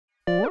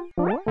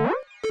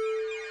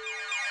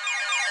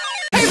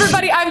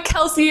everybody, I'm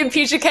Kelsey and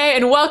PGK,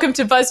 and welcome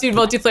to BuzzFeed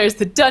Multiplayer's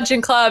The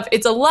Dungeon Club.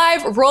 It's a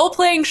live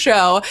role-playing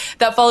show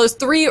that follows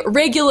 3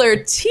 regular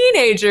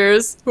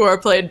teenagers who are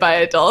played by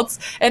adults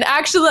and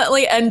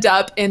accidentally end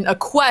up in a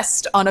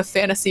quest on a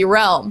fantasy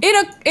realm.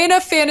 In a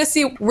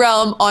fantasy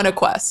realm on a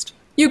quest.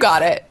 You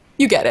got it.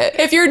 You get it.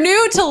 If you're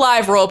new to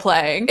live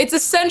role-playing, it's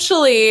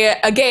essentially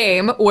a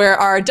game where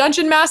our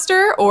dungeon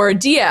master or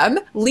DM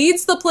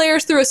leads the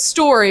players through a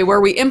story where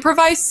we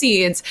improvise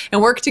scenes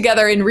and work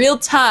together in real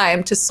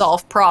time to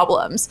solve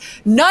problems.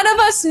 None of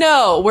us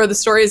know where the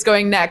story is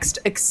going next,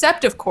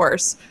 except, of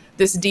course,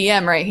 this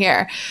DM right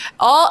here.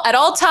 At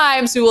all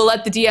times, we will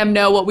let the DM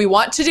know what we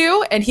want to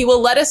do, and he will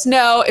let us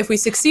know if we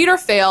succeed or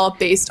fail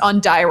based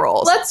on die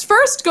rolls. Let's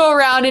first go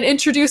around and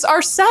introduce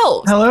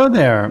ourselves. Hello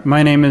there.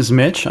 My name is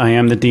Mitch. I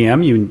am the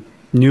DM. You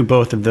knew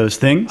both of those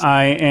things.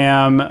 I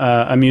am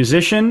a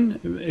musician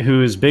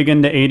who is big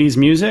into 80s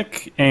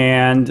music,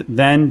 and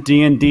then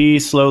D&D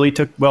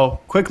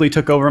quickly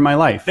took over my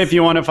life. If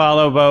you want to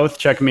follow both,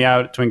 check me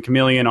out, Twin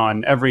Chameleon,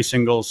 on every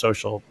single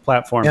social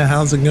platform. Yeah,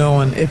 how's it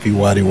going? Iffy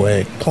Waddy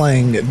Way.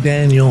 Playing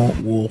Daniel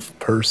Wolf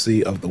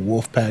Percy of the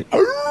Wolf Pack.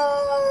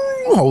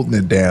 Holding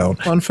it down.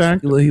 Fun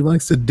fact, he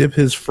likes to dip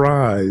his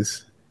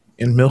fries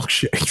in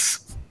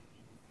milkshakes.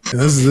 And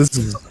this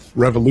is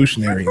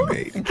revolutionary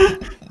made.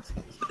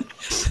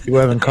 You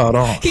haven't caught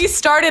on. He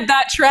started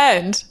that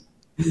trend.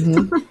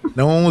 Mm-hmm.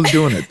 No one was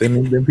doing it.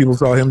 Then people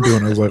saw him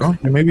doing it. I was like, oh,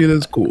 maybe it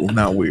is cool,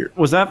 not weird.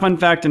 Was that fun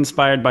fact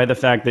inspired by the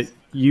fact that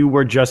you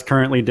were just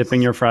currently dipping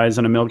your fries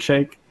in a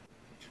milkshake?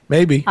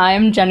 Maybe.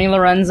 I'm Jenny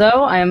Lorenzo.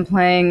 I am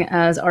playing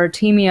as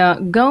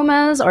Artemia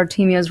Gomez.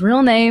 Artemia's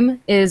real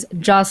name is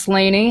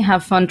Joslaney.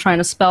 Have fun trying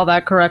to spell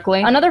that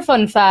correctly. Another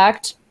fun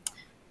fact,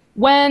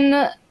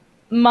 when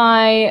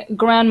my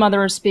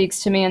grandmother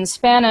speaks to me in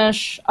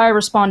Spanish, I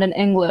respond in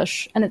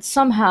English, and it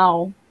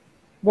somehow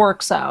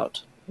works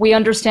out. We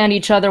understand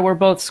each other. We're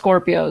both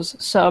Scorpios,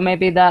 so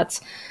maybe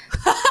that's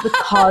the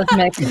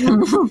cosmic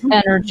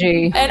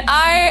energy. And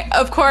I,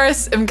 of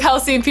course, am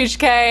Kelsey and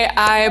PHK.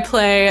 I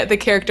play the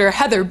character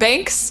Heather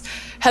Banks.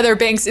 Heather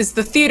Banks is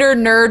the theater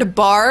nerd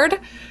bard.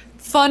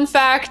 Fun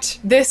fact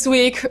this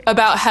week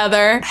about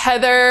Heather.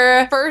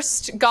 Heather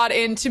first got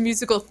into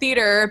musical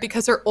theater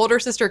because her older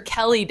sister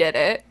Kelly did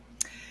it.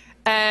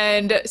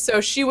 And so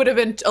she would have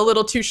been a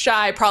little too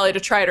shy probably to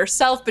try it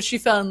herself, but she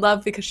fell in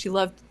love because she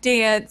loved to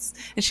dance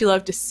and she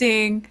loved to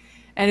sing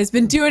and has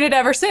been doing it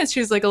ever since she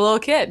was like a little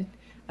kid.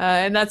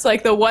 And that's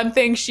like the one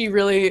thing she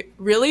really,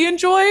 really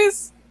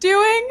enjoys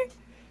doing.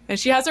 And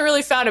she hasn't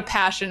really found a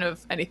passion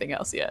of anything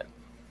else yet.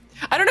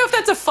 I don't know if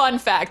that's a fun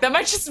fact. That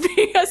might just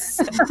be a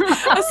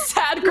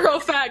sad girl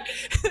fact.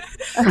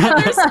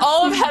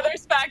 All of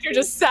Heather's facts are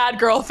just sad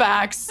girl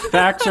facts.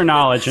 Facts are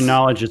knowledge, and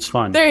knowledge is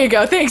fun. There you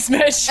go. Thanks,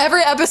 Mitch.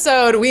 Every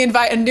episode, we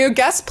invite a new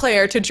guest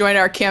player to join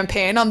our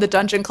campaign on the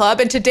Dungeon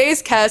Club, and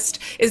today's guest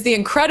is the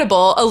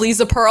incredible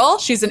Aliza Pearl.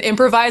 She's an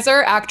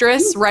improviser,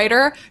 actress,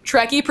 writer,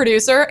 Trekkie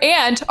producer,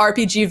 and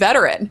RPG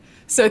veteran.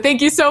 So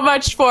thank you so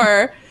much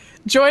for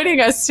joining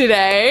us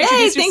today.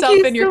 Introduce yourself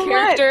and your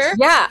character. Much.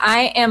 Yeah,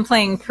 I am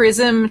playing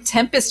Prism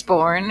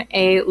Tempestborn,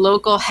 a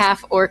local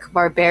half-orc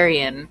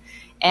barbarian.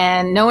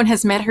 And no one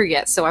has met her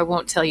yet, so I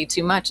won't tell you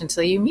too much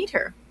until you meet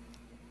her.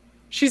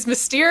 She's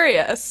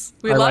mysterious.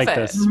 We I love like it.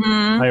 This.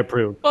 I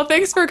approve. Well,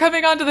 thanks for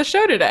coming on to the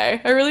show today.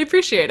 I really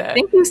appreciate it.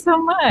 Thank you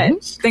so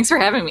much. Thanks for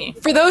having me.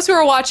 For those who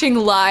are watching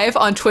live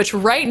on Twitch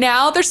right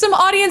now, there's some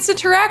audience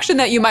interaction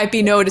that you might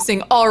be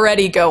noticing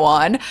already go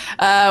on.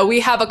 We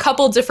have a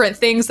couple different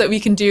things that we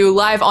can do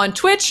live on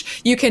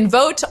Twitch. You can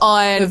vote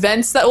on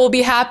events that will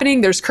be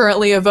happening. There's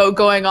currently a vote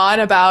going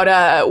on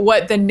about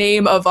what the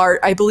name of our,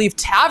 I believe,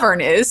 tavern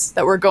is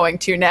that we're going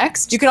to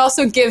next. You can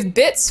also give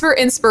bits for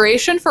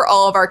inspiration for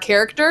all of our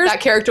characters.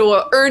 That character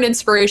will earn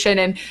inspiration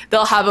and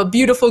they'll have a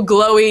beautiful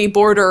glowy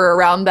border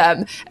around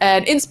them.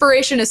 And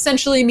inspiration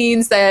essentially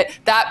means that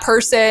that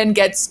person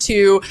gets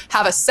to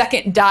have a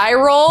second die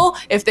roll.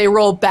 If they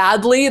roll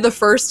badly the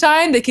first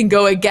time, they can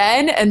go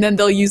again and then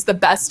they'll use the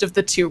best of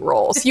the 2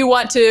 rolls. If you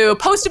want to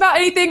post about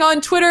anything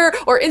on Twitter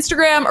or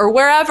Instagram or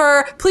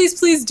wherever,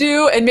 please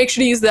do, and make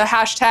sure to use the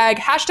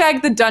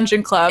hashtag the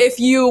Dungeon Club.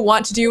 If you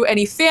want to do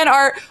any fan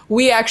art,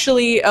 we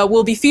actually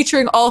will be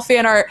featuring all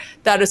fan art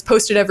that is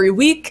posted every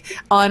week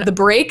on the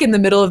break in the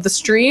middle of the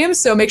stream.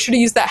 So make sure to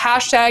use that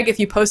hashtag if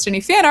you post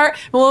any fan art,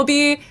 and we'll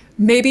be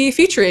maybe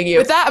featuring you.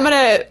 With that, I'm going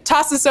to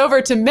toss this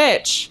over to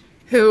Mitch,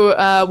 who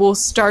will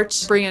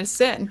start bringing us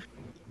in.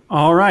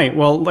 All right.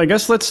 Well, I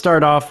guess let's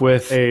start off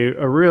with a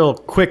real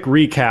quick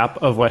recap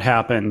of what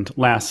happened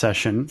last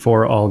session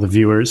for all the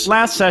viewers.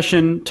 Last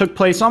session took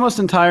place almost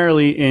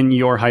entirely in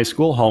your high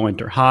school,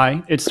 Hallwinter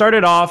High. It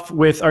started off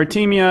with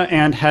Artemia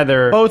and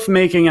Heather both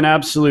making an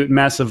absolute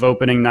mess of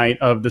opening night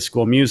of the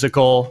school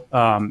musical.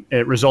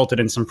 It resulted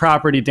in some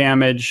property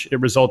damage. It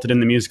resulted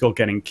in the musical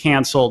getting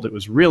canceled. It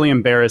was really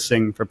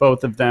embarrassing for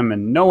both of them,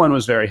 and no one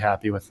was very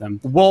happy with them.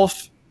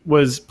 Wolf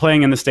was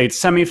playing in the state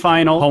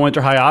semifinal.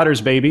 Hallwinter High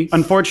Otters, baby.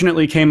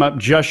 Unfortunately came up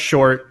just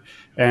short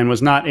and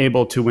was not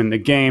able to win the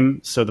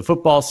game. So the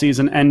football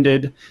season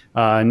ended.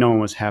 No one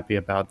was happy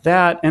about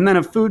that. And then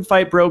a food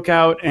fight broke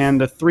out, and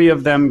the three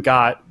of them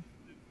got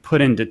put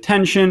in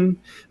detention,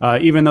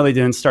 even though they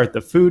didn't start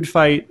the food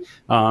fight.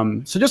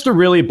 So just a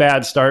really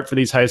bad start for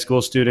these high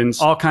school students,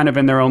 all kind of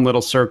in their own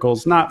little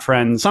circles, not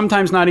friends,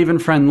 sometimes not even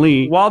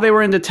friendly. While they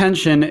were in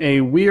detention,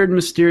 a weird,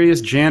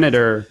 mysterious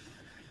janitor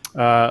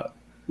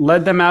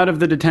led them out of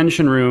the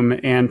detention room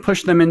and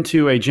pushed them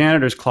into a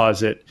janitor's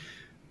closet,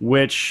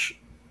 which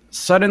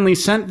suddenly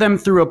sent them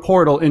through a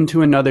portal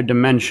into another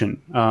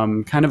dimension,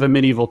 kind of a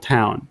medieval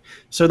town.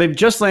 So they've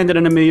just landed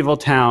in a medieval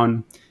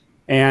town,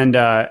 and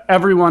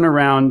everyone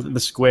around the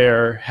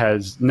square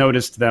has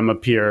noticed them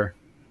appear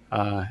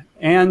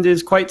and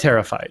is quite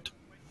terrified.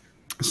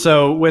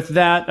 So with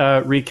that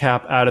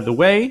recap out of the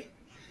way,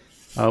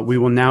 we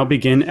will now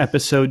begin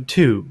episode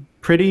 2,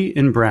 Pretty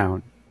in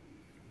Brown.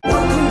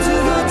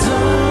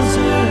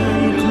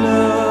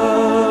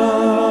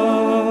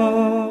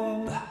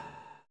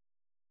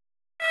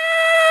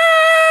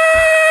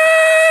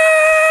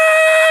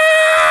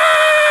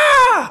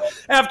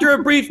 After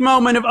a brief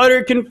moment of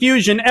utter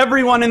confusion,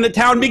 everyone in the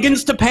town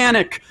begins to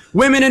panic.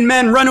 Women and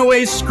men run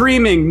away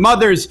screaming.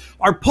 Mothers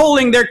are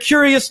pulling their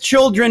curious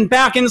children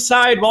back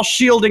inside while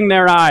shielding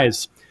their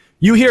eyes.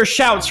 You hear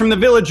shouts from the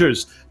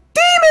villagers.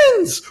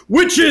 Demons!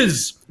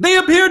 Witches! They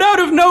appeared out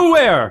of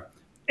nowhere!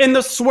 In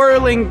the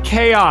swirling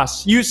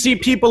chaos, you see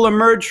people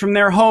emerge from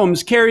their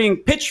homes carrying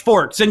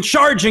pitchforks and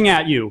charging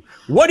at you.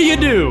 What do you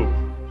do?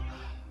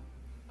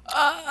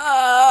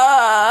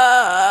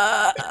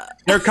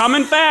 They're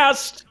coming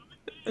fast.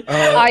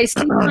 I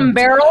see some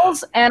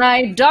barrels, and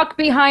I duck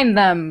behind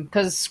them,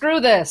 because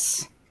screw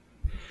this.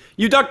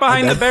 You duck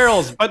behind the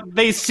barrels, but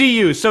they see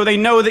you, so they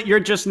know that you're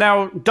just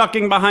now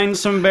ducking behind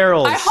some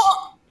barrels.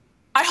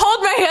 I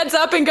hold my hands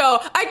up and go,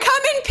 I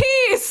come in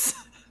peace!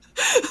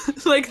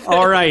 Like this.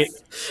 All right.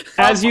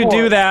 As you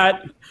do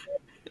that,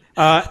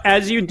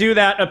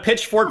 a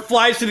pitchfork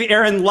flies through the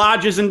air and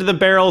lodges into the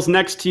barrels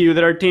next to you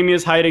that Artemia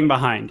is hiding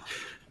behind.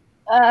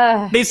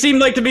 They seem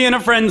like to be in a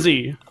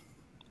frenzy.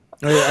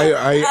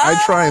 I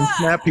try and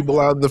snap people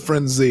out of the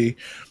frenzy,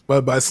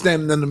 but by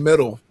standing in the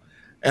middle,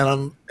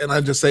 and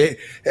I just say,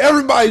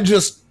 everybody,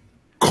 just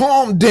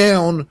calm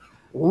down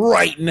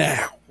right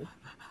now.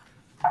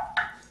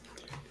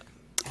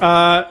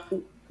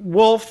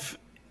 Wolf,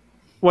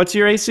 what's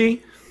your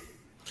AC?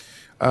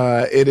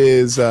 It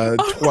is 12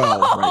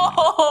 right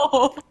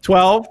now.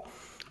 12.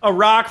 A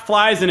rock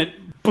flies and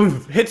it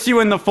boom, hits you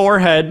in the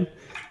forehead,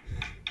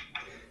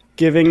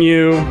 giving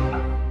you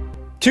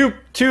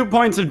two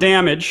points of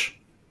damage.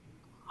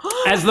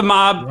 As the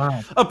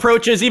mob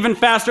approaches even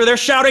faster, they're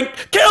shouting,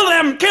 "Kill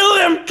them! Kill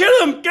them! Kill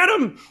them! Get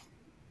them!"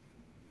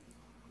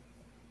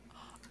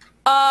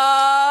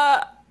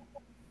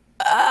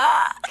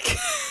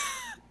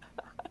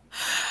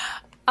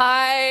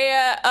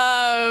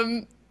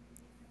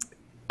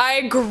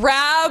 I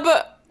grab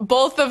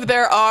both of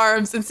their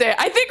arms and say,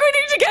 I think we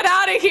need to get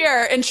out of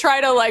here, and try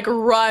to like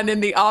run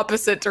in the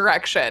opposite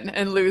direction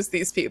and lose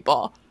these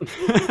people.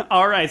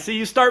 All right, so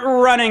you start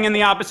running in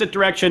the opposite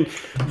direction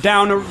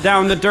down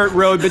the dirt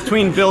road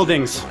between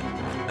buildings.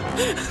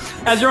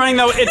 As you're running,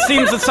 though, it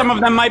seems that some of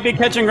them might be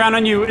catching ground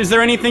on you. Is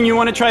there anything you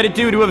want to try to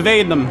do to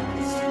evade them?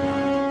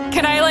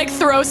 Can I like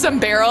throw some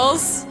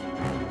barrels?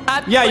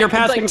 You're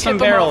passing some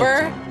barrels.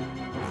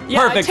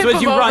 Yeah, perfect. So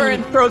as you run,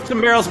 you throw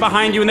some barrels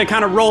behind you, and they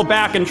kind of roll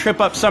back and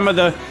trip up some of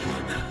the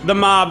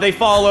mob. They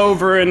fall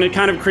over, and it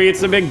kind of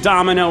creates a big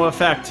domino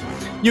effect.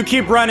 You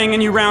keep running,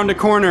 and you round a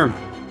corner.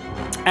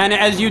 And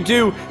as you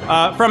do,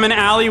 from an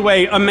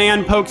alleyway, a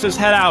man pokes his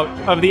head out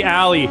of the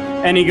alley,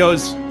 and he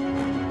goes,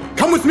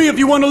 "Come with me if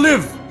you want to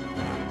live."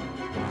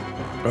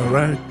 All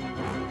right.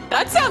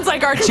 That sounds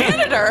like our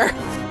janitor.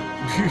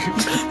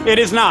 It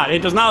is not.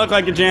 It does not look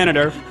like a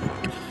janitor.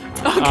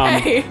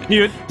 Okay.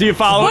 Do you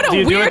follow? What a do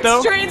you weird, do it though?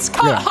 strange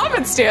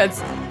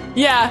happenstance.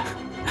 Yeah.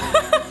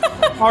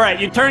 All right.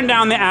 You turn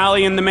down the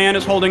alley, and the man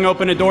is holding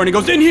open a door, and he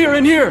goes, "In here,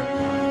 in here!"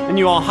 And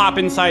you all hop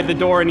inside the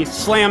door, and he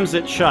slams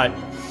it shut.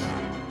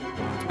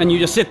 And you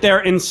just sit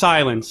there in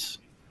silence.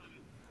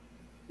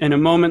 And a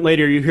moment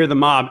later, you hear the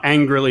mob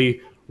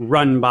angrily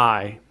run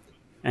by.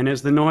 And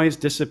as the noise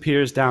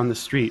disappears down the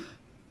street,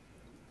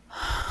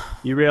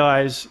 you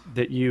realize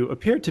that you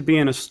appear to be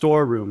in a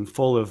storeroom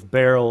full of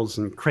barrels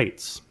and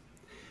crates.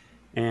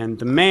 And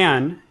the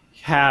man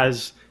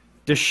has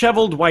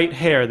disheveled white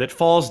hair that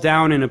falls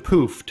down in a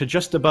poof to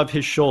just above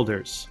his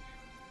shoulders.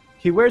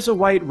 He wears a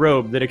white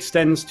robe that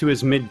extends to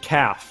his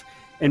mid-calf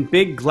and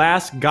big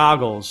glass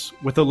goggles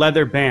with a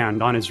leather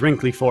band on his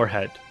wrinkly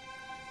forehead.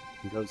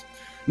 He goes,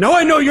 "Now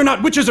I know you're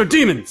not witches or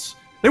demons.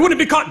 They wouldn't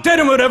be caught dead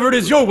in whatever it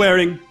is you're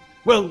wearing.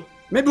 Well,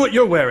 maybe what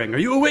you're wearing. Are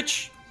you a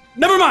witch?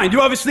 Never mind,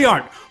 you obviously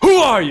aren't. Who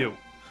are you?"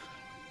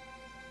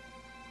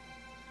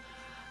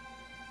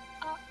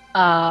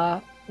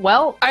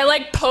 Well,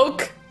 I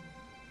poke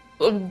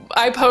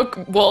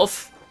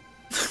Wolf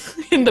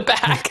in the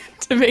back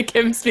to make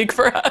him speak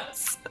for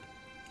us.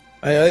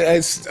 I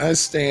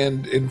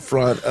stand in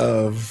front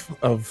of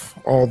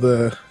all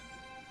the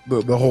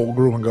whole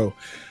group and go,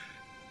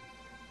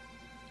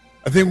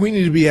 I think we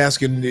need to be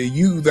asking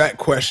you that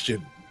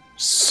question,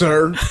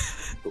 sir,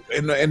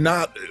 and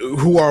not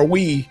who are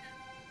we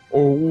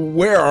or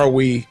where are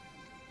we,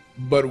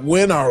 but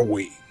when are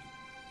we?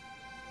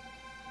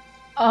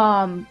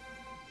 And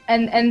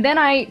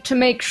then to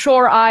make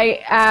sure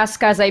I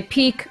ask as I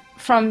peek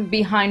from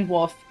behind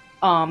Wolf,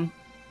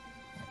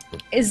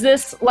 is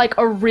this like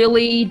a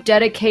really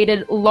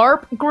dedicated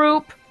LARP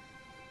group,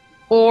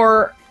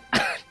 or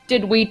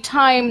did we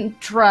time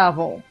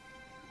travel?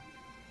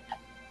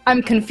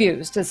 I'm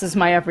confused. This is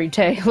my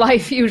everyday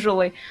life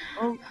usually.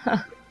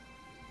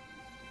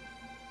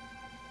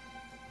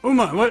 Oh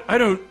my, what? I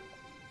don't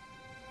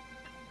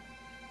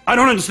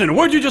understand a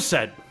word you just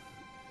said.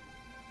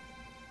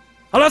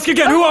 I'll ask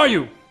again, who are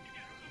you?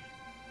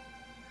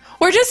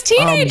 We're just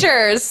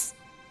teenagers.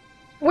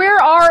 We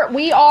are From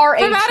a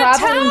out of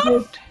traveling town?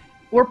 group.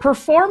 We're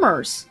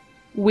performers.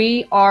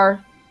 We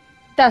are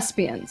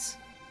thespians.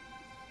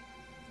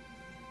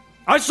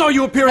 I saw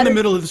you appear in the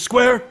middle of the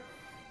square.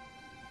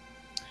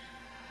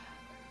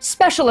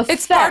 Special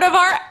effects. It's part of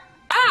our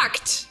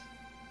act.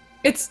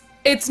 It's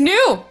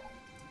new.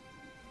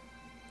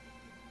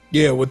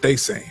 Yeah, what they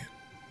saying.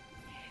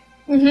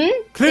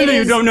 Clearly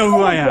you don't know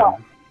who I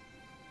am.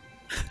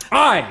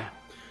 I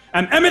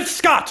am Emmeth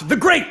Scott the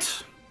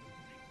Great.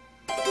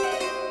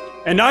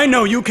 And I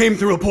know you came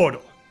through a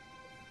portal.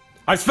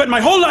 I've spent my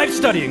whole life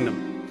studying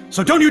them,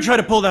 so don't you try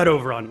to pull that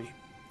over on me.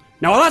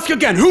 Now I'll ask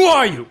again, who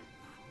are you?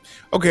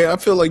 Okay, I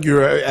feel like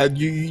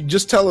you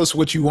just tell us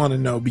what you want to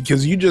know,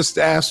 because you just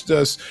asked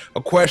us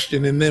a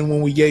question, and then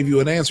when we gave you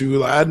an answer, you were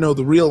like, I know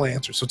the real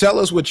answer. So tell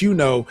us what you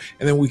know,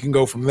 and then we can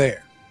go from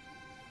there.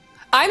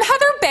 I'm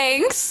Heather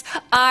Banks.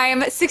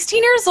 I'm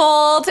 16 years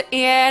old,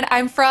 and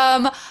I'm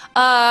from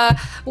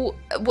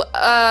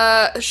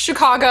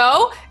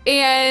Chicago,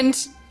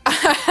 and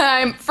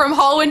I'm from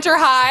Hallwinter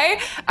High.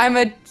 I'm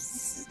a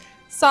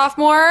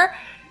sophomore.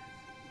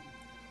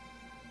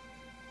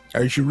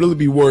 You should really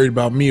be worried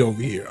about me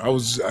over here. I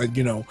was,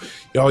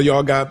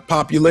 y'all got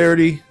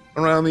popularity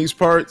around these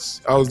parts.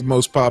 I was the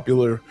most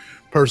popular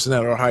person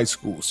at our high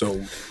school.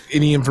 So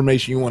any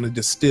information you want to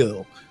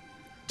distill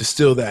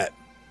that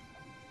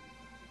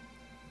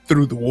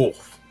through the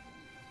wolf.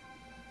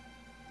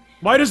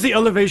 Why does the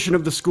elevation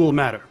of the school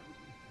matter?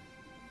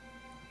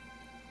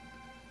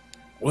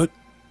 What?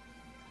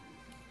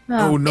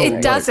 Oh, no.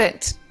 It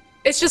doesn't.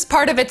 It's just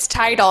part of its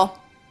title.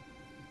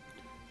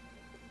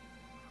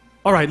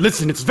 All right,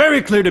 listen, it's very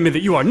clear to me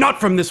that you are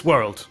not from this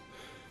world.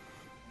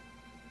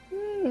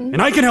 And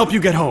I can help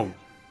you get home.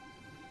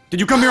 Did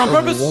you come here on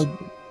purpose?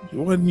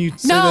 Why didn't you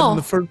say that in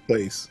the first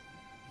place?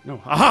 No.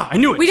 Aha, I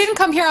knew it. We didn't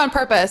come here on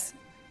purpose.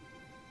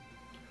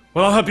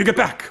 Well, I'll help you get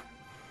back.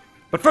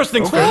 But first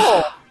things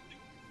first,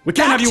 we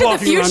can't have you to the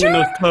walking around in future?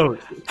 those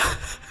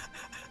clothes.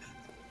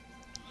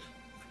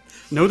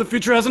 No, the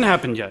future hasn't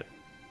happened yet.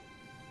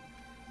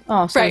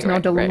 Oh, so there's no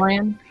right.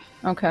 DeLorean?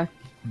 Okay.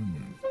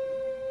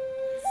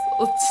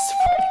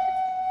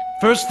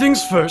 First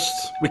things first,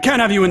 we can't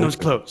have you in those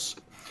clothes.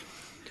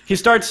 He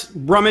starts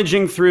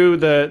rummaging through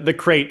the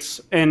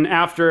crates, and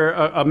after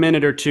a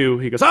minute or two,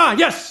 he goes,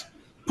 yes,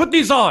 put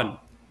these on.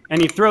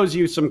 And he throws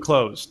you some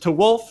clothes. To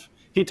Wolf,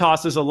 he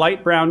tosses a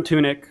light brown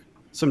tunic,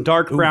 some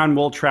dark brown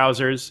wool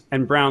trousers,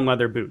 and brown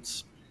leather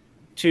boots.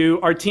 To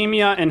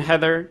Artemia and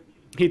Heather,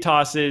 he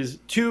tosses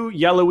 2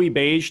 yellowy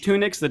beige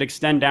tunics that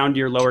extend down to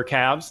your lower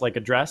calves, like a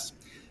dress,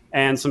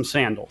 and some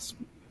sandals.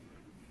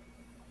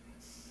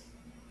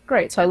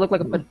 Great, so I look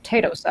like a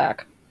potato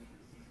sack.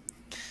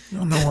 I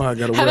don't know why I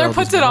gotta wear Heather all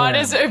puts this it on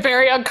brown. is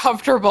very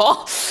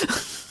uncomfortable.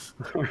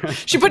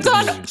 She puts it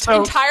on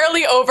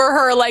entirely over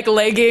her like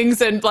leggings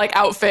and like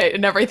outfit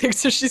and everything,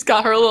 so she's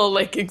got her little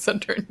leggings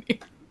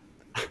underneath.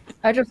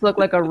 I just look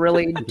like a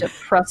really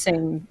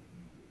depressing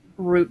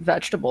root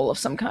vegetable of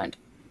some kind.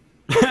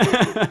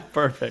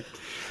 Perfect.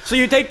 So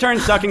you take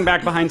turns ducking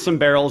back behind some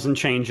barrels and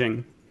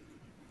changing.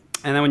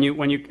 And then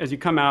as you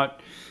come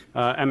out,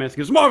 Emmeth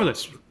goes,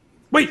 marvelous.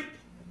 Wait.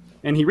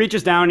 And he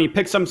reaches down and he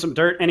picks up some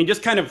dirt and he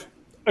just kind of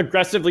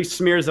aggressively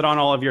smears it on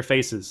all of your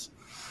faces.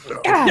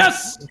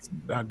 Yes!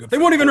 Not good They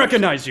for won't even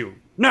recognize you.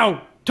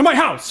 Now, to my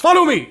house.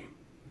 Follow me.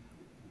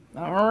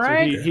 All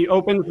right. So he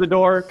opens the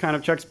door, kind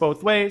of checks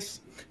both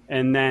ways,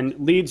 and then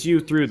leads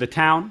you through the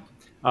town.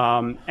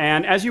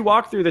 And as you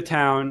walk through the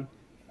town,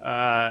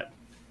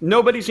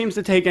 nobody seems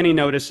to take any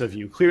notice of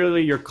you.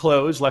 Clearly, your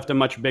clothes left a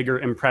much bigger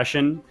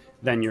impression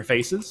than your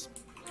faces.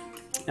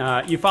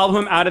 You follow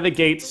him out of the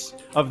gates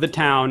of the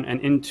town and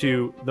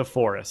into the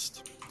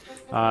forest.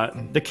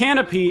 The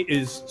canopy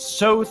is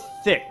so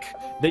thick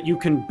that you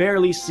can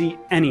barely see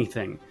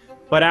anything.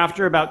 But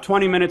after about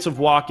 20 minutes of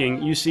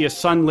walking, you see a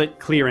sunlit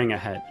clearing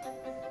ahead.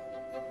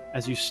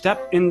 As you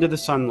step into the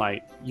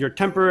sunlight, you're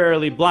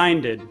temporarily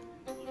blinded,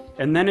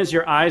 and then as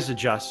your eyes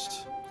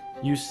adjust,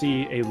 you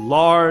see a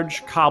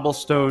large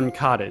cobblestone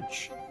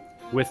cottage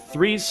with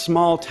 3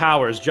 small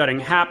towers jutting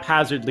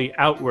haphazardly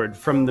outward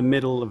from the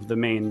middle of the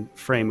main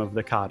frame of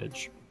the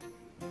cottage.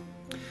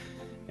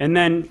 And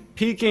then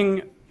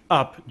peeking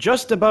up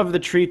just above the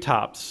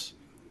treetops,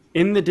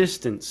 in the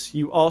distance,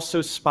 you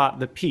also spot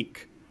the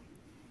peak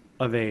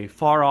of a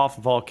far-off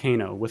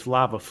volcano with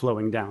lava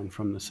flowing down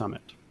from the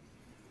summit.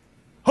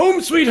 Home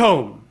sweet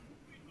home!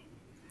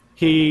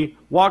 He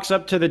walks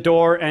up to the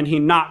door and he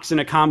knocks in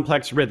a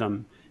complex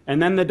rhythm, and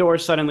then the door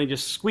suddenly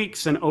just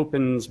squeaks and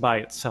opens by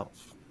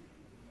itself.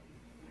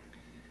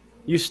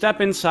 You step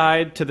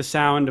inside to the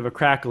sound of a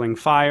crackling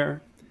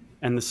fire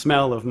and the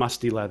smell of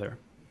musty leather.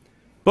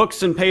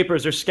 Books and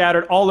papers are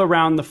scattered all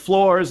around the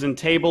floors and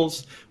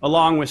tables,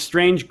 along with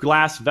strange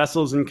glass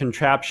vessels and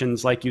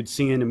contraptions like you'd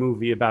see in a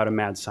movie about a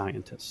mad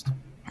scientist.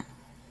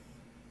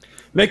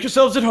 Make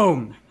yourselves at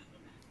home.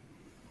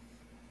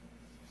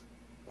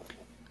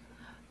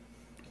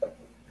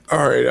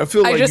 All right, I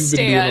feel like you've just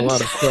been doing a stand.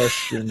 lot of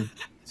questions.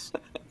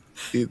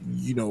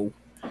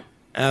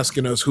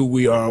 Asking us who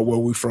we are, where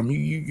we're from.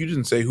 You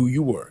didn't say who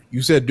you were.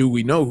 You said, do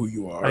we know who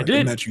you are? I did.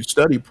 And that you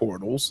study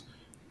portals.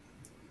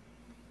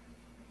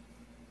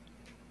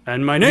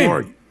 And my Who name?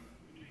 are you?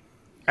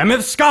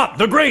 Emmeth Scott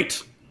the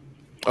Great,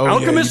 Oh, yeah,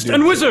 alchemist you did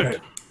and say wizard.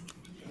 that.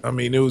 I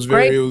mean, it was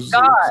very... Great it was,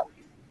 God.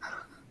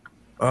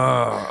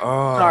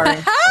 Sorry.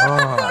 Sorry.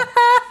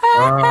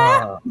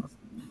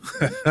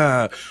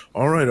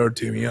 All right,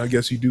 Artemia, I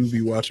guess you do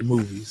be watching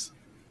movies.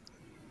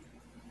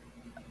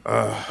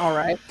 All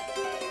right.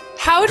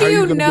 How do How are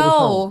you you gonna get us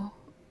know?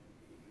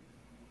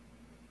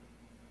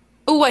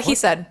 Oh, what he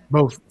said.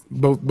 Both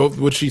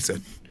what she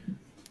said.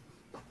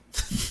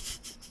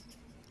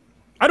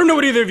 I don't know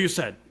what either of you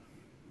said.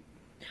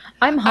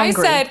 I'm I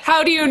hungry. said,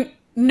 how do you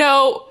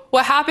know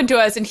what happened to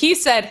us? And he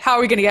said, how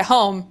are we going to get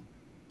home?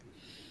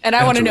 And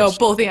I want to Answer know us.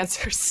 both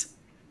answers.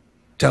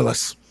 Tell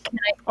us.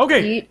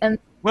 Okay, Eat and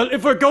well,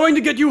 if we're going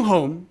to get you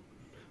home,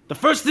 the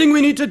first thing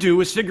we need to do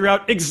is figure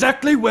out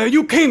exactly where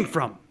you came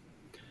from.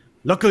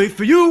 Luckily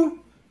for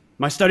you,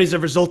 my studies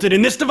have resulted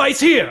in this device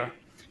here.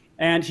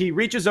 And he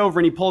reaches over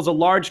and he pulls a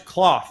large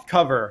cloth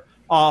cover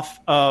off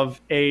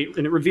of and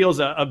it reveals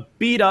a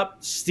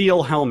beat-up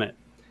steel helmet.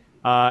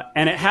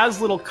 And it has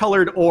little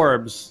colored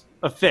orbs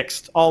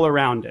affixed all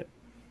around it.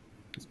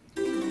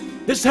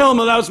 This helm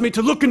allows me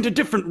to look into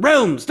different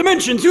realms,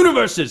 dimensions,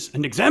 universes,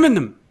 and examine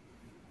them.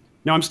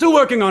 Now, I'm still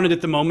working on it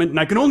at the moment, and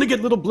I can only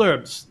get little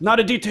blurbs, not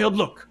a detailed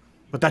look.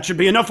 But that should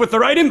be enough with the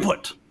right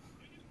input.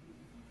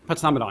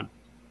 Let's numb it on.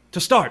 To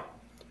start,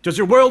 does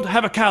your world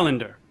have a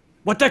calendar?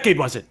 What decade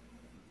was it?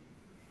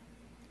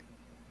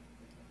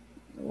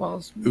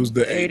 well, It was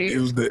the 80s. It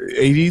was the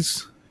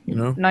 80s. You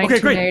know,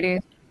 1980s.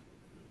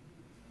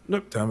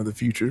 time of the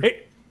future.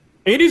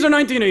 80s or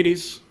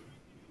 1980s?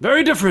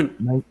 Very different.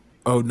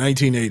 Oh,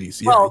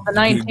 1980s. Yeah. Well, the Good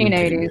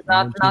 1980s,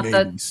 not the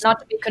 1980s. not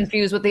to be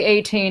confused with the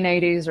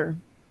 1880s or.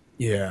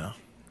 Yeah,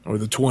 or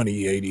the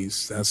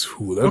 2080s. That's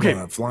who they're Okay.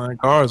 gonna have flying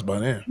cars by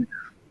then.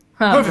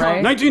 Perfect.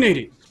 Right?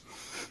 1980s.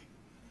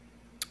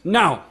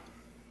 Now,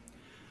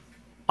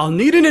 I'll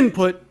need an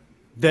input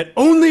that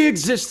only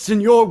exists in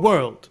your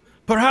world.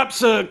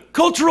 Perhaps a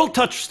cultural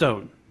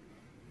touchstone.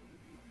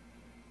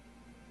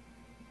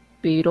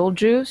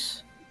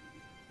 Beetlejuice.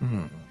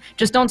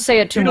 Just don't say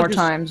it two more Beetlejuice.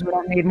 times. We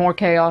don't need more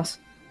chaos.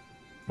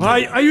 Well,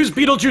 I use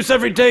Beetlejuice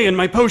every day in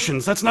my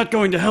potions. That's not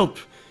going to help.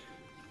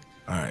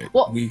 All right,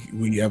 Well, we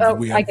oh,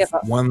 have I give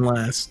up. one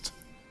last.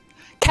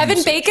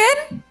 Kevin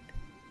Bacon?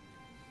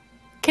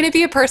 Can it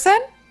be a person?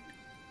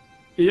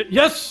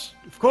 Yes,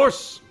 of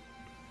course.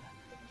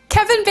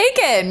 Kevin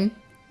Bacon!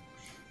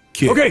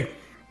 Kid, Okay,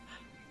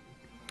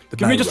 the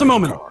give me Knight just a Rider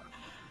moment. car.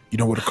 You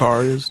know what a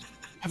car is?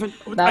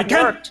 That I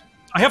can't. worked.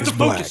 I have It's to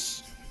black.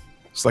 focus.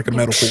 It's like a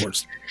metal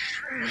horse.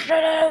 Do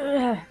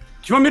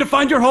you want me to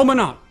find your home or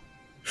not?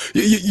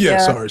 Yeah.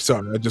 Yeah.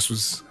 Sorry. I just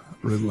was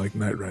really like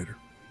Knight Rider.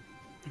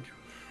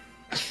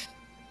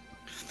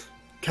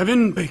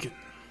 Kevin Bacon.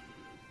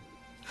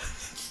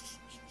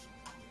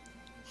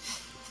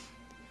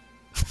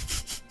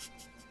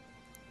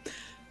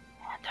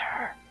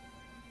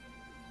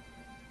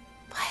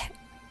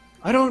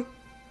 I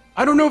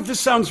don't know if this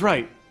sounds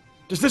right.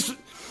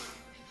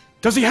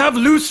 Does he have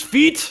loose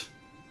feet?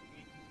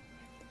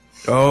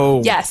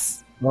 Oh.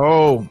 Yes.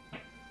 Oh.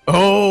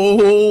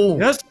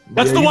 Yes,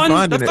 that's Yeah, the you one.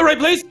 finding That's it. the right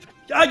place.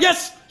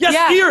 Yes,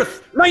 Yeah.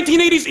 Earth.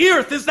 1980s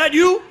Earth. Is that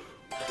you?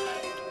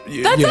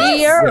 Yeah, That's yeah, us.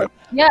 The Earth.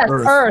 Yes,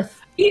 Earth.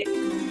 Earth.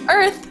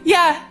 Earth,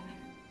 yeah.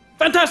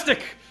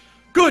 Fantastic.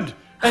 Good.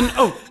 And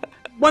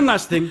one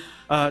last thing.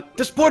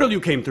 This portal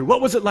you came through,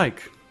 what was it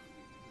like?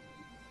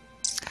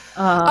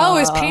 Oh,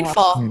 it was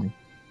painful.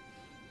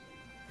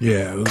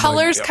 Yeah. It was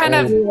Colors like- kind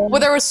of, well,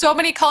 there were so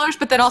many colors,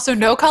 but then also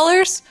no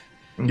colors.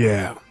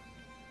 Yeah.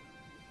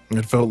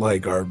 It felt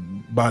like our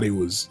body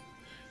was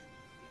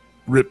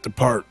ripped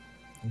apart,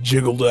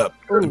 jiggled up,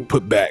 and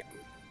put back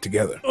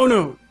together. Oh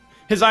no.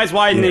 His eyes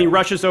widen and he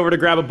rushes over to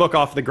grab a book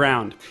off the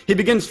ground. He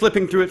begins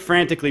flipping through it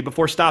frantically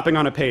before stopping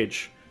on a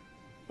page.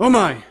 Oh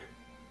my.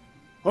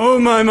 Oh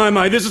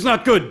my. This is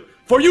not good.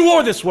 For you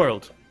or this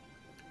world.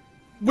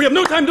 We have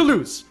no time to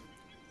lose.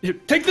 Here,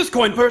 take this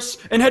coin purse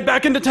and head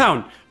back into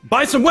town.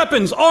 Buy some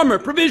weapons, armor,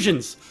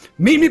 provisions.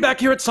 Meet me back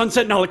here at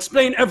sunset and I'll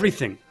explain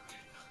everything.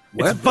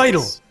 It's Weapons?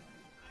 vital.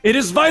 It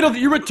is vital that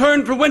you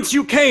return from whence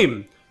you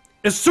came.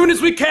 As soon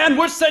as we can,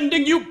 we're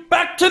sending you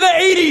back to the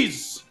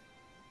 80s.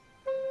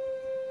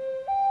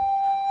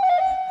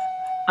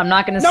 I'm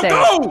not going to Now say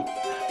go!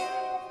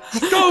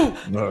 Go!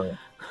 No.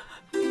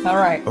 it. All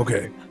right.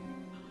 Okay.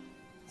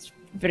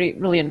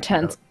 Really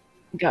intense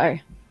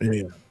guy.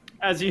 Yeah.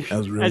 As you That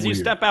was real as you weird.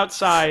 step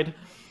outside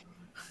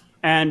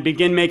and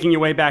begin making your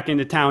way back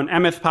into town,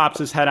 Emmeth pops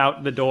his head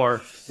out the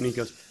door and he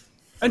goes,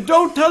 "And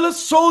don't tell a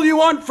soul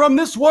you aren't from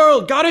this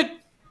world, got it?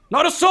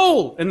 Not a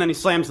soul!" And then he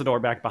slams the door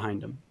back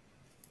behind him.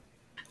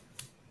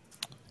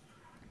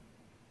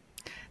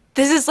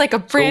 This is like a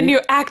brand new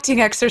acting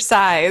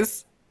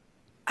exercise.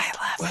 I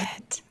love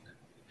it.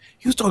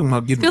 He was talking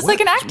about getting Feels like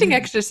an weapons. acting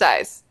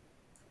exercise.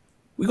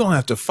 We're going to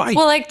have to fight.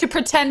 Well, like to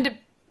pretend.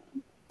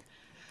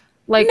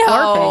 Like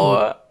LARPing.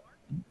 No.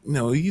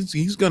 No,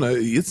 he's going to...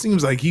 It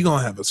seems like he's going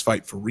to have us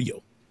fight for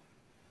real.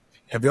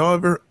 Have y'all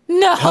ever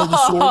No. held a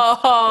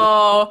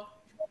sword?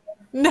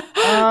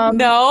 No.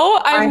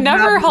 No, I've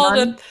never have held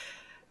none. a.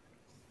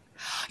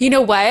 You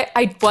know what?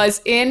 I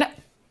was in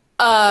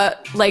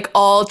like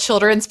all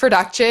children's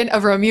production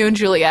of Romeo and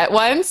Juliet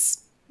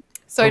once.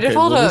 So I did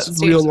hold well, a this is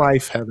stage. real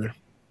life, Heather.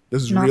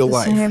 This is Not real the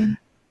life. same.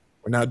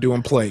 We're not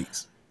doing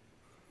plays.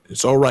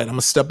 It's all right. I'm going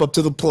to step up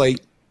to the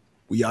plate.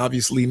 We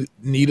obviously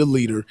need a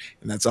leader,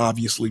 and that's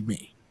obviously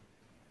me.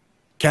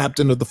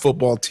 Captain of the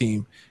football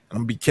team, and I'm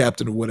going to be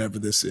captain of whatever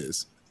this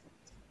is.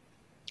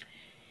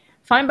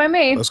 Fine by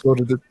me. Let's go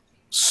to the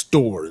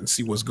store and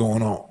see what's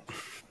going on.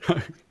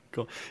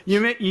 Cool. You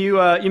make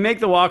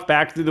the walk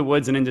back through the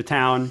woods and into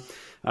town.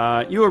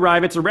 You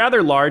arrive. It's a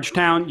rather large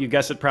town. You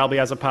guess it probably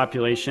has a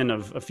population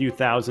of a few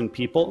thousand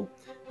people.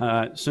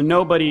 So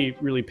nobody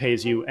really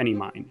pays you any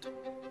mind.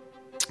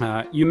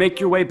 You make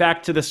your way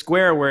back to the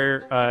square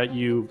where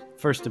you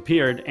first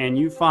appeared, and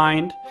you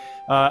find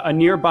a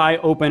nearby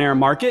open-air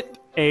market,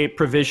 a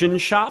provision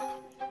shop,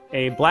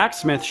 a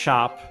blacksmith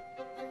shop,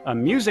 a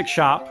music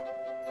shop,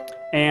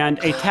 and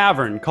a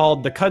tavern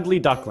called the Cuddly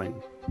Duckling.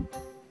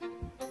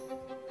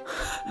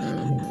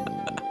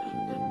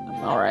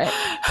 All right.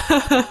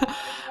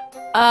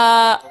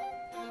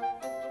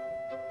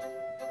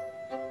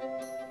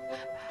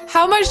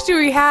 How much do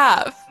we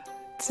have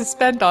to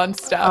spend on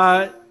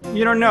stuff?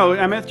 You don't know.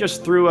 Emmeth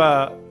just threw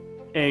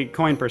a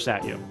coin purse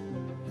at you.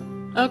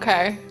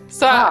 Okay.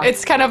 So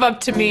it's kind of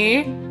up to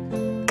me.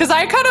 Because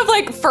I kind of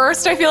like,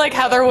 first, I feel like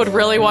Heather would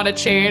really want to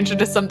change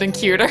into something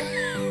cuter.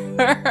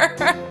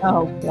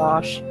 Oh,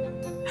 gosh.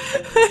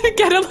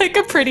 Get her like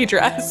a pretty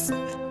dress.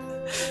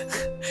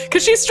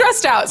 Because she's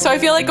stressed out, so I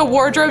feel like a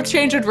wardrobe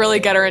change would really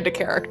get her into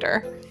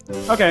character.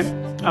 Okay.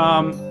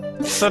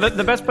 So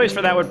the best place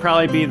for that would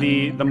probably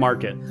be the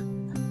market.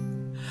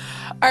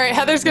 All right,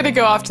 Heather's going to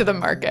go off to the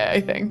market, I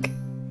think.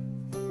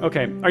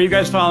 Okay. Are you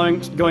guys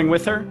going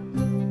with her?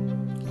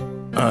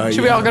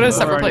 Should we all go to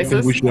separate I think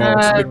places? we should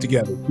all stick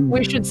together.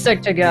 We should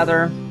stick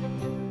together.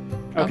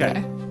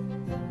 Okay.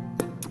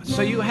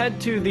 So you head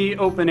to the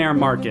open air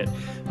market.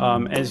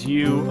 As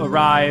you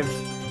arrive,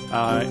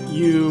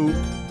 you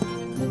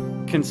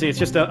can see it's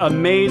just a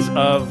maze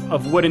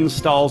of wooden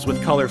stalls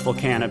with colorful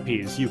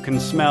canopies. You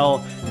can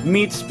smell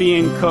meats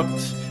being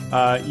cooked.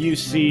 You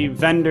see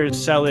vendors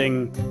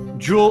selling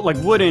like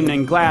wooden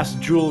and glass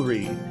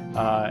jewelry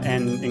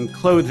and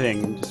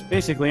clothing, just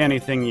basically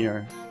anything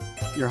your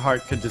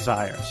heart could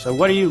desire. So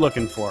what are you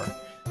looking for,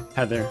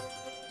 Heather?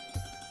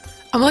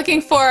 I'm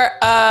looking for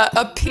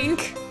a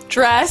pink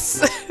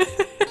dress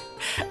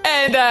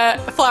and a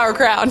flower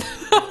crown.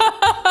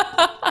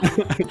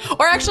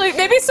 Or actually,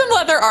 maybe some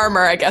leather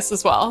armor, I guess,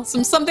 as well.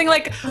 Something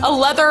like a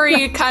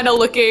leathery kind of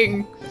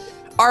looking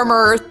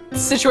armor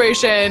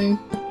situation,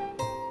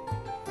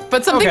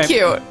 but something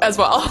cute as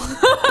well.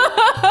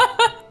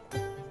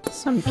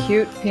 Some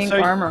cute pink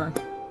armor.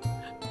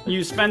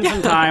 You spend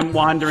some time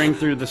wandering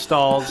through the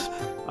stalls,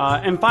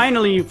 and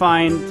finally you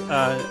find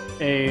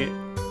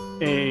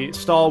a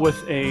stall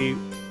with a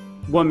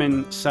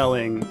woman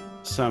selling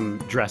some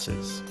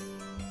dresses.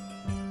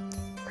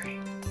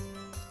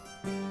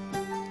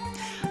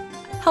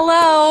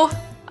 Hello,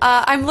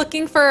 I'm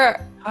looking for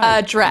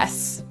a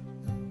dress.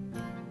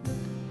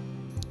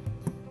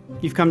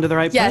 You've come to the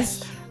right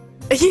Yes.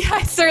 place? Yeah,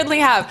 I certainly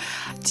have.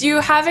 Do you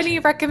have any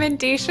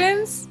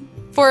recommendations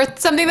for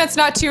something that's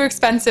not too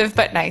expensive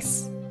but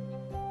nice?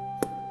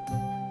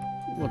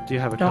 Well, do you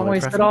have a Don't color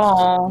waste it preference?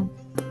 all.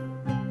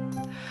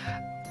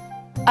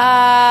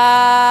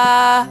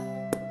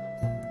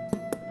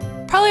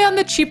 Probably on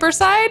the cheaper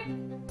side.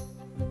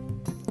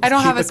 I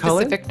don't have a Cheaper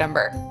color? specific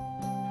number.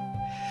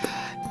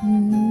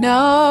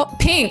 No,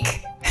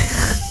 pink.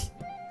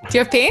 Do you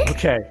have pink?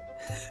 Okay.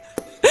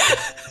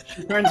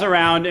 She turns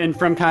around, and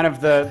from kind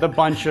of the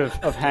bunch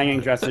of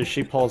hanging dresses,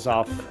 she pulls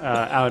out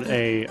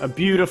a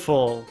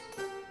beautiful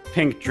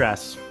pink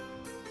dress.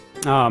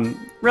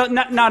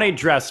 Not a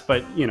dress,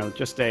 but,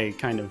 just a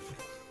kind of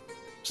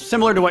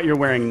similar to what you're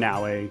wearing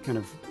now, a kind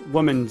of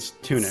woman's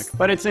tunic.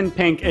 But it's in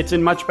pink. It's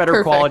in much better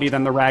Perfect. quality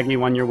than the raggy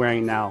one you're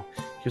wearing now,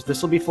 because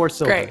this will be 4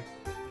 silver. Great.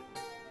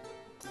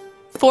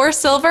 4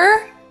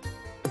 silver?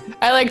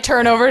 I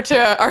turn over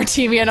to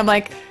Artemia and I'm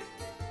like,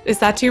 is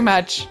that too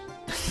much?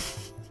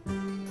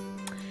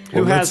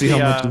 Who Let's has see the,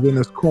 how much is in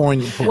this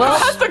coin. Well,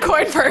 that's the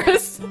coin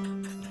purse.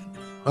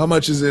 How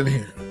much is in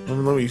here?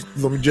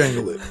 Let me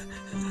jangle it.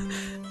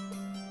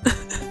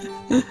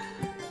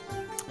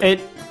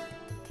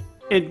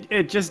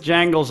 It just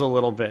jangles a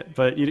little bit,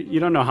 but you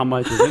don't know how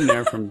much is in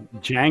there from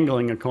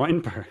jangling a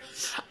coin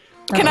purse.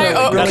 Can I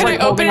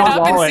open it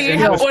up and see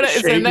what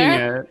is in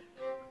there?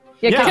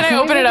 Yeah. Can I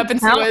open it up and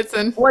see what's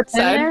inside? What's in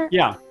there?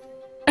 Yeah.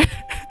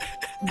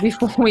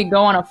 Before we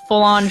go on a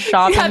full-on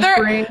shopping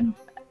spree.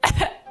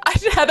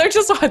 Heather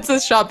just wants a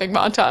shopping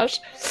montage.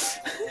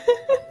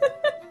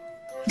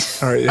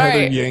 All right,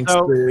 Heather yanks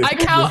the...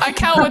 I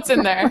count what's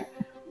in there.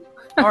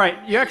 All right,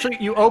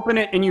 you open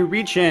it and you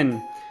reach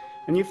in,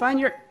 and you find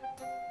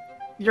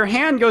your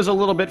hand goes a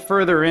little bit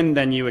further in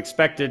than you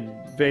expected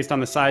based on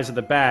the size of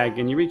the bag,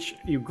 and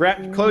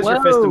close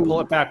your fist and pull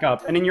it back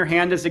up, and in your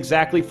hand is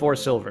exactly 4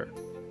 silver.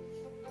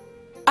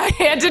 I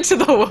hand it to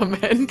the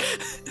woman.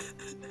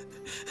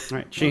 All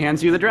right, she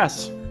hands you the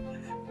dress.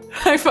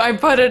 I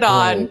put it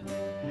on,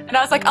 and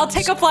I was like, "I'll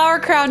take a flower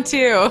crown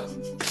too."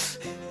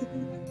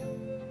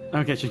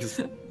 Okay, she goes,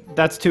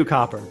 "That's 2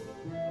 copper."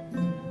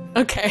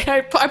 Okay,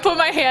 I put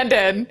my hand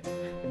in.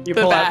 You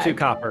pull out 2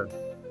 copper.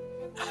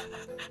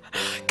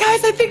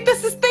 Guys, I think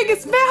this thing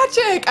is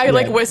magic. I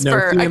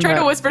whisper. I try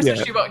to whisper so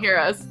she won't hear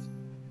us.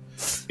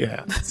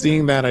 Yeah,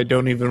 seeing that, I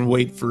don't even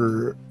wait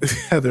for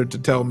Heather to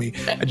tell me.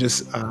 I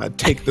just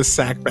take the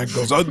sack back,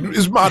 goes, "Oh,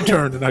 it's my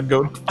turn," and I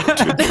go to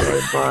try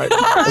and buy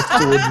a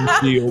sword and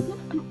shield.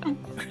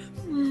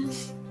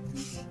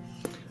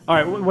 All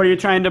right, what are you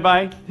trying to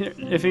buy,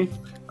 Iffy?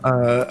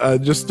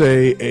 Just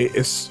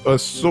a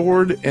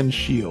sword and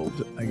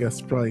shield. I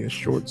guess probably a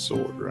short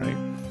sword, right?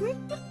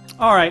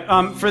 All right.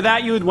 For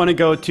that, you would want to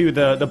go to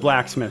the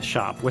blacksmith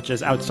shop, which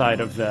is outside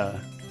of the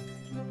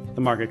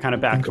market, kind of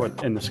back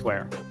toward in the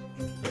square.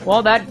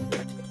 Well, that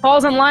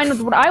falls in line with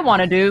what I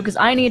want to do, because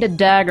I need a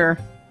dagger.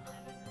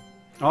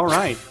 All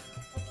right.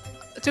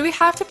 Do we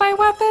have to buy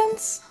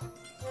weapons?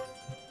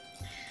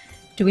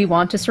 Do we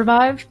want to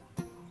survive?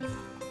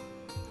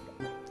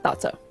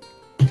 Thought so.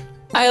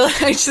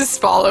 I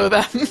just follow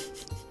them.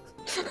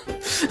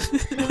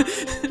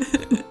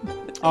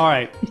 All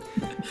right.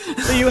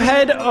 So you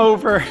head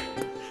over,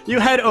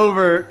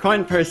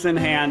 coin purse in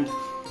hand,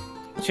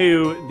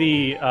 to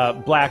the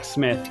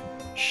blacksmith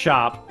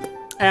shop,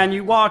 and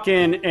you walk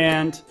in,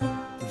 and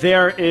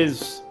there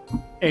is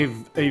a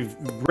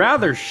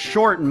rather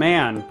short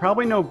man,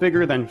 probably no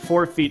bigger than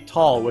 4 feet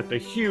tall, with a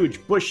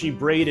huge bushy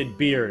braided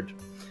beard.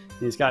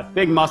 He's got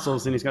big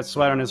muscles and he's got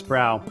sweat on his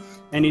brow,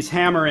 and he's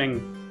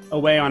hammering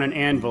away on an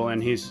anvil.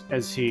 And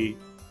as he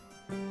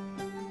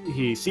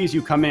sees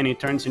you come in, he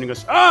turns and he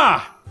goes,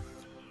 "Ah!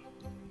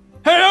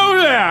 Hello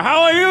there!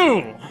 How are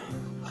you?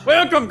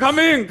 Welcome, come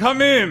in,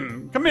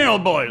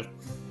 old boy."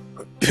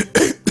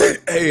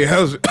 Hey,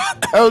 how's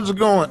it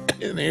going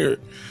in here,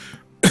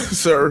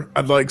 sir?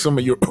 I'd like some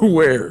of your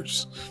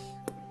wares.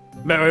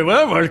 Very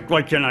well.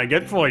 What can I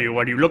get for you?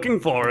 What are you looking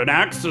for? An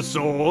axe, a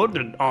sword,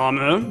 an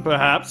armor,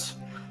 perhaps?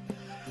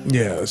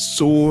 Yeah, a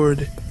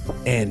sword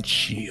and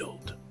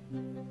shield.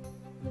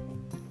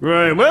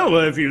 Right. Well,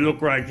 if you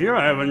look right here,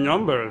 I have a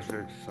number of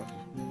things.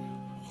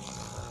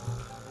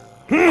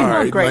 All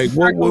right, great.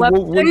 like what As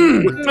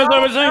I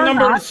was saying,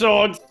 number of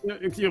swords.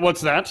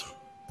 What's that?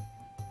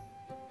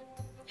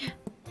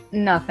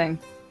 Nothing.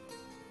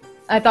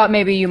 I thought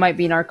maybe you might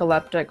be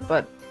narcoleptic,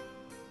 but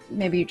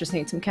maybe you just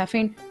need some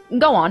caffeine.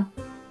 Go on.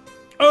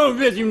 Oh,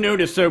 yes, you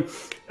noticed. So,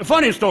 a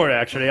funny story,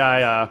 actually.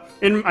 I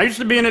used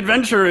to be an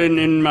adventurer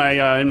in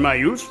my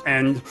youth,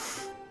 and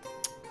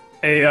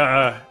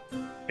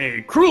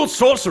a cruel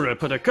sorcerer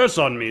put a curse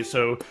on me.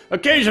 So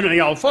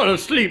occasionally I'll fall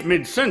asleep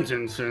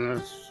mid-sentence.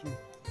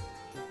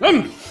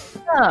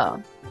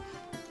 Oh.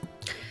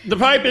 The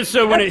pipe is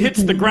so when it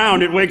hits the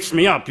ground, it wakes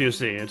me up, you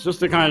see. It's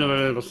just a kind of a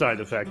little side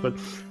effect, but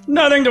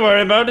nothing to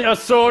worry about. A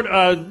sword,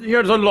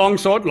 here's a long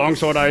sword. Long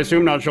sword, I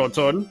assume, not short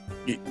sword.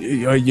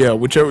 Yeah,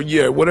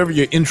 whatever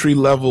your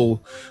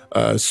entry-level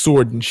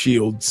sword and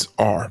shields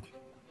are.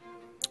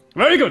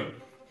 Very good.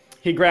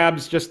 He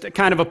grabs just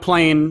kind of a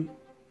plain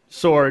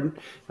sword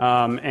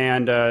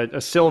and a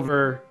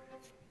silver,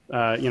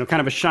 kind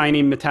of a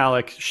shiny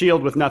metallic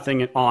shield with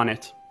nothing on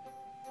it.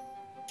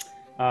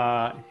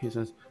 He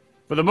says,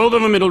 "For the both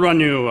of them, it'll run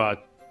you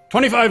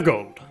 25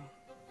 gold."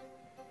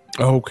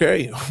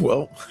 Okay,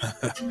 well,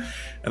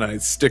 and I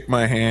stick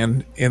my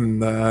hand in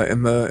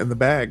the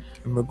bag,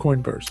 in the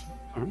coin purse.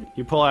 All right.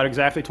 You pull out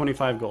exactly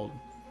 25 gold.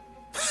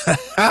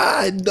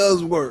 It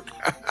does work.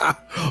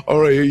 All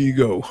right, here you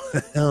go.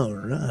 All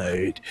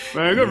right.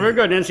 Very good, very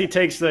good. And he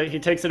takes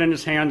it in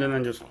his hand, and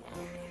then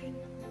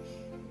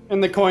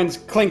and the coins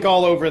clink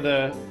all over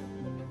the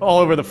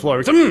floor.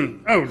 He says,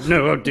 "Oh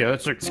no! Oh dear!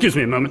 Excuse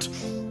me a moment."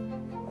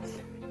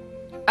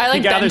 I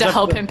like bend to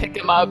help him pick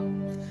him up.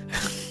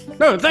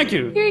 No, thank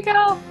you. Here you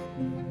go.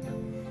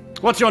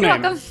 What's your You're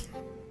name? welcome.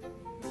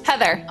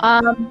 Heather.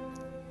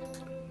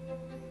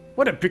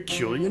 What a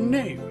peculiar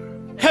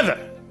name, Heather.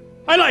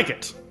 I like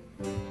it.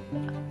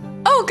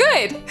 Oh,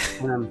 good.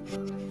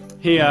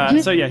 He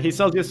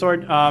sells you a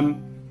sword.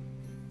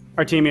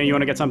 Artemia, you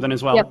want to get something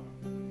as well? Yep.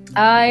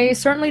 I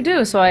certainly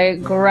do. So I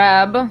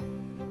grab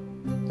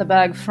the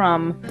bag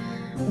from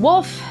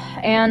wolf,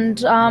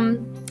 and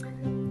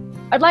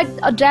I'd like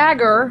a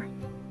dagger.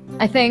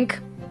 I think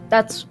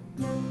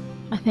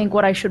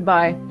what I should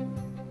buy.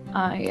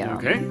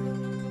 Okay.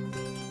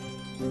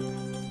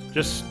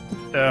 Just,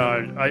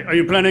 are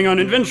you planning on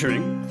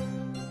adventuring?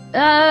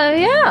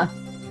 Yeah.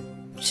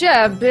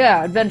 Sure,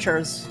 yeah,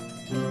 adventures.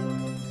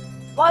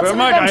 Lots Well, of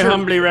might I adventures.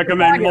 humbly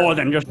recommend more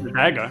than just a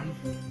dagger.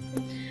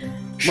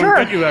 Sure.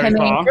 Won't get you very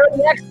far. You're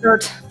the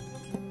expert.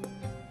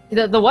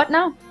 The what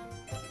now?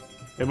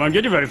 It won't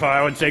get you very far.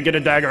 I would say get a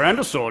dagger and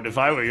a sword if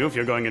I were you, if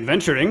you're going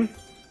adventuring.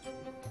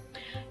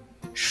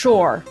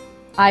 Sure.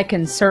 I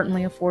can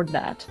certainly afford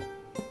that.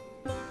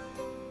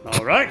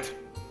 All right.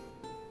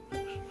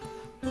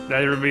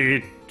 That'll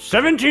be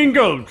 17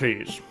 gold,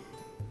 please.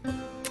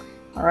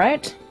 All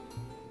right.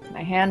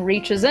 My hand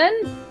reaches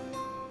in.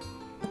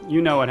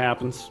 You know what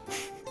happens.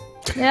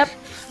 Yep.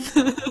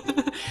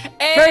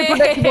 Very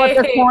predictable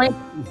at this point.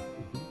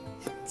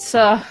 It's,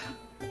 And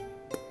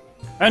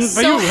for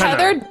So you,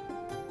 Heather.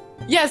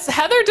 Yes,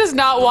 Heather does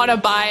not want to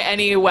buy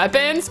any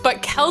weapons,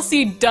 but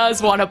Kelsey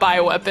does want to buy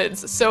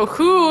weapons. So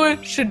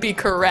who should be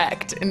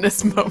correct in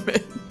this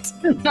moment?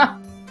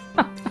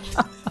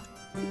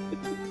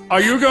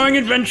 Are you going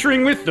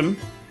adventuring with them?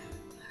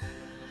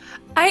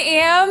 I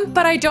am,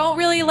 but I don't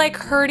really like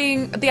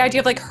the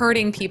idea of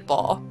hurting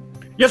people.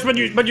 Yes, but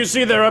you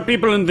see, there are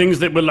people and things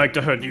that would like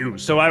to hurt you,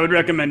 so I would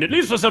recommend, at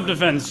least for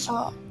self-defense.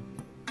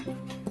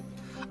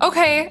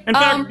 Okay. In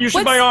fact, you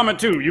should buy armor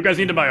too. You guys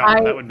need to buy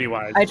armor. That would be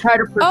wise. I try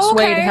to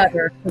persuade Okay.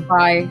 Heather to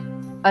buy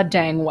a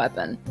dang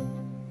weapon.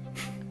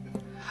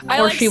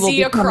 I she will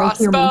see a become human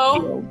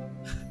crossbow shield.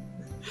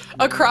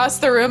 across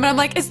the room, and I'm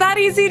like, is that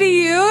easy to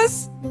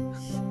use?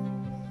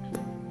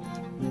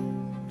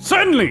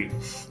 Certainly.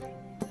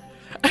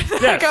 I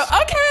Yes. go,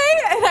 okay,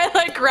 and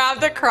I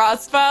grab the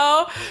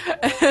crossbow,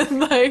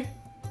 and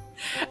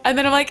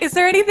then I'm like, is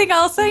there anything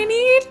else I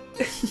need?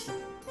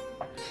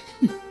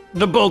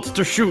 The bolts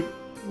to shoot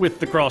with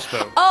the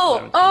crossbow.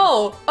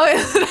 Oh,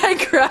 and I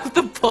grab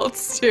the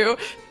bolts too.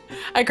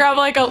 I grab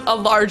a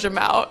large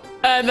amount,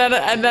 and then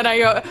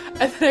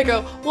I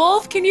go,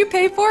 Wolf, can you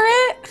pay for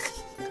it?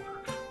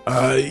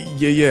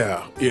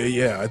 Yeah.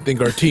 I think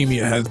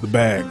Artemia has the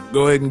bag.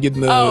 Go ahead and get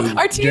in the.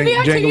 Artemia,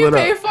 can jangle you it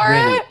pay up. for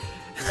Jangle it?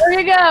 There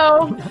you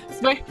go.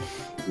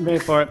 Pay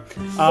for it.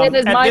 It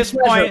is my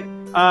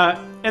pleasure.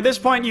 At this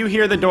point, you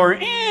hear the door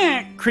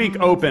creak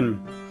open,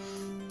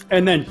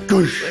 and then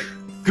goosh,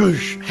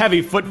 goosh,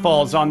 heavy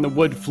footfalls on the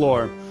wood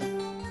floor.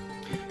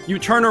 You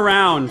turn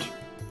around,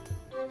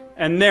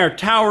 and there,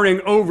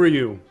 towering over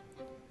you,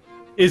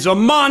 is a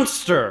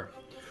monster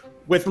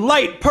with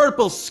light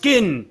purple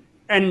skin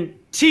and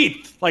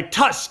teeth like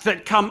tusks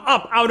that come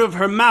up out of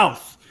her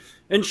mouth,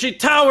 and she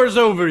towers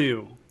over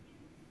you.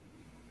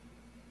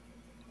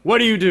 What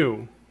do you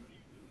do?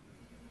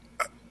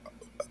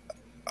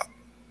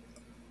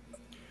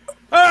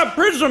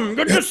 Prism!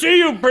 Good to see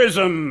you,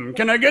 Prism!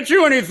 Can I get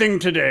you anything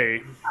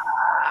today?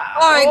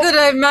 Alright, good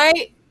day,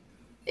 mate.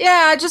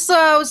 Yeah, I just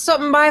was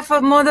stopping by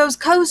for more of those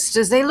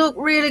coasters. They look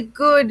really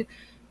good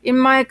in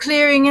my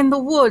clearing in the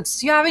woods.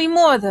 Do you have any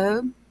more,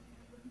 though?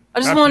 I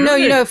just want to know,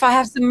 Absolutely. if I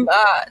have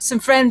some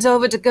friends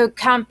over to go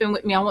camping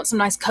with me, I want some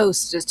nice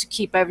coasters to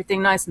keep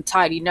everything nice and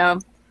tidy,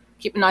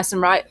 Keep it nice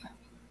and right.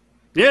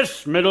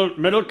 Yes,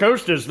 middle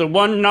coasters, the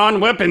one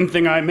non-weapon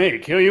thing I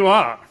make. Here you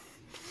are.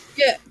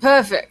 Yeah,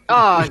 perfect.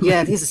 Oh,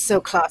 yeah, these are so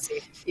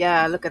classy.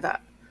 Yeah, look at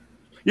that.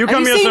 You Have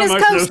come you here seen so his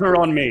much, those coaster?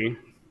 are on me.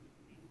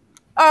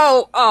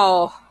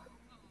 Oh.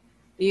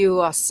 You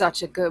are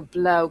such a good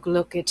bloke.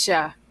 Look at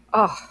ya.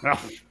 Oh.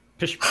 Oh,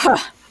 pish.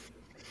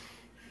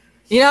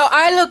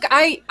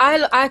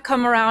 I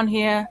come around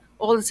here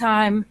all the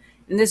time,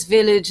 and this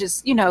village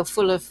is,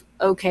 full of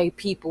okay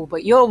people,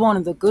 but you're one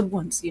of the good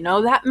ones. You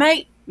know that,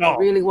 mate? Oh,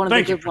 really one of the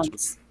thank you, good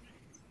ones.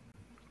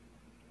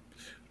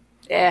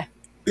 Yeah.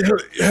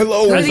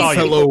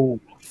 Hello,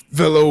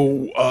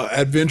 fellow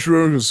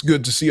adventurers. It's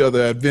good to see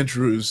other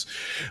adventurers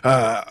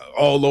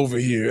all over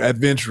here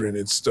adventuring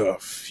and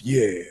stuff.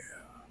 Yeah.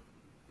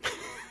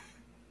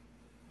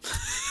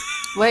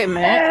 Wait a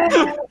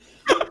minute.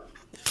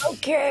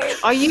 Okay.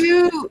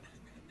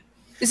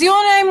 Is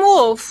your name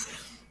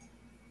Wolf?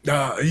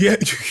 Yeah.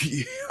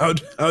 How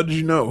did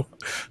you know?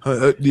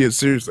 Yeah,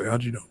 seriously,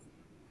 how'd you know?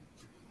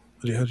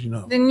 How'd you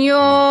know? Then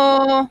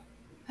you're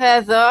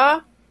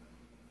Heather.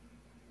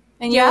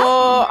 And Yeah.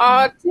 you're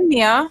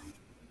Artemia.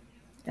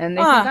 And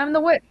they think I'm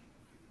the witch.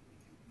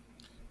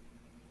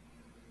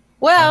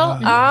 Well,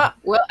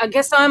 I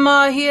guess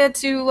I'm here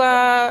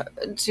to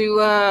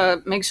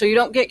make sure you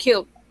don't get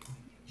killed.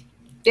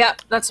 Yeah,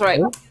 that's right.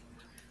 Oh,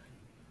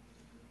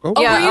 Oh,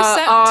 Yeah, were you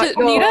sent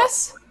to meet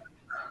us?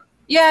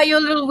 Yeah, your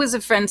little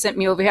wizard friend sent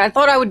me over here. I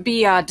thought I would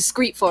be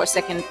discreet for a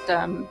second,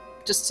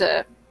 just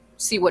to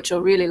see what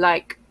you're really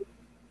like.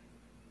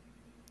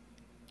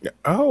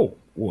 oh.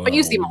 Well, But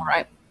you seem all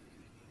right.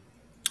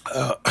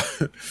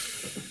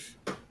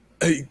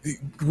 Hey,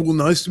 well,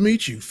 nice to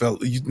meet you, fella.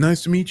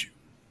 Nice to meet you.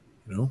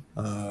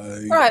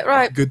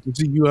 Right. Good to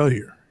see you out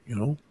here.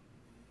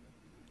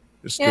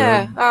 Just,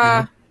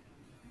 Yeah.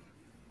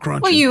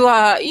 crunching. Well,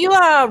 you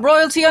are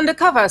royalty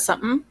undercover or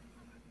something.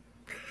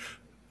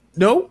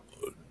 No.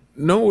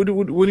 What do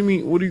you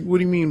mean? What do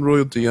you mean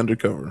royalty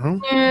undercover? Huh?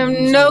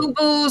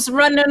 Nobles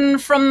running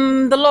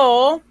from the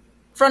law,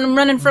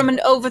 running from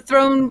an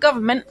overthrown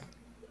government.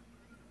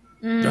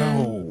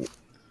 No.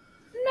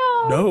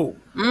 No.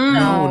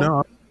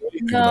 No.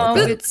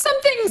 It's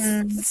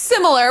something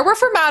similar. We're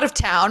from out of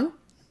town.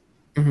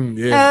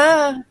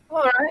 Yeah.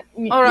 All right.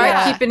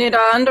 Yeah. Keeping it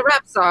under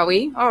wraps, are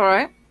we? All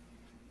right.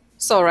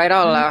 It's all right.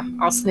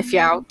 I'll sniff you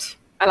out.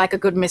 I like a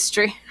good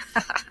mystery.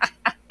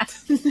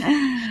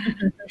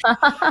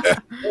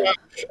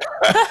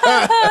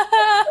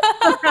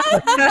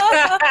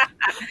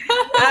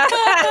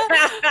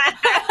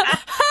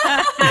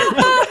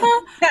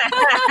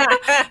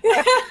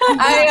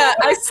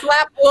 I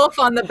slap Wolf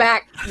on the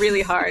back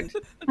really hard.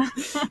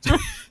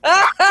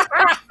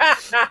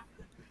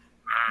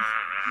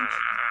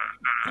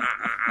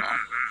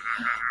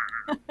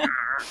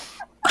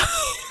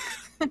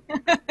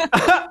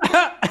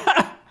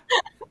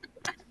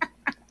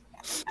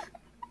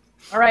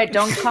 All right,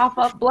 don't cough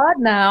up blood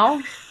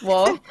now,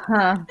 Wolf.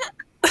 Huh.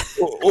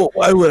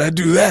 Why would I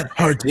do that,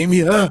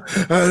 Artemia?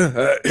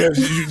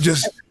 You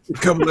just a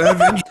couple of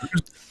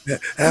adventures,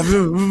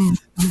 having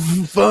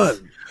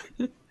fun.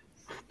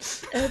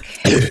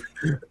 Okay.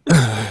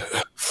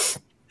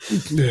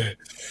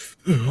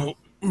 Well,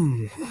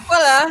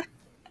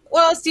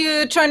 what else are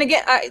you trying to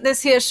get at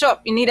this here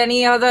shop? You need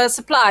any other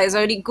supplies or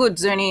any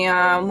goods or any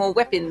more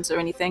weapons or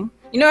anything?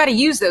 You know how to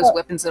use those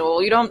weapons at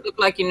all? You don't look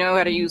like you know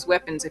how to use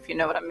weapons, if you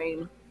know what I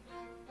mean.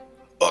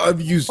 I've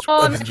used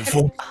weapons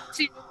before.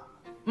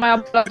 My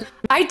blood.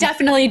 I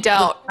definitely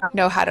don't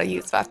know how to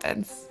use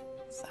weapons.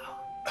 So.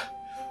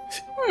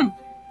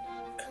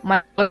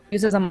 My blood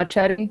uses a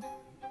machete.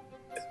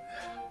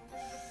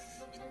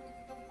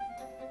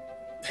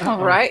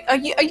 All right. Are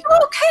you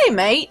okay,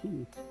 mate?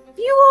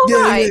 You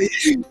all right?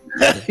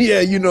 Yeah,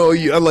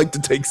 I like to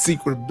take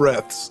secret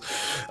breaths,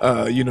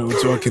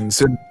 so I can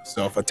send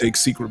myself. I take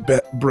secret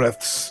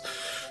breaths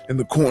in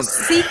the corner.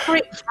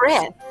 Secret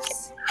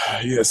breaths?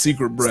 Yeah,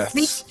 secret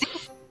breaths.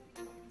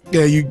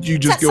 Yeah, you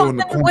just go in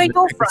the corner. Where you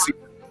go from?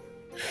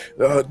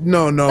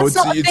 No, That's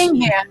not a thing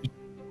here.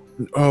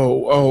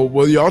 Oh,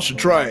 well, y'all should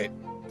try it.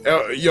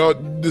 Y'all,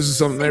 this is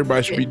something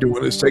everybody should be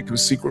doing, is taking a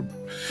secret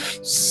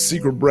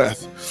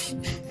breath.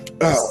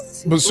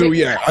 But so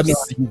yeah, I know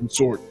how to use the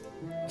sword.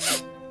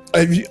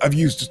 I've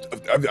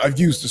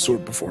used the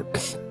sword before.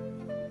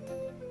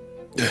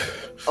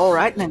 All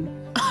right then.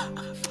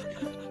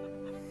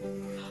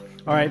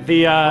 All right.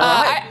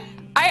 I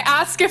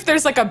ask if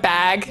there's like a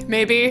bag,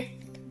 maybe,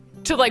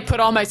 to like put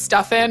all my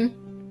stuff in.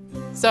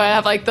 So I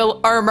have like the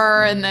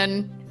armor, and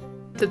then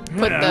to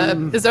put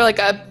is there like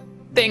a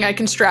thing I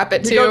can strap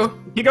it to?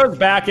 He goes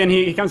back and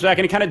he comes back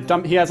and he kind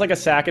of he has like a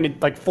sack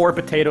and like 4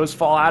 potatoes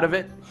fall out of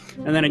it,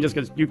 and then he just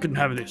goes, "You can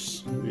have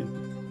this."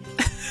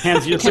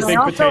 Hands you just a big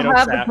potato Can I also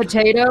have sack. the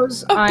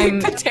potatoes?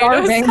 I'm Potato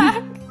starving.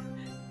 sack.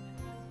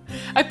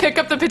 I pick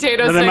up the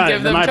potatoes and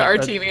give them to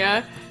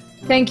Artemia.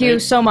 Thank you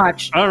so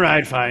much. All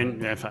right, fine.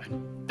 Yeah, fine.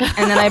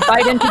 And then I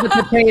bite into the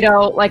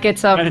potato like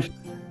it's a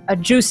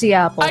juicy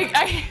apple.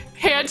 I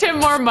hand him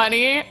more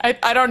money.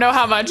 I don't know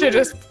how much. I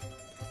just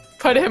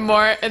put him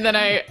more, and then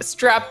I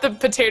strap the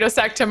potato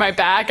sack to my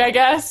back, I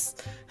guess.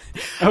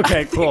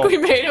 Okay, cool. I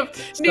think we may have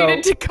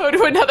needed to go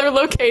to another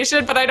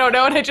location, but I don't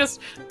know. And I just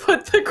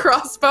put the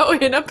crossbow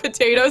in a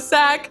potato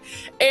sack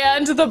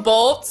and the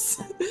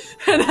bolts,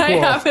 and I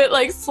have it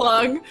like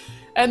slung,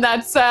 and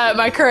that's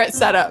my current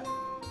setup.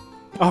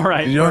 All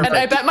right. And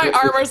I bet my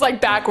armor's like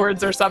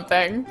backwards or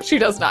something. She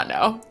does not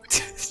know.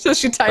 So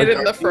she tied it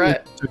in the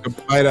front. Took a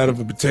bite out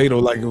of a potato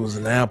like it was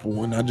an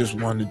apple, and I just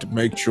wanted to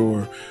make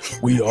sure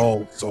we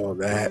all saw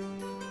that,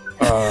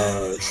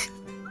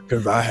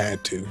 because I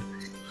had to.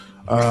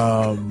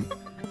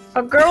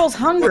 A girl's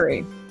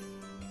hungry.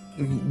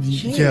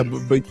 Yeah,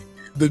 but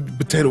the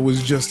potato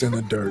was just in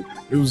the dirt.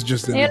 It was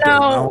just in the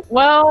dirt.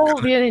 Well,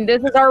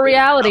 this is our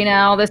reality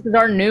now. This is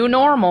our new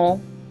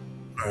normal.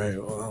 All right,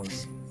 well,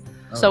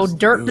 So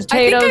dirt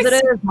potatoes it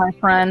is, my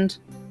friend.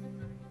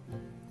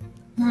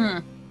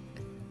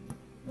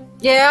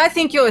 Yeah, I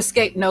think you'll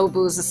escape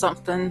nobles or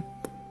something.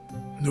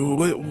 No,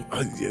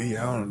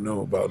 yeah, I don't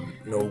know about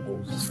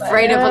nobles.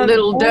 Afraid of a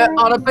little dirt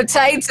on a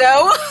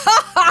potato.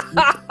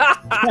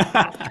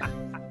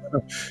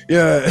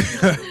 Yeah,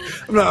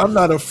 I'm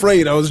not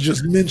afraid. I was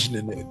just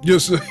mentioning it,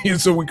 just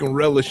so we can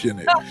relish in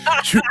it.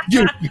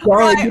 Give me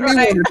one of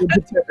the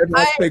potatoes, and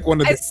I'll take one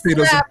of the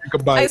potatoes and take a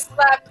bite. I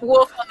slapped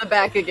Wolf on the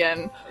back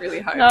again, really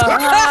hard.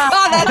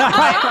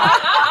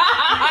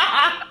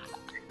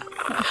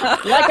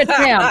 Like a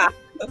champ.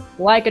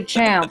 Like a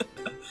champ.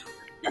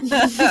 All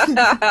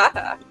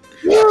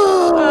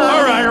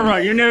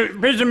right.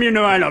 Prism,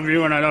 I love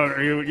you, and I know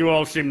you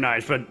all seem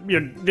nice, but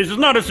this is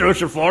not a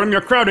social forum.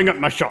 You're crowding up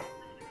my shop.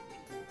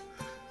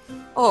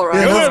 All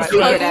right.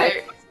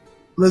 Yeah,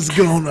 let's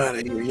get on out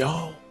of here,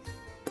 y'all.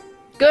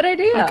 Good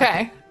idea.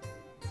 Okay.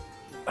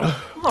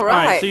 All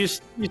right. So you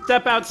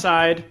step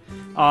outside,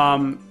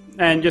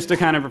 and just to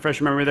kind of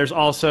refresh your memory, there's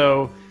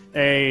also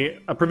a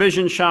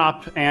provision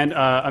shop and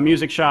a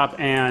music shop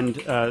and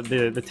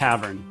the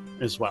tavern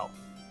as well.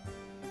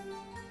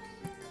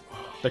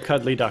 The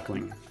Cuddly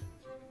Duckling.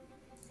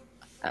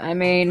 I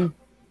mean,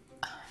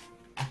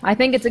 I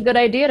think it's a good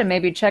idea to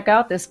maybe check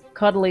out this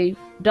Cuddly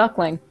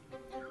Duckling.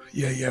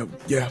 Yeah.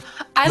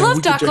 I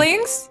love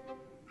ducklings.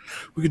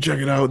 We could check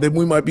it out. Then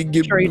we might be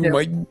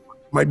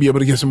might be able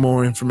to get some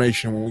more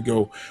information when we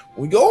go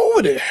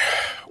over there.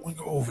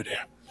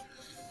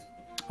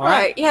 All right.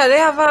 Right, yeah, they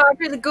have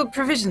really good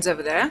provisions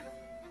over there.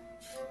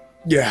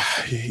 Yeah,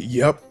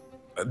 yep.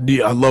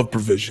 Yeah, I love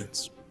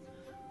provisions.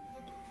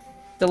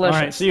 Delicious.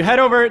 All right, so you head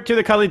over to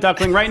the Cuddly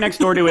Duckling. Right next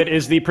door to it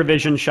is the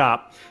provision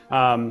shop.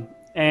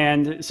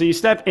 And so you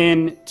step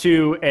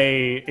into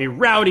a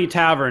rowdy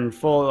tavern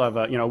full of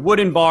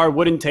wooden bar,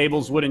 wooden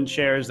tables, wooden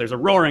chairs. There's a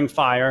roaring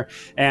fire,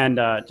 and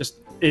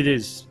it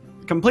is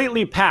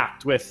completely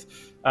packed with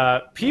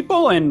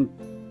people and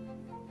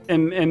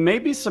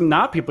maybe some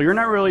not people. You're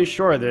not really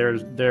sure.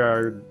 There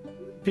are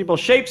people,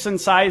 shapes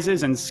and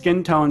sizes and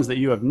skin tones that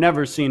you have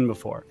never seen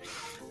before.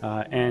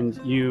 And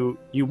you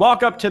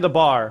walk up to the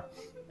bar,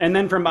 and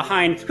then from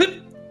behind,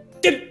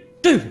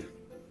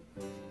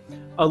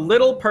 a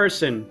little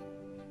person,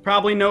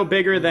 probably no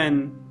bigger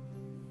than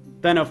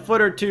a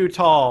foot or two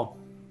tall,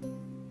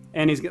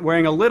 and he's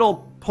wearing a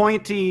little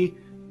pointy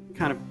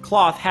kind of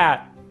cloth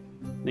hat.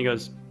 And he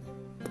goes,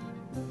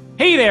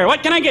 "Hey there,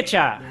 what can I get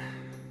ya?"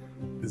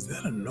 Is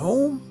that a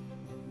gnome?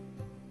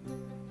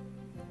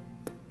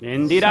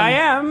 Indeed I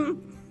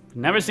am.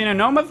 Never seen a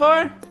gnome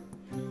before?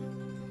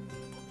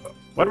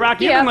 What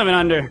rock you been living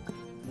under?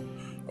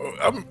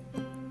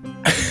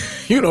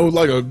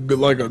 Like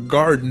a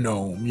garden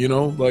gnome,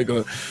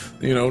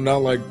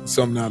 not like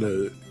some out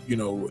of,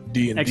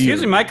 D&D.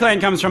 Excuse me, my clan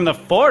comes from the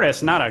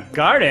forest, not a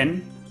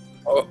garden.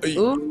 Ooh.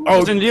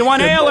 Do you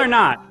want ale or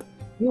not?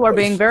 You are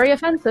being very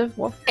offensive.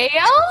 Well,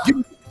 Ale?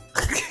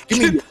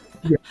 Give me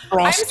your I'm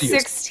frostiest.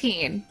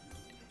 16.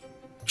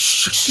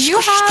 Do you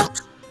have...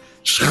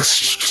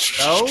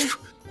 No?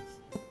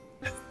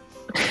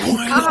 Do you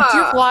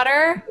have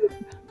water?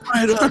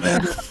 Right up,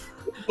 man.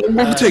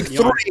 We'll take 3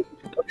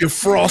 of your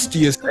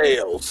frostiest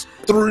ales.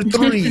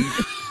 Three.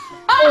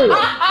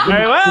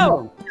 Very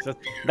well. So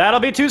that'll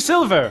be 2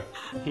 silver.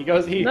 He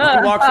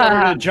walks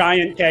over to a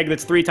giant keg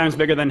that's 3 times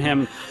bigger than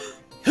him,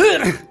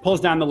 pulls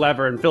down the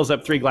lever and fills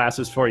up 3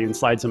 glasses for you and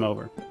slides them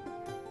over.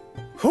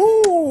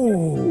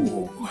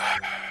 Ooh.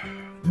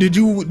 Did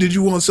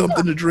you want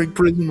something to drink,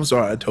 Prism? I'm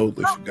sorry, I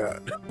totally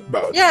forgot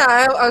about it.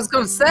 Yeah, I was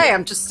going to say,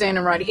 I'm just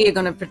standing right here,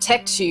 going to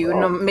protect you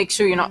and make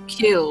sure you're not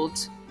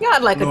killed. Yeah,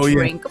 I'd like a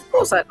drink. Of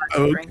course, I'd like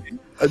a drink.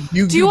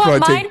 Do you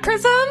want mine,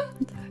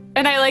 Prism?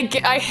 And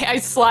I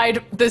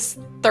slide this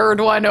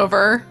 3rd one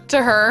over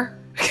to her.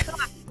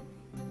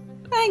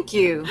 Thank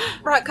you.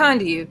 Right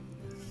kind of you.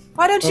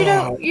 Why don't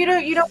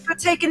you don't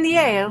partake in the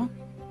ale?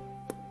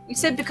 You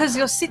said because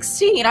you're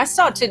 16. I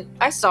started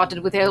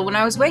with ale when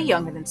I was way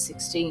younger than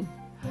 16.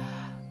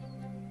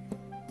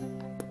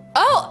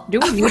 Oh, do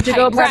we need to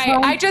go back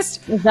home? Is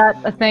that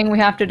a thing we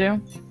have to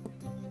do?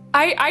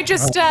 I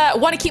just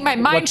want to keep my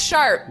mind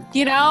sharp,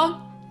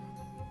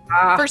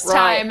 First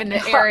time in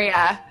the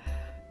area.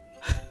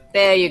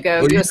 There you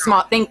go. You're a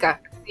smart thinker.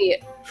 I see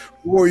it.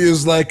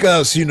 Warriors like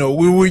us, we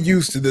were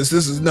used to this.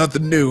 This is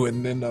nothing new.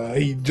 And then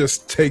he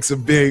just takes a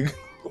big,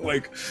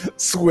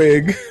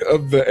 swig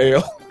of the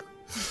ale.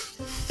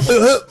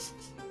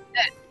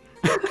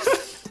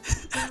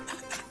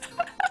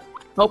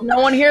 Hope no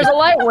one hears a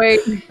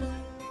lightweight.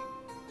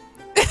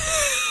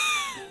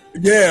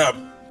 Yeah.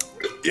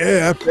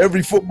 After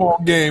every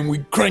football game, we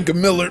crank a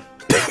Miller.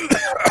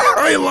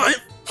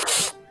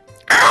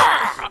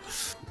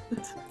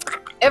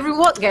 Every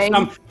what game?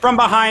 From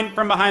behind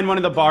one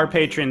of the bar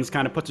patrons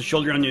kind of puts a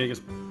shoulder on you and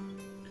goes,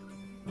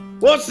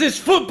 "What's this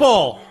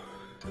football?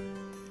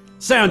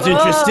 Sounds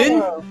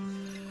interesting."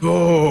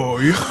 Oh,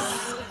 you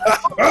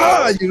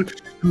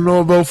know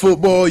about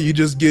football? You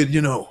just get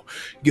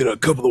a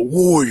couple of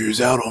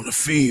warriors out on the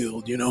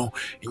field,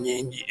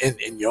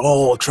 and you're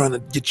all trying to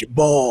get your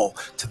ball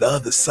to the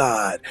other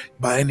side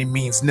by any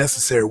means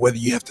necessary, whether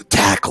you have to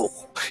tackle.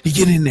 You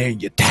get in there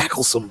and you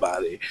tackle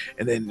somebody,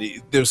 and then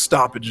there's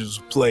stoppages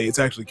of play. It's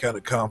actually kind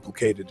of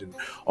complicated and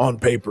on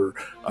paper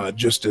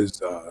just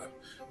as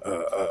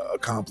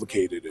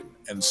complicated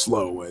and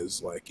slow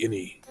as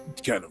any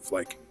kind of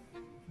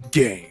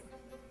game.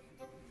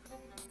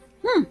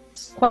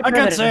 I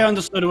can't say I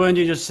understood what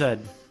you just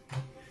said.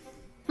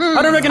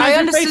 I don't recognize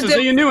your faces. Are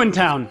you new in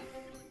town?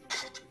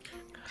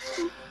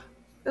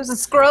 There's a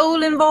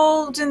scroll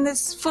involved in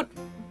this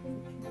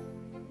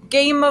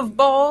game of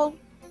ball.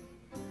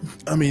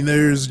 I mean,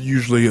 there's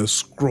usually a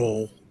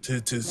scroll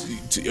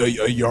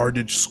a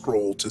yardage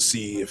scroll to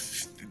see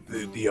if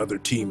the other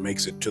team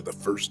makes it to the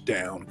first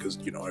down, because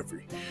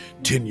every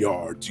 10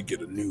 yards you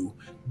get a new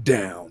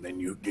down,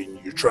 and you're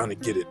trying to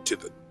get it to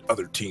the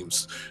other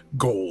team's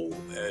goal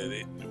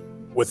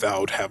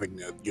without having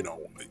to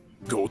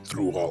go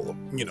through all of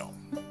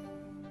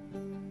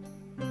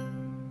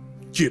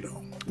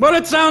Well,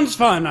 it sounds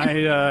fun.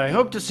 I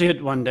hope to see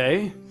it one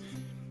day.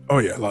 Oh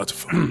yeah, lots of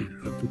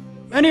fun.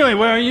 Anyway,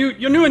 where are you?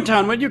 You're new in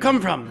town. Where'd you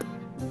come from?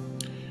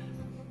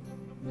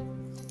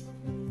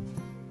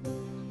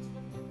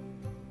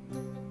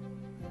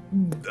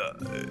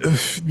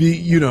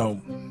 You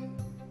know,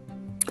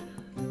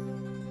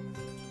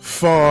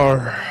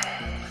 far,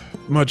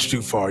 much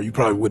too far. You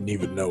probably wouldn't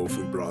even know if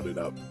we brought it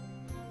up.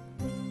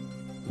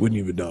 Wouldn't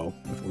even know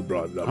if we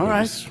brought it up. All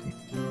right.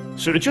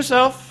 Suit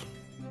yourself.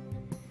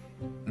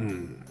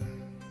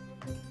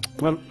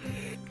 Well,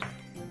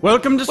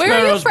 welcome to Where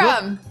are you Sparrow's Brook.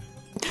 from?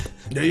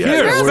 Yeah,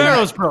 Here,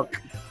 Sparrow's Brook.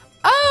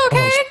 Oh,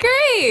 okay,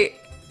 great.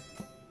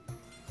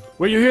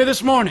 Were you here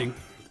this morning?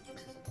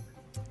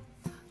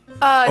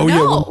 Oh,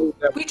 No,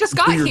 yeah, we just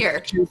got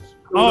here.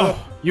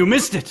 Oh, you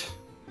missed it.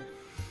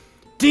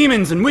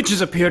 Demons and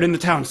witches appeared in the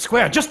town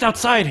square just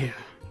outside here.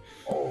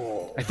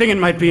 I think it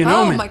might be an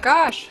Oh omen. my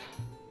gosh.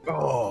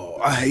 Oh,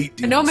 I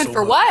hate An demons omen so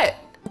for much. what?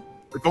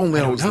 If only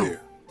I don't was know.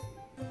 there.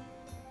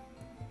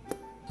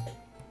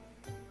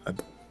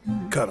 I'd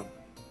cut him.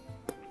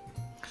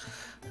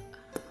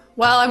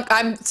 Well,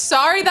 I'm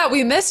sorry that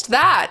we missed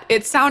that.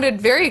 It sounded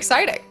very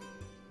exciting.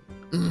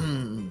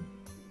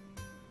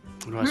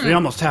 Right, we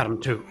almost had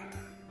him too.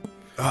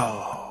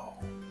 Oh,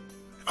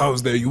 if I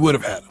was there, you would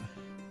have had him.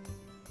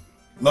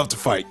 Love to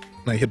fight.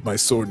 And I hit my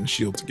sword and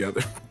shield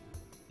together.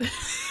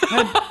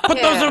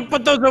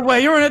 Put those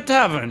away. You're in a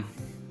tavern.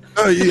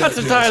 Oh yeah, That's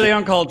entirely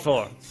uncalled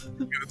for.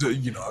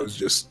 You know, I was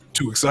just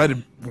too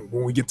excited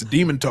when we get to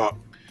demon talk.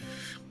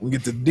 When we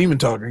get to demon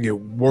talk, I get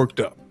worked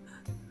up.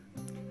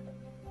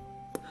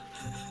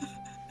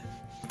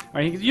 All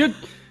right,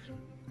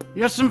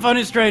 you're some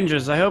funny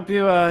strangers. I hope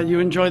you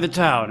enjoy the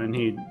town. And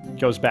he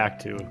goes back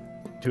to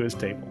his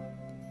table.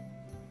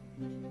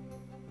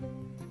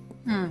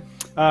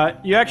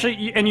 You actually,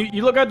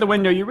 you look out the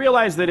window. You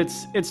realize that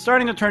it's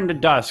starting to turn to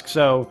dusk.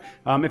 So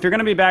if you're going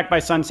to be back by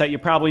sunset, you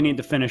probably need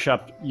to finish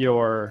up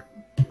your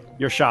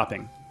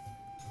shopping.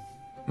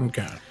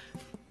 Okay.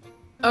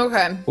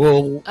 Okay.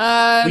 Well,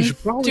 we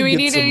should probably do we get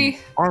need some any?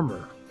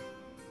 armor.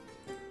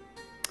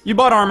 You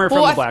bought armor from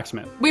Well, the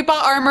blacksmith. We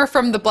bought armor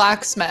from the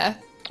blacksmith.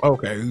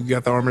 Okay, you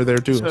got the armor there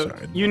too. So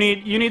Sorry. you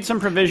need some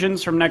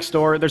provisions from next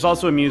door. There's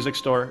also a music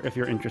store if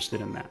you're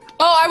interested in that.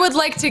 Oh, I would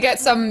like to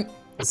get some.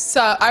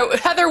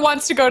 Heather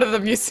wants to go to the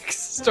music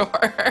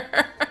store.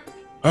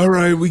 All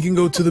right, we can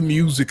go to the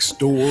music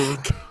store.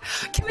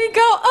 Can we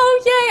go?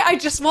 Oh, yay! I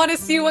just want to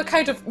see what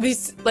kind of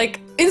these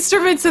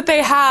instruments that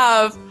they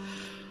have.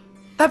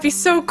 That'd be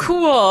so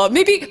cool.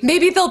 Maybe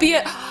there'll be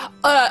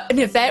an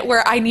event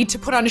where I need to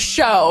put on a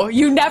show.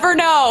 You never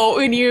know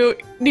when you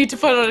need to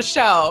put on a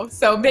show.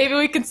 So maybe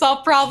we can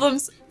solve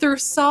problems through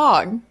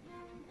song.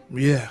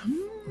 Yeah.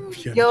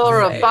 You're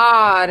a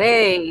bard,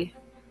 eh?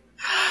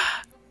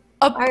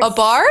 A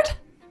bard?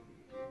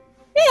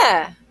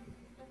 Yeah.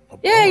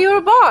 Yeah, you're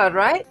a bard,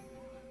 right?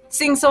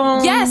 Sing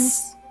songs.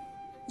 Yes.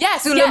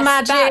 Yes. Hula yes.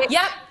 magic.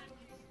 Yep.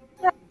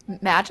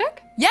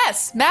 Magic?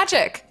 Yes,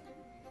 magic.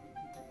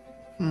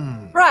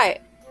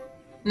 Right.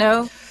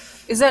 No?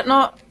 Is that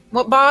not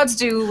what bards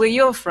do where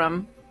you're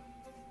from?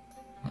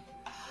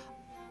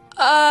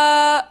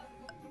 Yeah,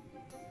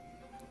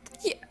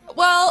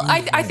 well,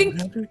 I think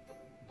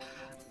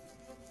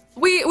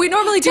we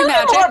normally do Tell me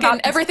more magic about and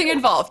this. everything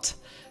involved.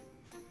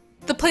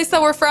 The place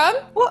that we're from?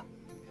 What?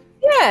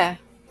 Yeah,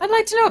 I'd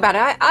like to know about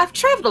it. I've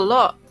traveled a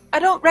lot. I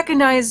don't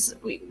recognize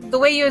the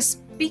way you're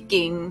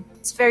speaking.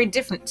 It's very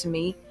different to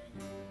me.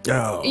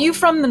 Oh. Are you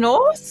from the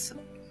north?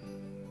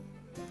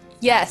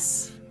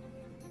 Yes.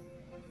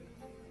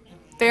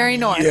 Very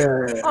north.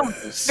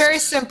 Yes. Very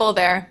simple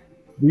there.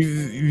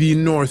 The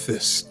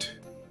northest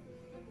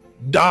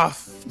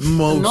doth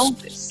most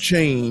Northest.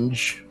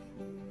 change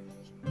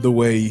the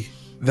way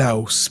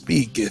thou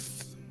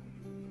speaketh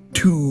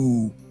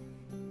to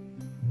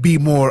be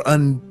more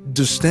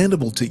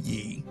understandable to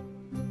ye,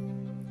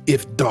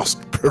 if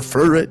dost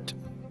prefer it.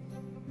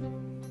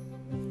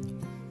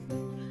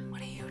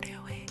 What are you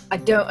doing? I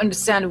don't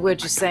understand a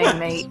word you're saying,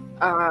 mate.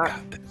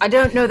 I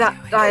don't know that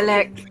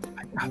dialect.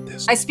 I got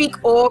this. I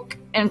speak Orc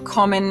and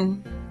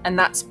Common, and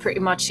that's pretty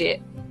much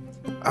it.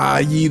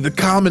 Ye the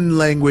common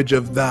language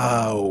of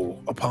thou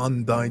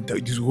upon thine.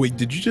 Wait,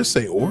 did you just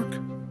say orc?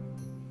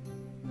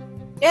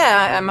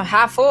 Yeah, I'm a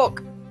half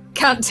Orc.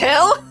 Can't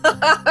tell?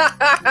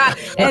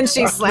 And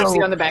she slaps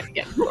you on the back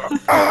again.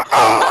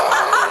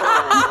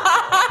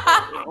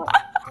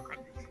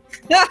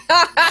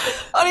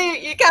 Oh,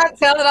 you can't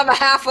tell that I'm a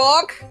half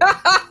Orc?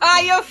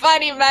 You're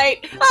funny,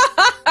 mate.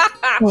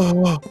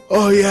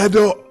 Oh yeah,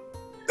 no.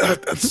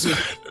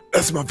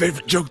 That's my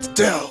favorite joke to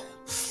tell.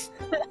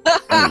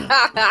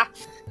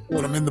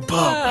 When I'm in the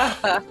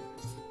pub.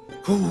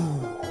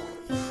 Ooh.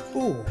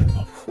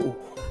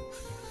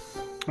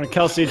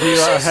 Kelsey,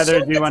 Heather,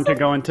 do you want to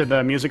go into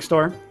the music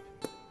store?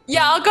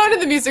 Yeah, I'll go to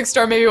the music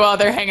store maybe while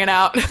they're hanging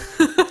out.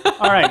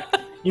 All right.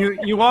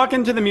 You walk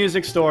into the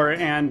music store,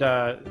 and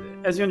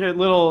as you enter,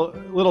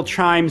 little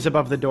chimes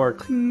above the door,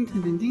 cling,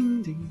 ding, ding,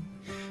 ding, ding.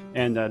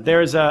 And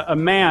there's a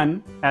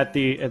man at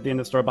the end of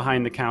the store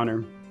behind the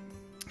counter.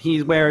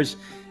 He wears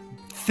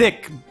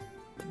thick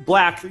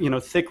black,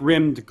 thick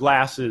rimmed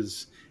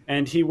glasses,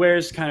 and he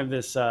wears kind of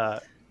this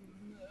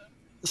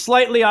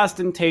slightly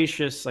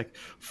ostentatious, like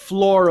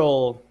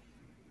floral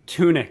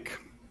tunic,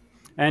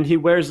 and he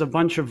wears a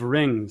bunch of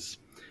rings.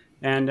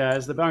 And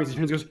as the bowing, he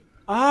turns and goes,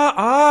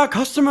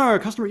 customer,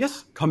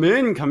 yes, come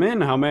in,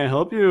 how may I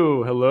help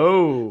you?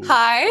 Hello.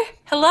 Hi.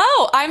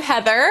 Hello, I'm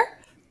Heather.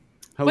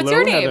 Hello, What's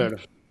your name? Heather.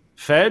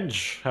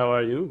 Fedge, how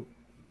are you?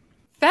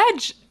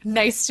 Fedge,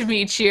 nice to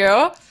meet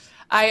you.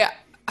 I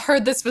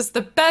heard this was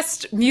the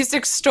best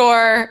music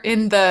store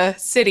in the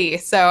city,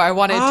 so I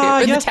wanted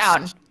to, in the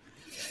town.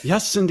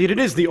 Yes, indeed it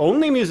is. The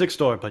only music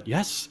store, but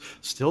yes,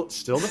 still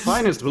the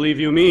finest, believe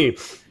you me.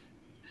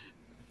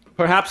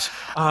 Perhaps,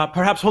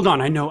 hold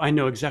on, I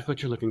know exactly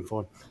what you're looking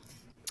for.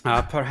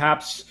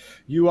 Perhaps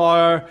you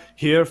are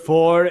here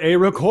for a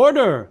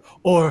recorder,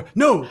 or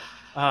no,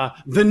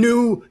 the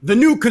new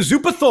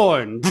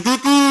Kazupathorn.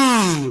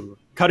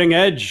 Cutting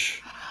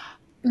edge.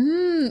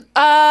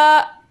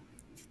 Yeah,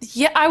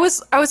 I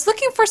was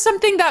looking for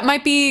something that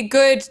might be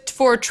good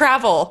for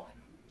travel.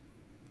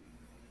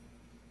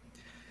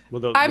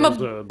 Well, I'm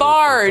a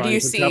bard, you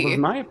see. In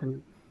my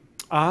opinion.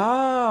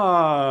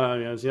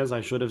 Yes,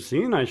 I should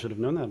have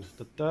known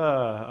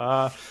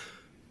that.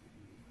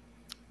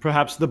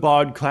 Perhaps the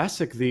Bard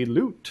Classic, the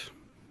lute,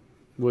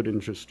 would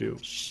interest you.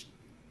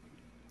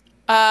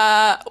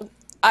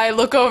 I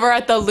look over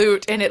at the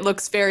lute and it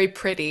looks very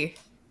pretty.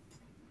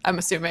 I'm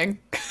assuming.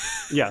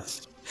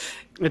 Yes.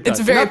 It does.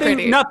 It's very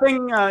pretty.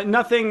 Nothing,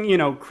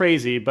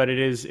 crazy, but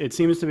it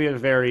seems to be a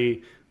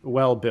very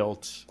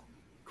well-built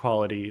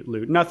quality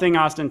lute. Nothing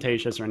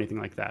ostentatious or anything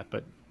like that,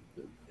 but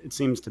it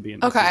seems to be.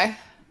 Okay.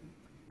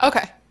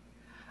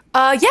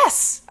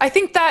 Yes, I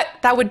think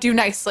that would do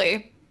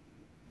nicely.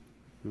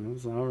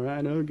 That's all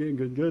right. Okay,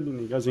 good. And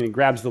he goes and he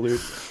grabs the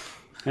lute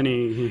and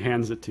he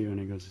hands it to you and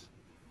he goes,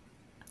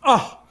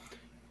 "Oh,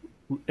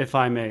 if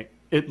I may,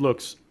 it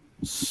looks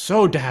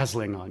so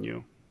dazzling on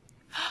you."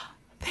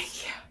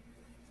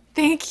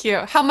 Thank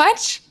you. How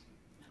much?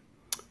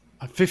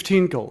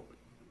 15 gold.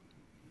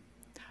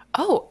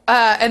 Oh,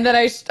 and then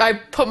I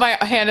put my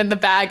hand in the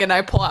bag and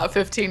I pull out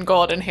 15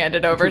 gold and hand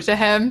it over to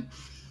him.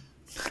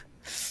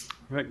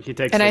 Right, he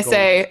takes. And I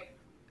say,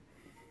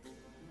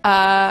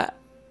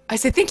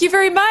 thank you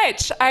very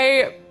much.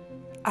 I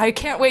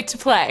can't wait to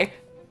play.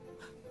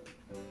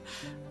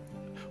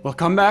 Well,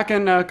 come back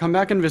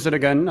and visit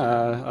again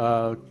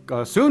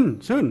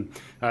soon.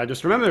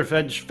 Just remember,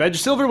 Fedge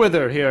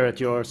Silverwither here at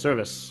your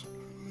service.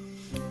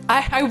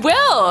 I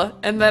will.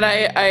 And then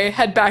I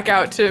head back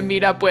out to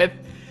meet up with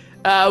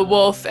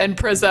Wolf and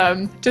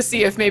Prism to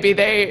see if maybe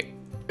they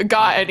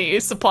got any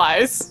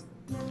supplies.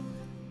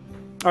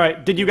 All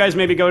right. Did you guys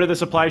maybe go to the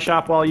supply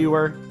shop while you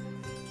were?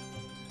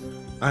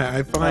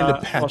 I find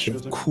a patch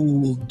of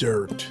cool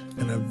dirt,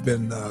 and I've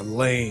been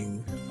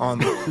laying on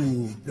the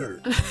cool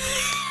dirt on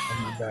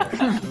my back.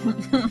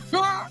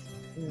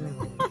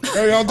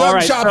 Are y'all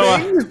done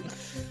shopping?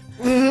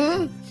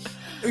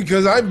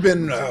 Because I've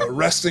been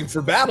resting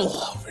for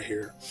battle over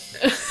here.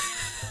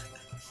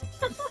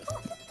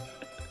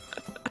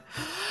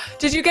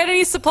 Did you get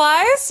any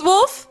supplies,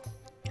 Wolf?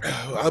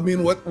 I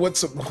mean,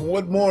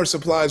 what more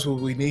supplies will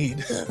we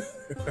need?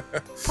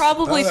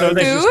 Probably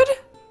food.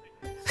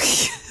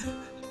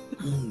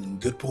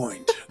 Good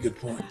point.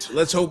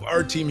 Let's hope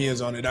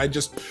Artemia's on it. I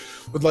just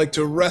would like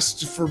to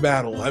rest for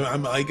battle.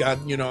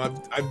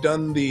 I've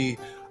done the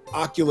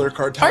ocular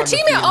cartography.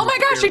 Artemia! Oh my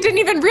gosh, I didn't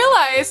even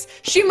realize.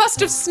 She must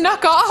have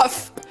snuck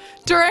off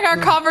during our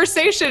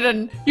conversation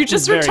and you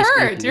just returned.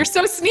 Sneaky. You're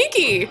so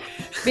sneaky.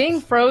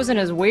 Being frozen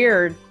is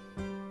weird.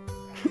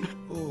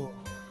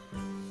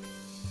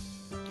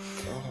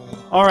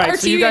 All right, Artemia,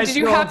 so you guys did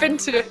you happen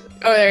to...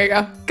 Oh, there you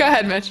go. Go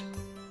ahead, Mitch.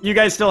 You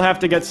guys still have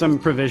to get some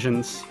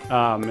provisions.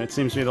 It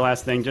seems to be the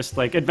last thing, just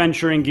like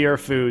adventuring gear,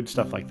 food,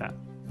 stuff like that.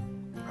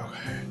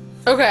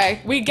 Okay,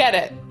 we get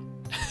it.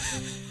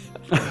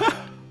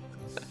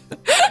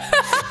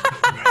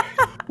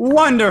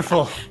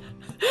 Wonderful.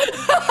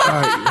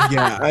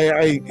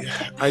 I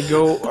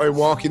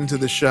walk into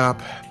the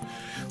shop,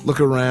 look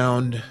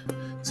around,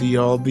 see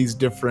all these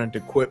different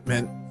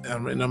equipment,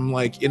 and I'm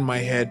like in my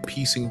head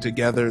piecing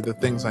together the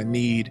things I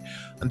need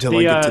until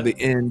I get to the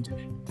end,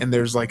 and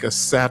there's like a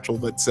satchel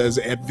that says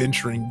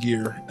adventuring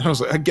gear. And I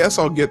was like, I guess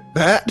I'll get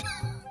that.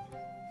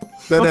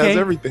 That has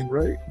everything,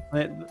 right?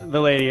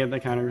 The lady at the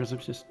counter goes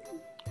up, just,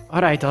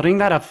 all right, I'll ring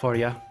that up for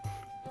you.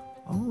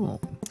 Oh.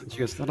 She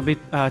goes, that'll be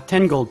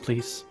 10 gold,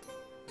 please.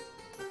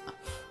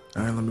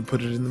 All right, let me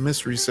put it in the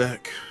mystery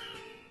sack.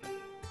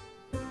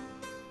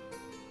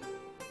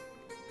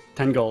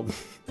 10 gold.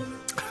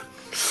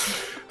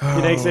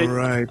 All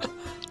right.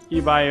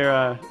 You buy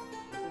your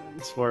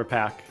Spore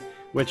pack,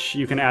 which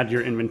you can add to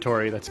your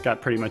inventory. That's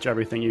got pretty much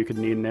everything you could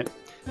need in it.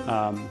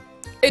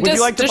 Would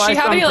you like to buy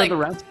some for the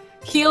rest?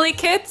 Healy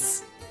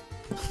kits?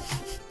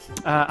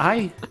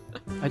 I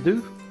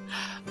do.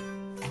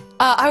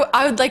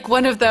 I would like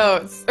one of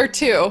those, or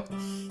two. All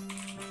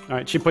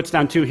right, she puts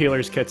down 2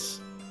 healer's kits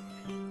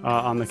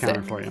on the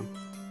counter for you.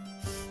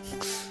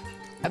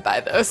 I buy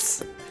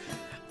those.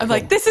 I'm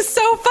like, this is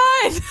so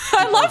fun!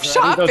 I love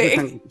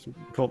shopping!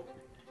 Cool.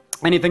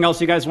 Anything else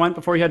you guys want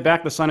before you head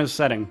back? The sun is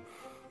setting.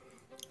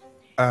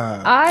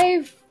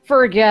 I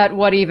forget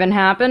what even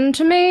happened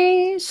to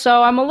me,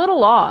 so I'm a little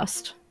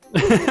lost.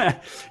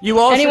 You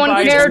all Anyone should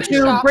buy care some to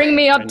shopping. bring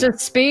me up to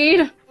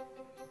speed?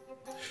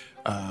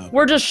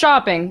 We're just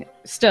shopping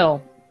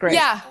still. Great.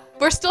 Yeah,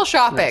 we're still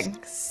shopping.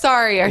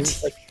 Sorry,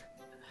 Artemia.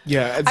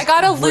 Yeah. I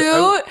got a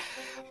loot.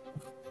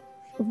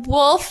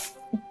 Wolf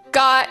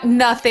got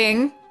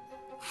nothing,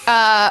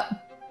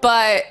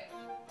 but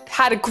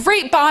had a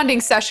great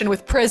bonding session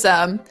with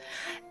Prism,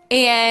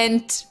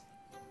 and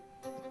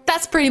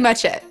that's pretty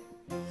much it.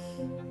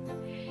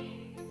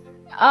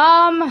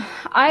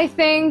 I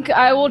think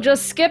I will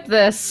just skip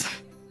this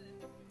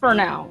for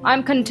now.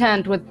 I'm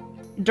content with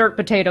dirt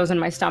potatoes in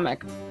my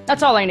stomach.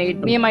 That's all I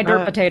need. Me and my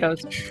dirt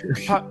potatoes.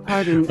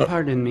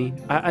 Pardon me.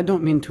 I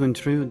don't mean to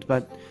intrude,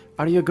 but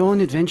are you going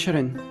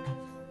adventuring?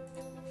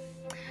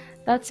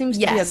 That seems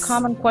to be a Yes.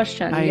 common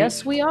question.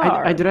 Yes, we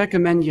are. I'd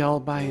recommend you all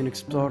buy an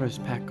explorer's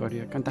pack, or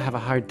you're going to have a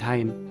hard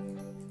time.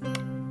 Two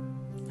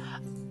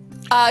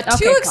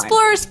Okay,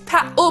 explorers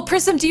pack. Oh,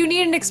 Prism, do you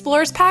need an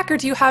explorer's pack, or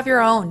do you have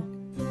your own?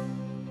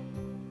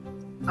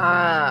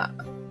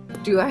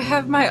 Do I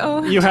have my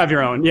own? You have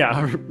your own.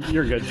 Yeah,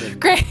 you're good. Jim.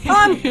 Great.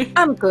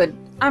 I'm good.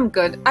 I'm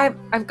good.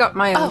 I've got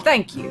my own. Oh.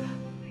 Thank you.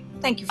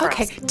 Thank you for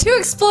Okay, asking. 2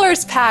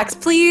 explorers packs,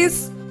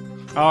 please.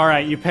 All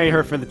right, you pay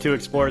her for the 2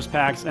 explorers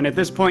packs, and at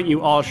this point,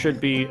 you all should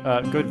be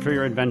good for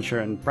your adventure,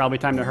 and probably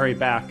time to hurry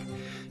back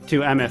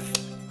to Emmeth,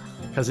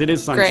 because it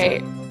is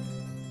sunset. Great.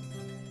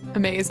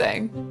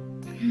 Amazing.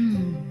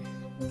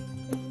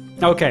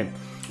 Okay,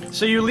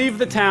 so you leave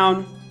the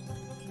town,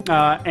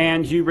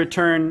 and you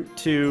return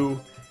to,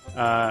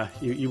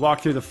 you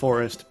walk through the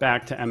forest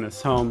back to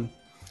Emmeth's home.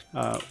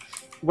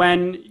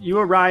 When you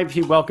arrive,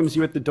 he welcomes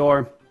you at the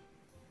door,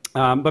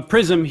 but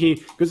Prism,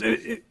 he goes,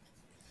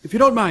 if you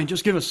don't mind,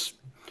 just give us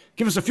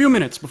a few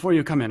minutes before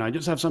you come in. I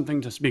just have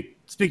something to speak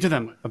to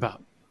them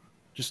about.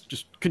 Just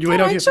could you wait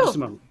out Alright, here sure. for just a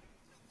moment?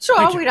 Sure,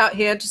 Thank I'll you. wait out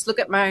here. Just look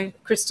at my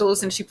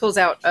crystals, and she pulls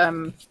out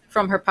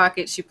from her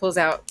pocket. She pulls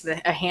out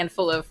a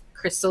handful of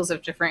crystals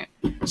of different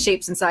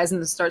shapes and sizes,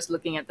 and starts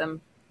looking at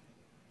them.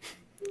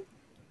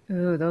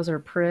 Ooh, those are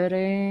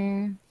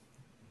pretty.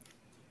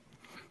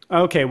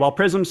 Okay, while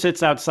Prism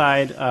sits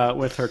outside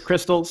with her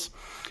crystals,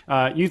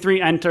 you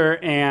 3 enter,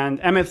 and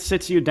Emmeth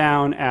sits you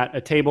down at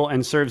a table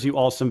and serves you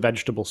all some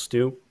vegetable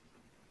stew.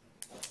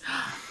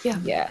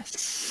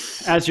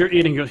 Yes. As you're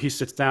eating, he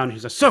sits down. He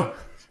says, "So,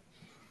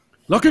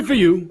 lucky for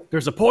you,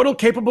 there's a portal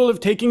capable of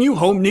taking you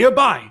home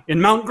nearby in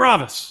Mount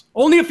Gravis.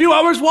 Only a few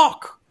hours'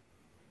 walk."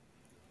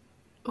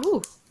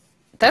 Ooh,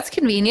 that's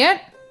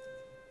convenient.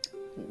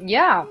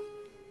 Yeah.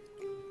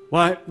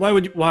 Why?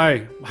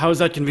 How is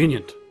that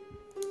convenient?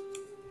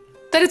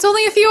 That it's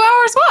only a few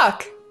hours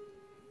walk.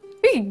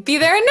 We can be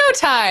there in no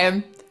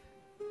time.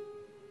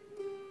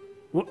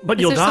 But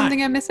Is you'll there die.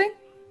 something I'm missing?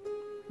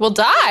 We'll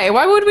die.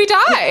 Why would we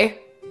die?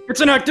 It's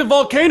an active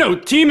volcano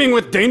teeming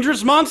with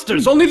dangerous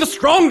monsters. Only the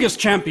strongest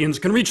champions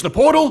can reach the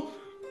portal.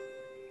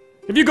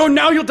 If you go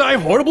now, you'll die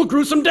horrible,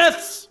 gruesome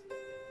deaths.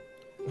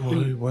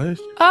 Wait, what?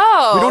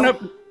 Oh. We don't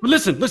have.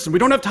 Listen. We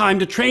don't have time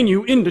to train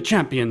you into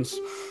champions.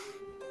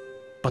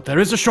 But there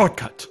is a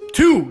shortcut.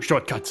 2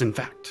 shortcuts, in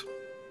fact.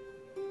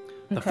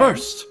 The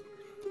first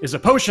is a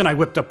potion I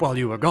whipped up while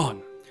you were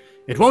gone.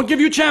 It won't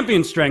give you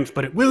champion strength,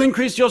 but it will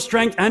increase your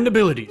strength and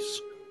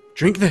abilities.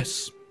 Drink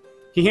this.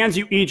 He hands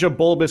you each a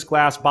bulbous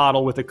glass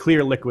bottle with a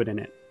clear liquid in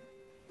it.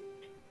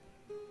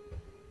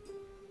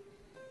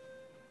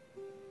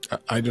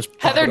 I just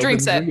Heather pop up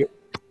drinks and it.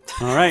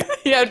 drink All right.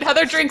 Yeah,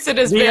 Heather drinks it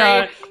as The,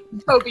 very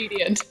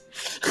obedient.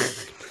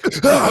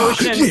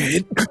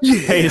 Potion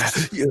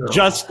tastes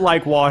just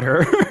like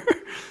water.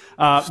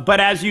 But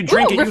as you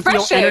drink Ooh, it, you feel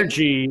refreshing.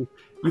 energy.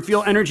 You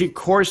feel energy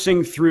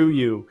coursing through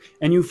you,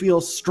 and you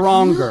feel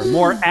stronger,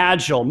 more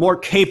agile, more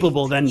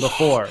capable than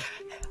before.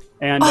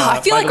 And I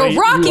feel by like the way, a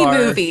Rocky you are-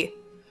 movie.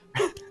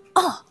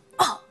 What?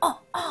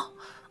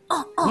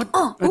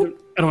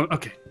 I don't.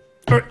 Okay.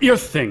 Your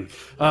thing.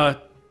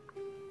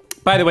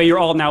 By the way, you're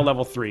all now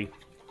level 3.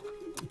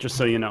 Just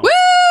so you know.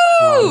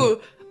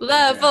 Woo!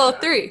 Level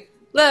 3.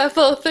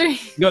 Level 3.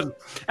 Good.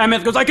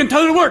 Emmeth goes, "I can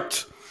tell it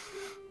worked."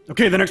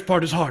 Okay, the next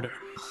part is harder.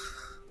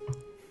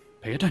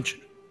 Pay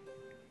attention.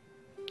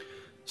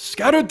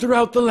 Scattered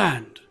throughout the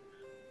land,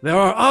 there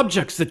are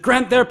objects that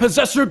grant their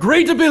possessor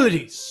great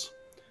abilities.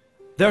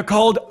 They're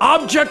called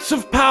objects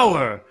of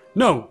power.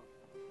 No,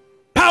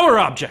 power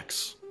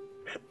objects.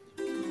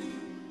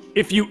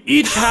 If you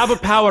each have a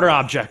power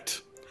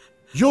object,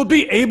 you'll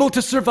be able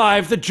to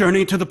survive the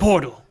journey to the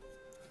portal.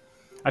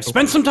 I've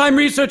spent some time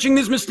researching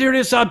these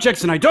mysterious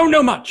objects, and I don't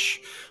know much,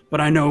 but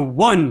I know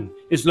one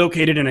is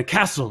located in a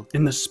castle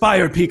in the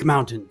Spire Peak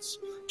Mountains,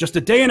 just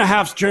a day and a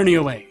half's journey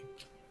away.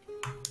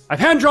 I've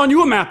hand-drawn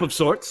you a map of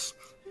sorts,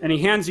 and he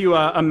hands you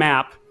a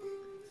map.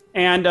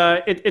 And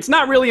it's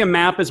not really a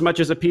map as much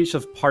as a piece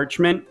of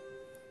parchment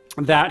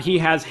that he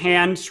has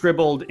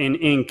hand-scribbled in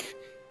ink,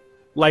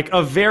 like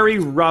a very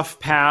rough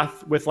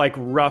path with like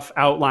rough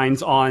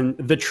outlines on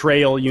the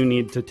trail you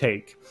need to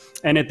take.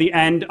 And at the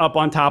end, up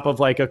on top of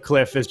like a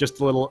cliff, is just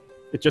a little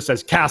it just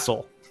says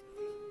castle.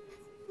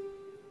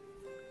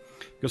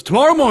 It goes,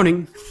 tomorrow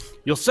morning,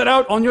 you'll set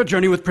out on your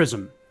journey with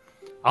Prism.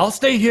 I'll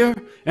stay here,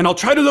 and I'll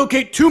try to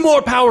locate 2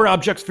 more power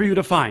objects for you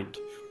to find.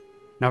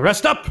 Now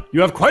rest up.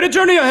 You have quite a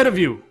journey ahead of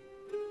you.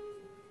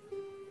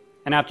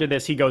 And after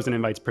this, he goes and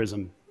invites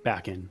Prism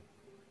back in.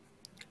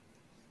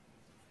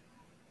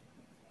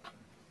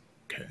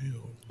 Okay.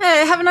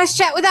 Have a nice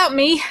chat without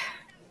me.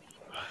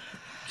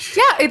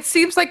 Yeah, it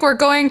seems like we're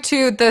going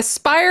to the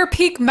Spire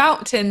Peak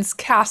Mountains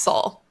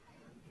Castle.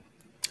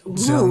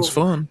 Sounds Ooh,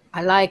 fun.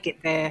 I like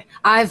it there.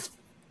 I've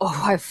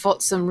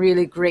fought some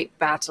really great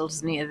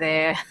battles near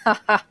there.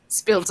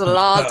 Spilled a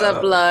lot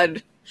of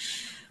blood.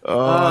 Oh,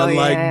 I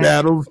like yeah.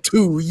 battles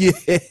too. Yeah.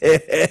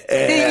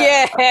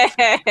 Yeah.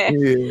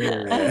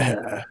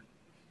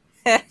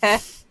 Yeah.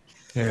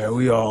 Yeah,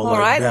 we all All like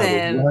right, battles,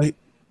 then. right?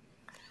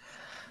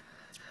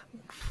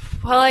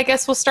 Well, I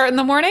guess we'll start in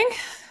the morning.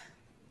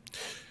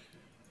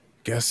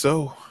 Guess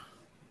so.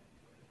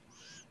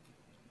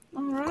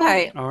 All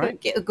right. All right.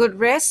 Get a good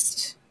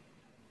rest.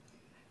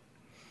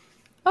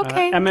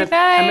 Okay, Emmeth, good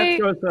night.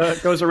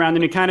 Emmeth goes around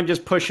and he kind of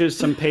just pushes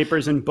some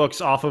papers and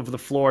books off of the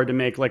floor to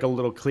make like a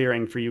little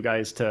clearing for you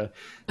guys to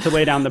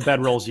lay down the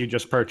bedrolls you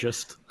just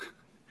purchased.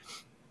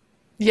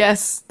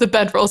 Yes, the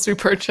bedrolls we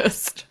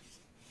purchased.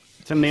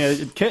 It's in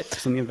the kit.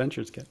 It's in the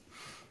Adventures kit.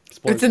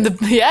 It's in the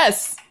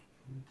yes.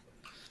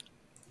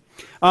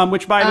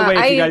 Which, by the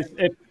way,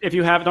 if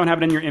you don't have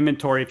it in your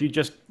inventory, if you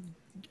just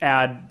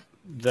add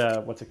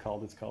the what's it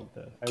called? It's called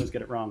I always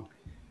get it wrong.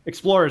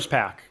 Explorer's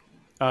Pack.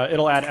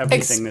 It'll add everything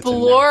that's in there.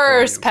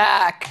 Explorer's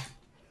Pack.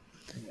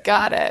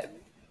 Got it.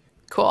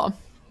 Cool.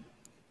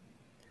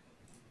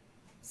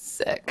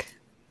 Sick.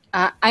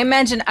 I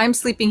imagine I'm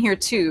sleeping here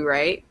too,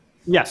 right?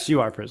 Yes, you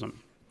are, Prism.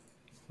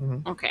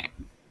 Okay.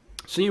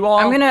 So you all.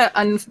 I'm gonna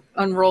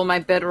unroll my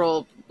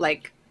bedroll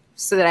like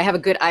so that I have a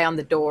good eye on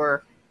the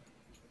door.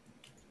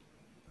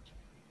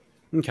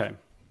 Okay.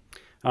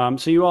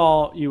 So you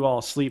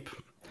all sleep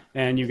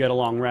and you get a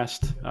long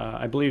rest.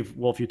 I believe,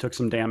 Wolf, you took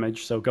some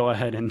damage, so go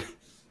ahead and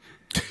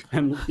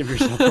give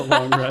yourself a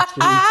long rest.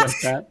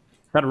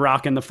 That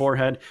rock in the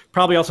forehead.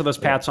 Probably also those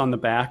pats on the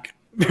back.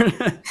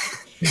 Yeah.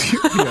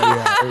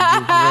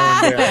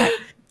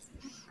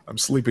 I'm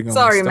sleeping on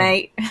Sorry, my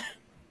mate.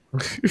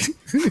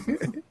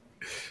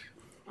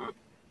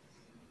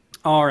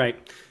 All right.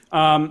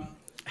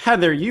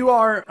 Heather, you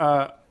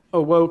are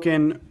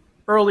awoken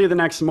early the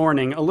next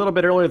morning, a little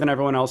bit earlier than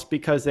everyone else,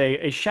 because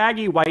a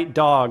shaggy white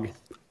dog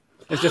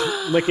is just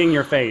licking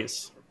your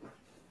face.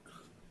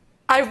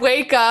 I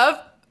wake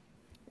up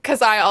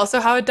because I also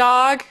have a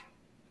dog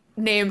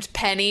named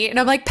Penny, and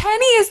I'm like,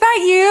 Penny, is that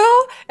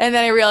you? And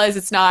then I realize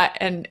it's not,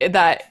 and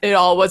that it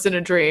all wasn't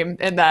a dream,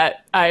 and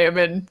that I am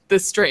in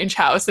this strange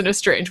house in a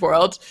strange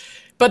world.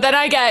 But then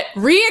I get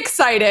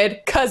re-excited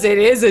because it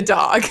is a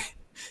dog.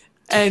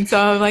 And so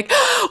I'm like,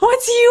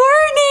 what's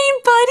your name,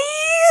 buddy?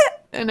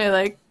 And I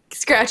like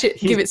scratch it,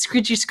 give it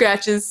screechy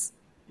scratches.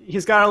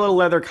 He's got a little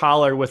leather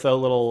collar with a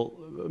little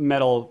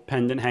metal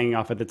pendant hanging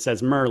off it that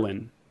says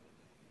Merlin.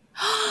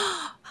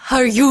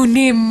 Are you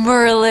named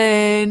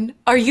Merlin?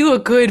 Are you a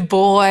good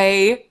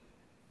boy?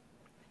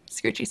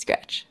 Scratchy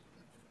scratch.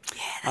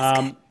 Yeah,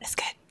 that's good. That's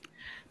good.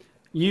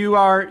 You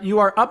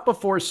are up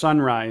before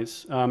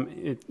sunrise.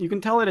 You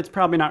can tell that it's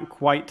probably not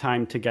quite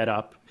time to get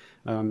up.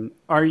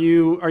 Are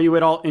you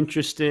at all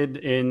interested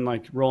in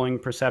like rolling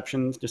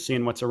perceptions, just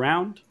seeing what's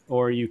around,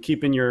 or are you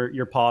keeping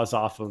your paws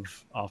off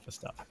of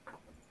stuff?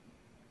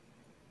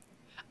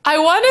 I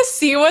want to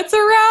see what's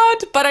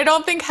around, but I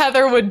don't think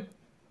Heather would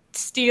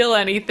steal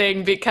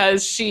anything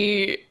because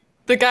the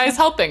guy's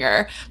helping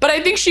her. But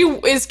I think she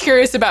is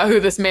curious about who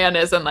this man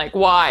is and like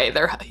why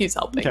he's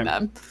helping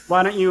them.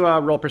 Why don't you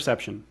roll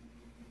perception?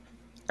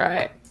 All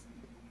right.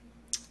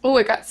 Oh,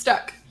 it got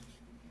stuck.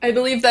 I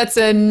believe that's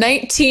a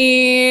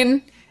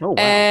 19. Oh, wow.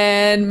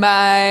 And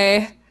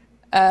my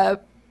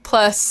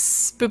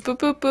plus 4,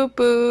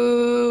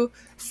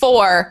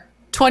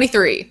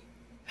 23.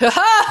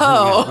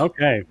 Oh, yeah.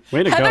 Okay,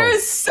 way to Heather go.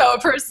 is so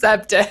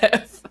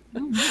perceptive.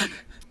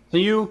 So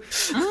you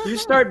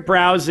start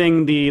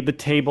browsing the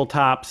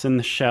tabletops and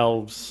the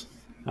shelves,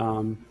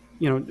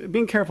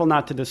 being careful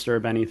not to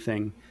disturb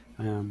anything,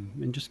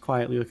 and just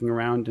quietly looking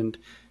around. And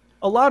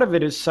a lot of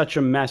it is such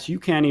a mess, you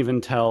can't even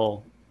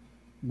tell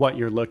what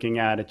you're looking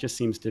at. It just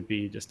seems to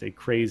be just a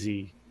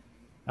crazy,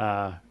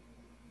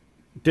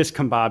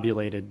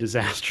 discombobulated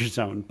disaster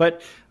zone.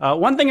 But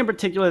one thing in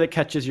particular that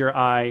catches your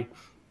eye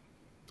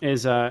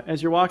is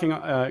as you're walking,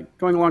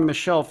 going along the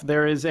shelf,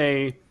 there is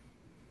a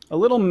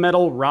little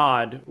metal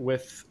rod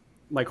with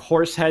like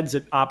horse heads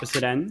at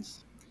opposite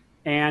ends.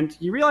 And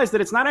you realize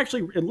that it's not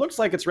actually, it looks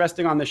like it's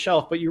resting on the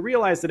shelf, but you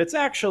realize that it's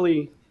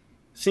actually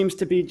seems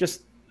to be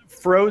just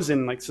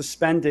frozen, like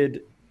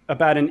suspended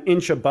about an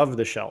inch above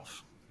the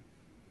shelf.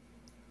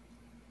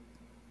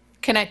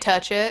 Can I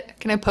touch it?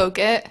 Can I poke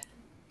it?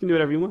 You can do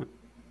whatever you want.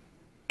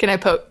 Can I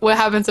poke? What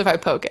happens if I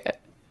poke it?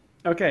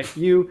 Okay,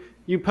 you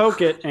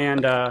poke it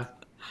and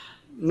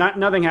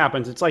nothing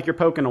happens. It's like you're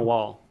poking a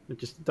wall. It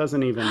just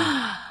doesn't even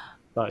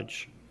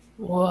budge.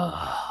 Whoa.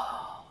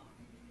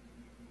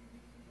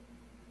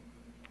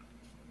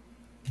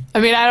 I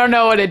mean, I don't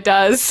know what it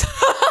does.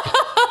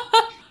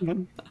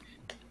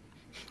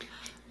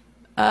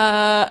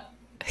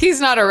 He's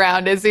not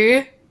around, is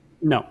he?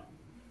 No.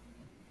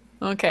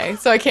 Okay,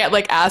 so I can't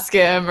like ask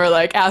him or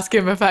like ask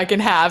him if I can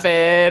have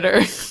it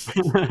or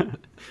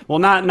Well,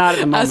 not at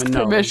the moment. ask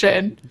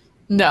permission.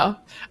 No.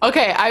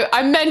 Okay,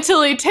 I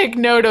mentally take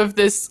note of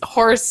this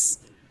horse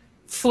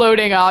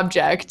floating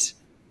object.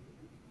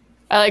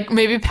 I like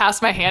maybe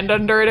pass my hand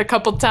under it a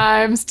couple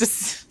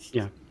times.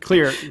 Yeah,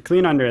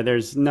 clean under it.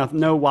 There's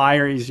no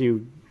wires.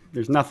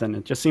 There's nothing.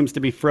 It just seems to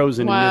be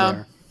frozen in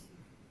midair.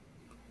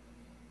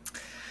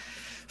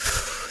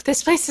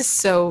 This place is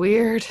so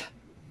weird.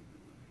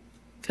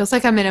 Feels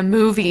like I'm in a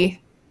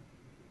movie.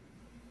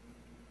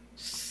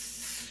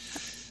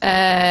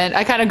 And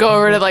I kind of go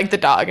over to like the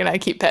dog and I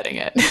keep petting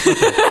it.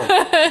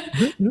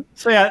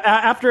 So yeah,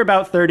 after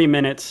about 30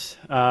 minutes,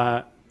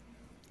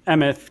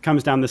 Emmeth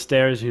comes down the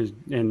stairs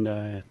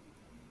and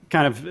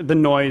kind of the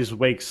noise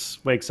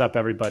wakes up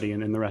everybody,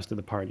 and then the rest of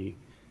the party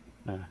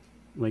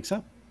wakes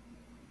up.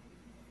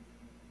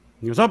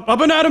 He goes, up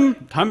and at 'em!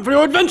 Time for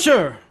your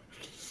adventure!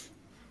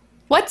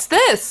 What's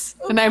this?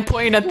 And I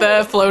point at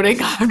the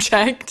floating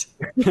object.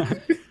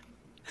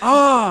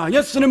 Ah,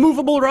 yes, an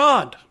immovable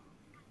rod.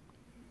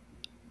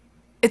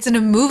 It's an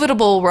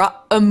immovable rod.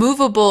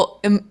 Immovable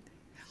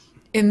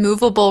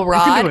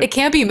rod. It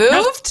can't be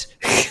moved?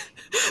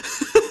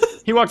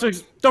 He walks over,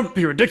 don't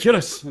be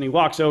ridiculous. And he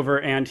walks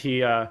over and he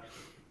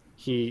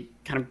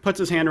kind of puts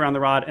his hand around the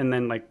rod and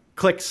then like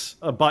clicks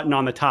a button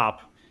on the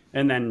top.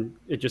 And then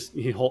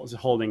he holds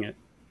holding it.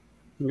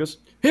 He goes,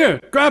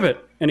 here, grab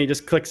it. And he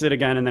just clicks it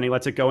again and then he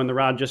lets it go and the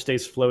rod just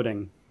stays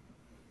floating.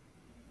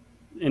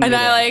 And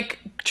I like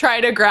try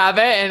to grab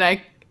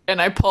it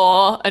and I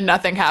pull and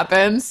nothing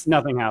happens.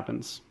 Nothing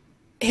happens.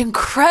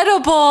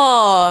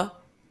 Incredible.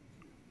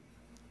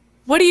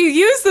 What do you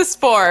use this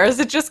for? Is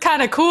it just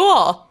kind of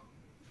cool?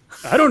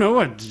 I don't know.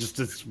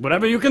 It's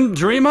whatever you can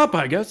dream up,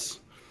 I guess.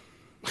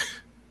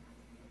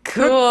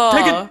 Cool.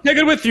 Take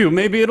it with you.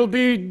 Maybe it'll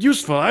be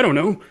useful. I don't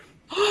know.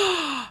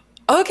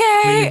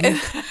 Okay.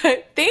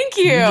 Thank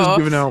you. You're just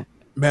giving out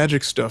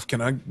magic stuff.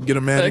 Can I get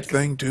a magic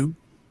thing too?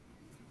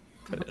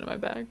 Put it in my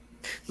bag.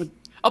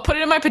 I'll put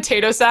it in my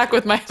potato sack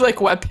with my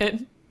like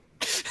weapon.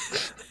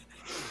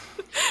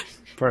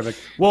 Perfect.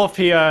 Wolf,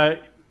 he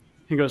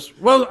goes,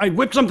 well, I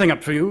whipped something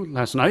up for you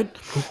last night.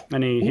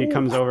 And he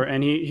comes over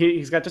and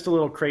he's got just a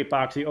little crate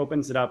box. He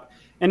opens it up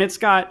and it's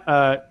got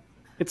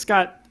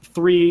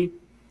 3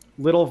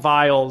 little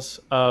vials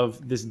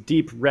of this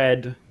deep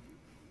red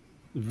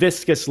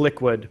viscous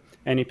liquid.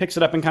 And he picks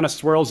it up and kind of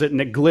swirls it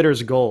and it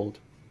glitters gold.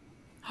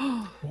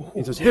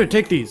 He says, here,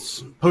 take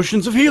these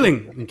potions of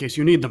healing in case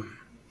you need them.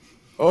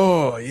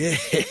 Oh, yeah.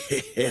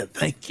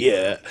 Thank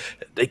you.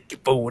 Thank you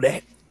for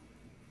that.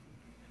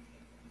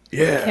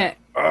 Yeah.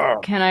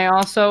 Can I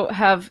also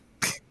have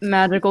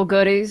magical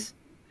goodies?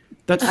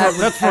 That's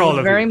for all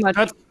of very you.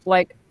 much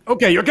like.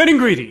 Okay, you're getting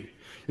greedy.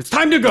 It's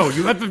time to go.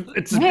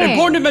 It's an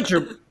important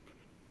adventure.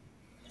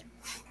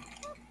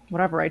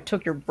 Whatever, I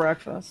took your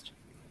breakfast.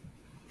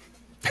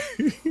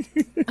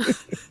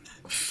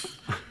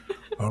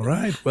 All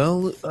right.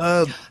 Well,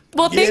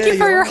 thank you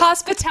for your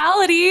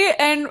hospitality,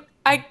 and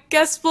I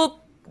guess we'll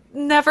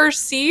never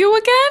see you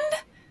again?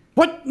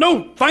 What?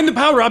 No, find the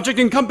power object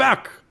and come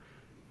back.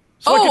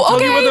 So I can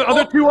tell you where the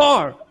other 2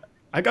 are.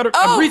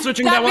 I'm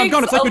researching that while I'm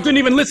gone. It's like you didn't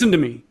even listen to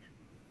me.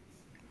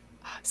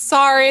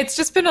 Sorry, it's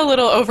just been a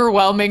little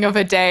overwhelming of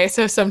a day,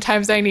 so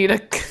sometimes I need a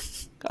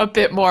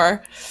bit of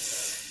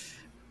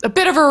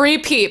a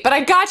repeat, but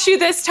I got you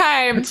this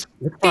time. It's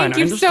fine. Thank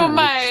you so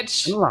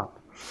much,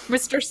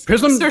 Mr.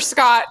 Prism? Mr.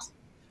 Scott.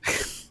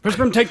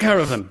 Prism, take care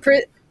of him.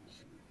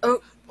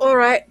 All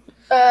right.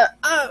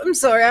 I'm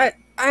sorry.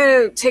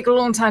 I take a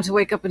long time to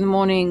wake up in the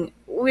morning.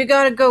 We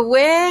gotta go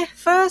where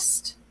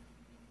first?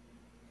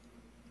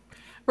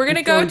 We're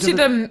gonna go to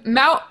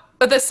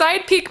the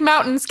Side Peak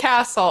Mountains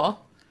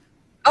Castle.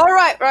 All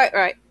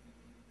right.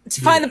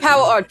 To find the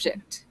power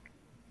object.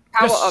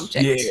 Power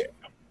object. Yeah.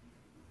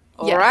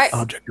 All right.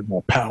 Object of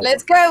more power.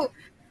 Let's go.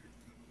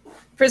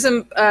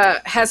 Prism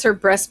has her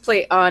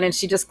breastplate on and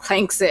she just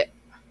clanks it.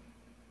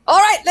 All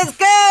right, let's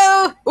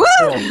go. Woo!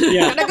 Cool.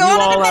 Yeah.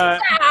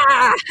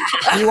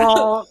 You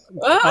all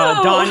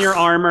don your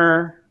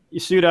armor, you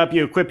suit up,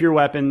 you equip your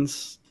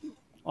weapons,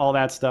 all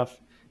that stuff,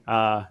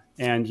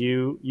 and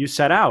you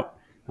set out.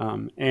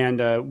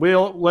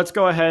 Let's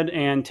go ahead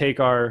and take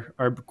our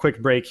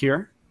quick break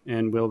here.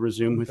 And we'll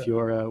resume with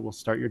we'll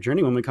start your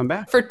journey when we come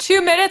back. For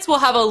 2 minutes, we'll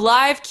have a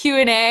live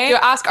Q&A. You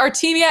ask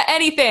Artemia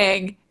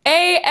anything.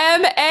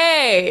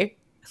 AMA.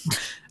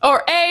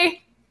 Or AAA.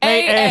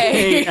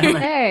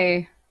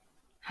 Hey,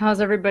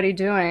 how's everybody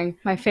doing?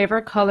 My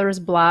favorite color is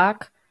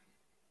black.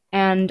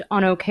 And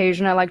on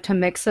occasion, I like to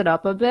mix it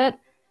up a bit.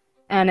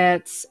 And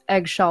it's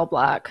eggshell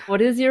black.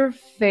 What is your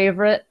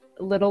favorite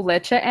little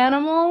liche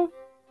animal?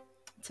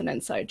 It's an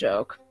inside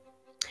joke.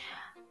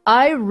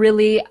 I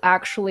really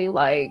actually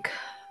like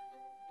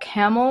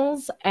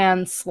camels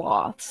and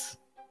sloths.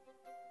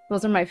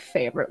 Those are my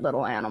favorite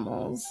little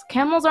animals.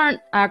 Camels aren't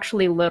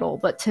actually little,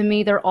 but to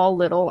me they're all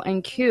little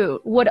and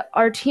cute. Would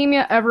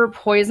Artemia ever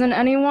poison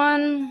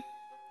anyone?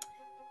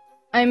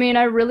 I mean,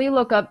 I really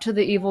look up to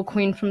the evil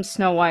queen from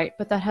Snow White,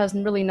 but that has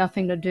really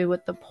nothing to do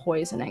with the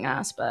poisoning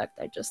aspect.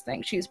 I just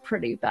think she's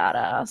pretty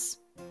badass.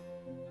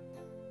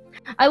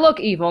 I look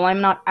evil, I'm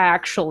not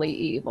actually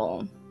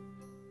evil.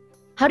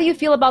 How do you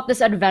feel about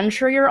this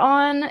adventure you're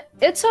on?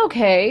 It's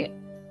okay.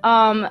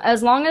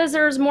 As long as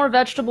there's more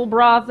vegetable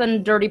broth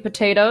and dirty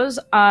potatoes,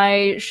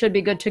 I should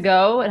be good to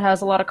go. It has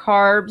a lot of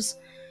carbs,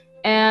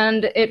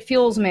 and it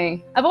fuels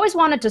me. I've always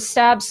wanted to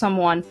stab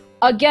someone.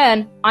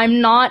 Again, I'm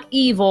not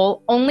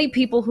evil, only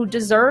people who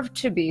deserve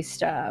to be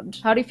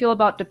stabbed. How do you feel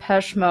about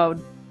Depeche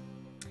Mode?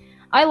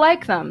 I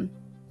like them.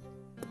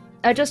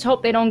 I just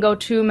hope they don't go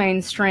too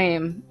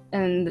mainstream,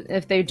 and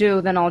if they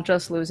do, then I'll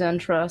just lose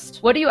interest.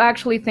 What do you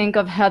actually think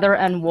of Heather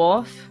and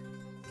Wolf?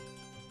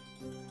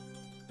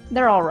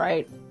 They're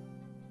alright.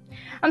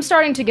 I'm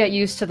starting to get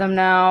used to them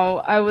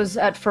now. I was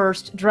at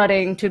first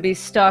dreading to be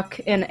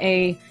stuck in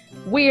a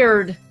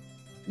weird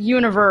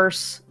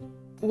universe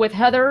with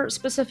Heather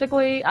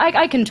specifically.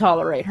 I can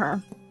tolerate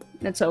her.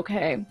 It's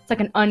okay. It's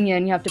like an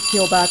onion, you have to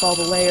peel back all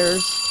the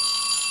layers.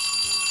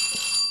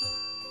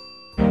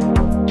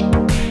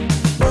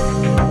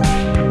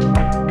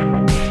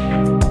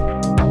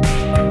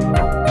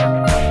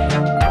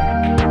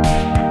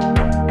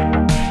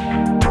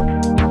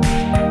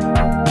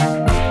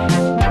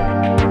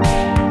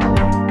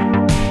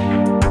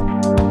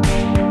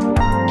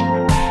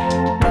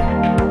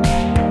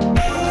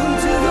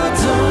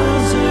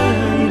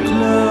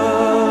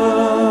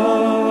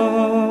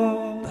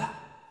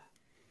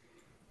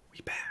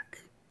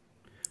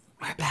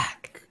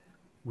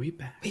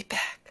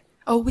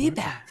 Oh, we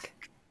back.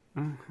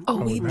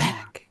 Oh, we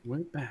back. We're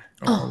back.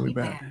 Oh, we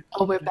back.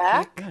 Oh, we're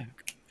back.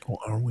 Oh,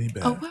 are we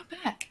back? Oh, we're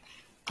back.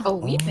 Oh,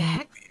 we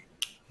back.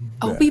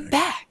 Oh, we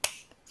back.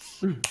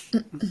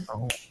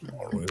 Oh,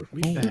 are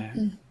We back.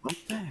 We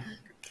back.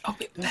 Oh,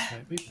 we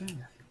back. We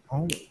back.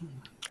 Oh.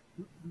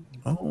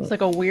 Oh. It's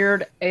like a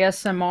weird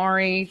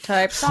ASMR-y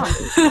type song.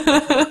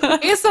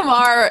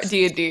 ASMR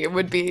D&D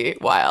would be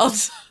wild.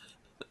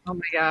 Oh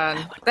my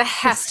god. That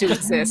has to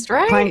exist,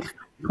 right? Clank,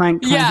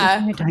 clank, clank.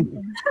 Yeah. Clank,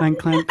 clank,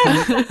 clank.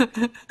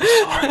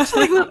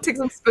 Like, take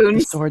some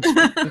spoons. Swords.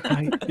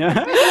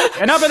 Yeah.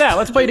 Enough of that.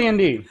 Let's play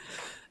D&D.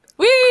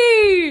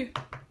 Whee!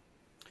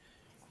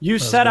 You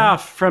set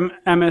off from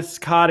Emmeth's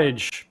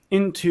cottage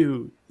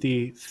into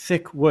the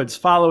thick woods,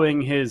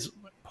 following his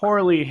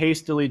poorly,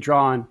 hastily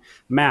drawn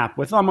map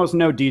with almost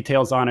no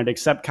details on it,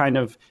 except kind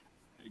of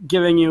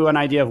giving you an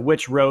idea of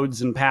which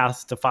roads and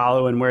paths to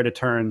follow and where to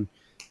turn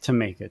to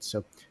make it.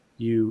 So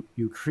you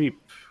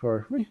creep,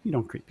 or you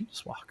don't creep, you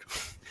just walk.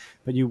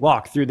 But you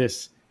walk through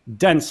this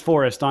dense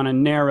forest on a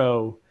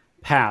narrow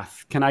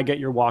path. Can I get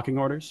your walking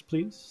orders,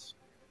 please?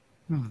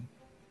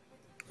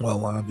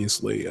 Well,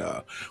 obviously,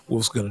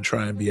 Wolf's gonna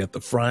try and be at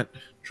the front,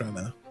 trying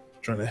to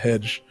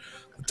hedge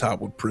the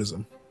top with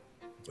Prism.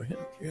 So,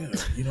 yeah,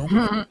 you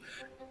know,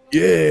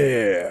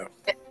 yeah.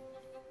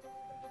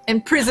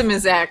 And Prism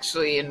is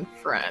actually in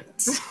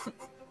front.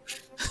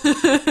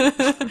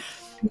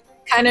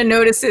 kind of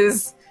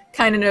notices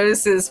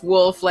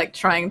Wolf like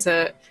trying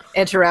to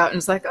edge her out, and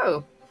is like,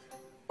 oh,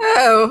 you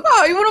want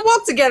to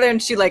walk together?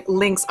 And she like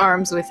links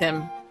arms with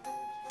him.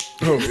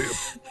 Oh, yeah.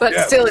 But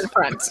Yeah. still in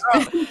front.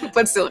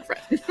 But still in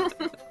front.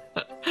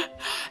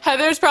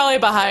 Heather's probably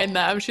behind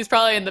them. She's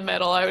probably in the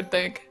middle, I would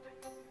think.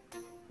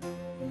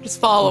 Just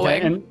following.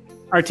 Okay, and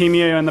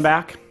Artemia in the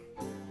back?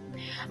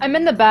 I'm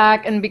in the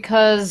back, and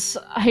because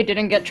I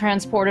didn't get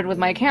transported with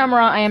my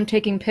camera, I am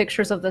taking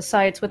pictures of the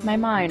sights with my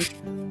mind.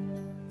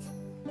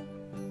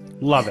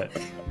 Love it.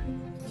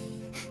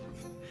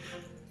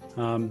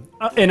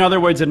 In other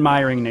words,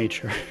 admiring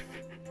nature.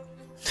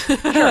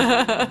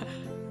 So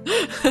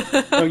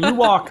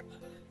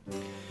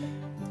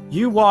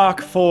you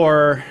walk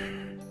for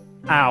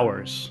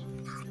hours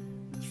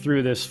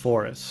through this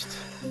forest.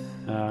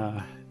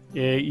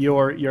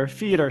 Your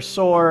feet are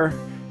sore,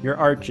 your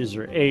arches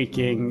are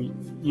aching.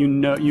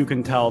 You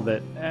can tell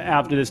that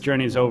after this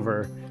journey is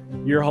over,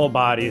 your whole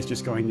body is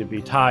just going to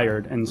be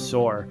tired and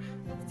sore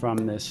from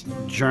this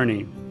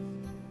journey.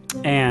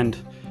 And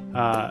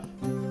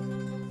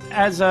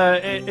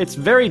it's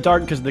very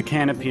dark because the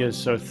canopy is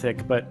so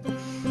thick, but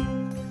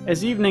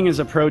as evening is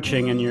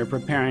approaching and you're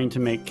preparing to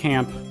make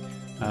camp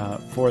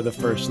for the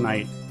first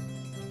night,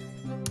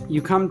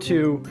 you come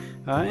to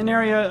an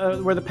area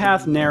where the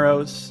path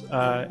narrows,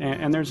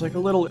 and there's like a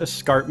little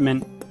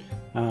escarpment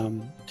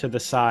to the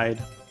side.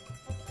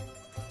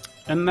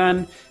 And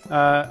then,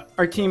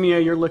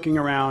 Artemia, you're looking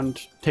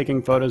around,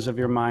 taking photos of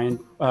your mind.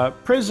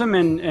 Prism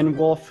and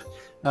Wolf,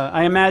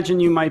 I imagine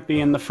you might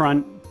be in the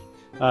front,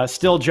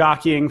 still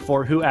jockeying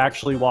for who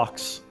actually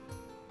walks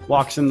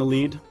in the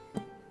lead.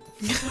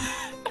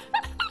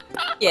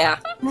 Yeah.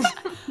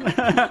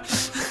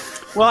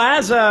 Well,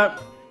 as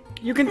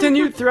you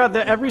continue throughout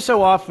every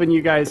so often,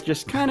 you guys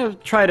just kind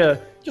of try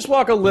to just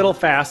walk a little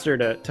faster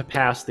to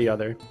pass the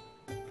other.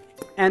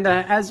 And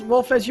as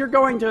Wolf, as you're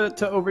going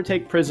to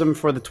overtake Prism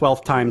for the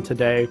 12th time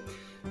today,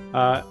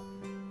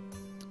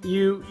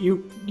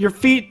 your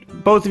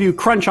feet, both of you,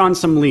 crunch on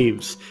some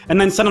leaves, and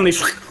then suddenly,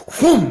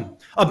 whoom,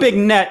 a big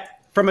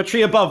net from a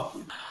tree above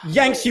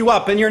yanks you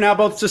up, and you're now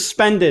both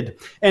suspended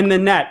in the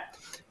net.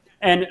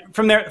 And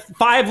from there,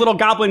 5 little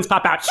goblins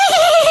pop out.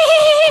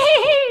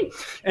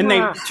 And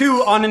they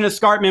 2 on an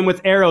escarpment with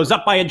arrows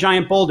up by a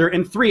giant boulder,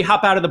 and 3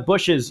 hop out of the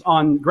bushes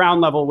on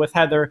ground level with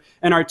Heather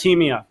and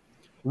Artemia.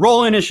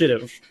 Roll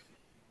initiative.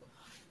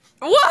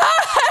 What?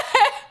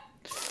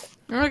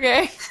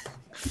 Okay.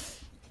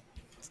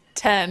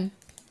 10.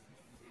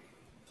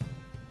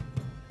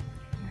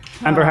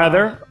 And for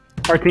Heather,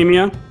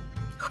 Artemia.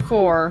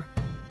 4.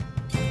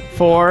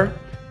 4.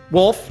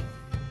 Wolf.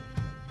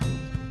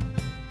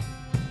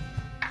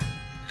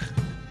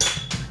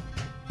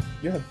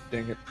 Yeah,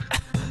 dang it.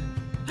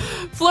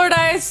 Floor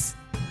dice.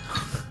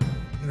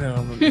 No.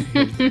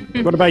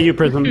 What about you,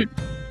 Prism?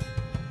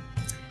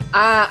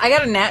 I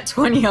got a nat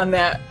 20 on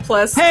that,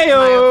 plus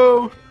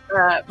Heyo!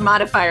 my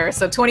modifier,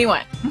 so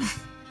 21.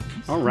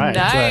 All right.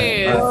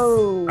 Nice.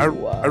 I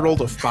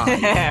rolled a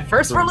 5.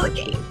 First roll of the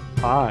game.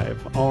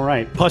 5. All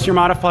right. Plus your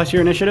mod, plus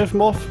your initiative,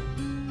 Wolf?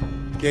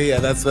 Yeah,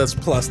 that's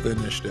plus the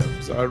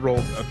initiative. So I rolled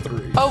a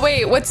 3. Oh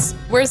wait,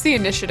 where's the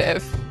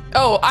initiative?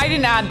 Oh, I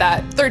didn't add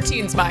that.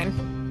 13's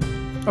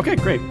mine. Okay,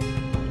 great.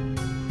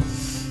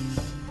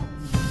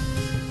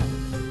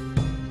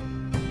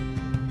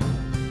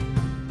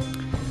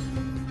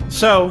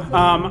 So,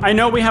 I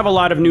know we have a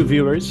lot of new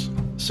viewers.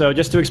 So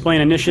just to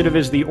explain, initiative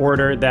is the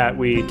order that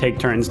we take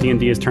turns.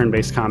 D&D is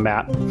turn-based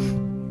combat.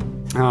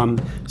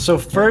 So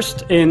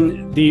first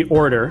in the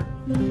order,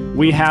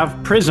 we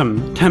have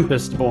Prism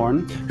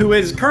Tempestborn, who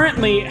is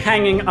currently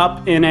hanging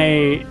up in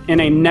a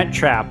net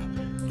trap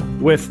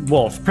with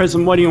Wolf.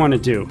 Prism, what do you want to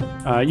do?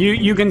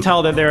 You can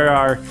tell that there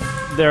are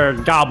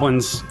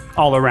goblins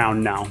all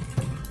around now.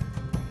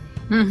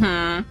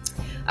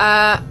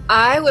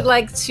 I would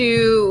like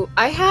to.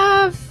 I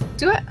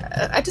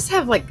just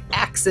have like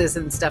axes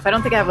and stuff. I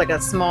don't think I have like a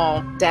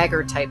small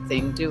dagger type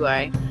thing, do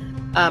I?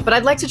 But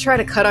I'd like to try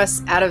to cut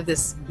us out of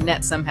this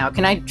net somehow.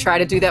 Can I try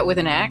to do that with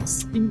an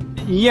axe?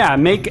 Yeah,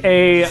 make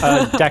a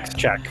dex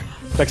check.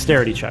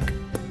 Dexterity check.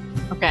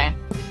 Okay.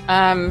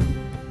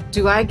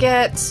 Do I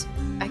get...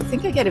 I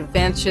think I get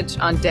advantage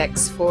on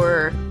dex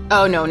for...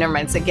 Oh, no, never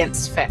mind. It's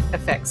against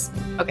effects.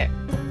 Okay.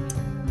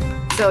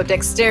 So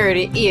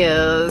dexterity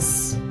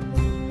is...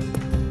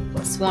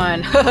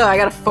 +1. I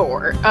got a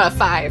 4.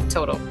 5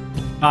 total.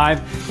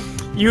 5.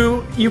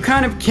 You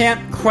kind of can't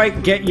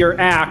quite get your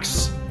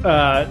axe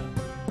out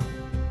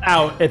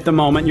at the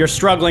moment. You're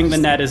struggling. The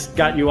net has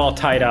got you all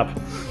tied up.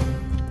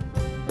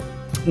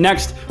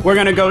 Next, we're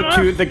going to go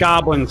to the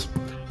goblins.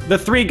 The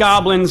 3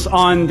 goblins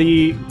on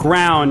the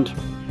ground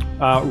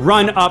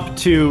run up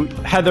to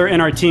Heather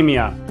and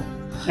Artemia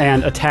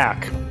and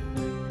attack.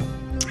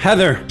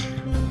 Heather.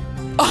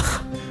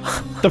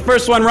 The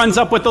first one runs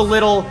up with a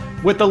little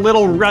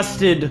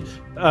rusted,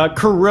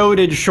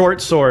 corroded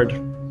short sword.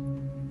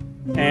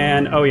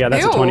 And oh yeah,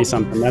 that's Ew. a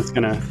 20-something.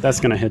 That's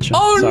gonna hit you.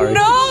 Oh Sorry.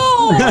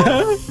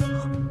 no!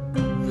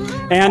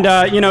 And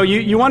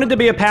you wanted to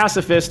be a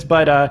pacifist,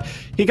 but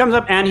he comes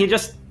up and he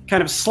just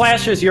kind of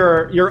slashes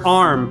your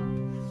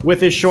arm with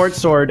his short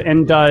sword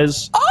and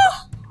does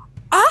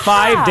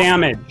 5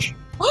 damage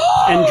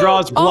and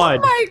draws blood.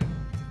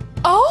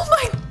 Oh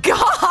my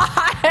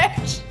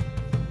gosh!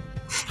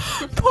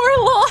 Poor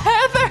little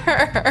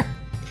Heather.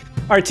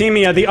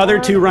 Artemia, the other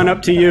 2 run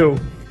up to you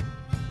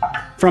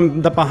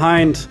from the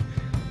behind,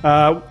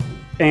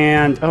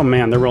 and oh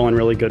man, they're rolling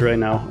really good right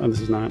now. Oh,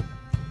 this is not.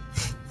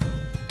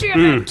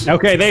 Damn it.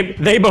 Okay,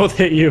 they both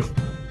hit you.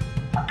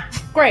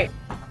 Great.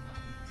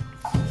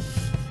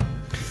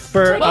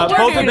 For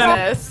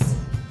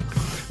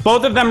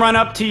both of them run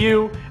up to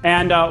you,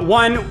 and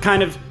one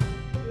kind of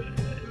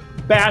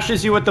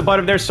bashes you with the butt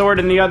of their sword,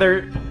 and the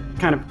other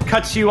kind of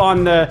cuts you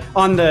on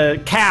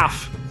the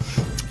calf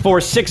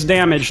for 6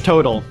 damage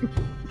total.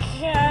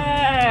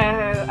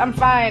 Yeah, I'm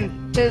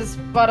fine. Just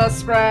but a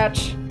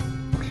scratch.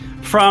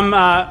 From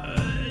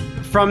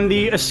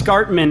the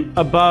escarpment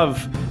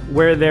above,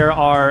 where there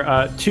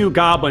are 2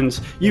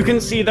 goblins, you can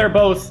see they're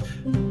both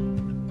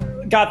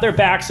got their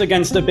backs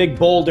against a big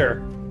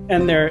boulder,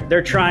 and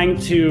they're trying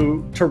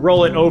to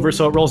roll it over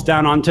so it rolls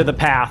down onto the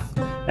path,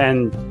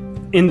 and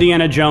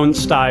Indiana Jones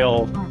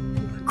style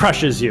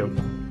crushes you.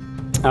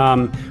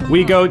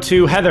 We go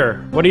to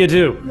Heather. What do you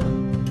do?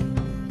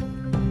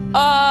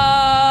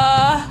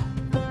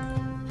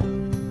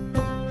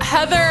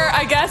 Heather,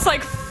 I guess,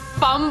 like,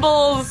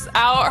 fumbles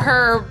out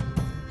her...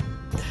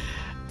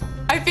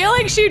 I feel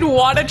like she'd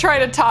want to try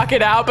to talk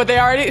it out, but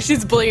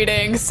she's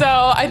bleeding,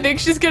 so I think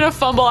she's gonna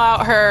fumble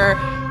out her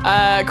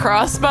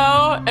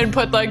crossbow and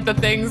put, like, the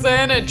things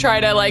in and try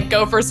to, like,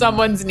 go for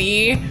someone's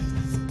knee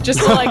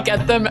just to, like,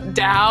 get them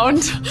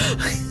downed.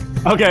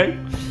 Okay.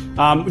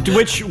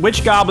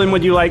 Which goblin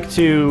would you like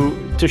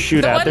to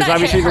shoot at? There's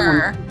obviously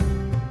her.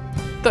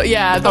 The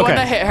one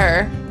that hit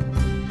her.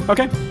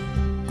 Okay.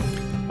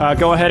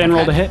 Go ahead and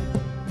roll the hit.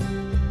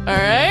 All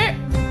right.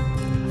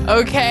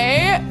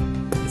 Okay.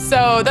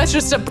 So that's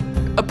just a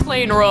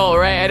plain roll,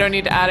 right? I don't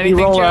need to add anything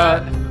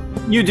to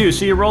it. You do.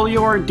 So you roll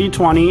your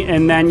d20,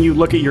 and then you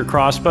look at your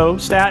crossbow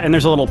stat, and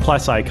there's a little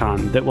plus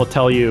icon that will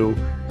tell you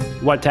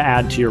what to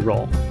add to your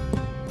roll.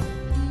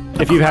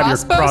 If you have your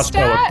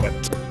crossbow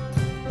equipped.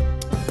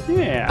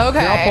 Yeah. Okay.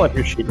 Here, I'll pull up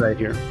your sheet right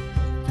here.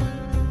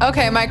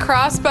 Okay, my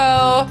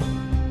crossbow.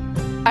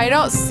 I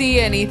don't see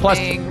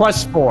anything.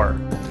 Plus 4.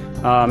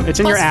 It's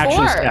in your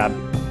actions tab.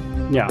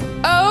 Yeah.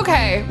 Oh,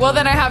 okay. Well,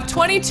 then I have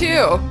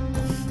 22.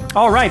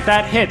 All right,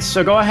 that hits.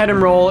 So go ahead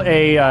and roll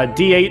a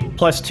d8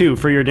 plus 2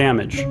 for your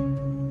damage.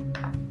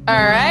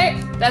 All right,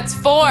 that's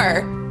 4.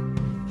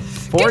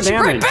 4 Get damage.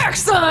 your right back,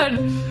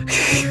 son.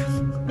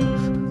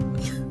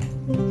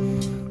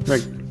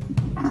 Right.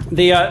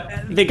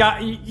 The guy,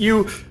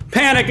 you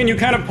panic and you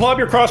kind of pull up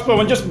your crossbow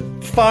and just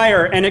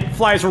fire, and it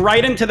flies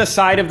right into the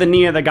side of the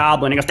knee of the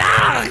goblin. He goes,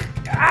 ah!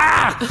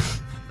 Ah!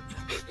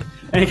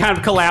 And he kind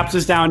of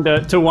collapses down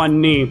to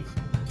one knee.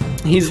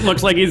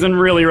 Looks like he's in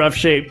really rough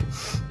shape.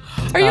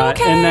 Are you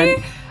okay? And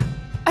then,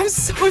 I'm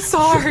so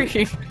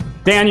sorry.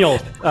 Daniel,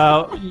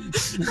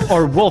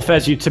 or Wolf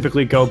as you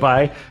typically go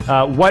by,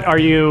 what are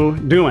you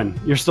doing?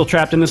 You're still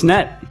trapped in this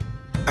net.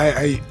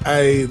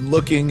 I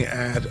looking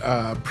at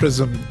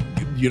Prism,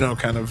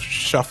 kind of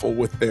shuffle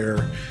with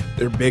their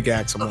big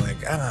axe. I'm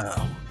like,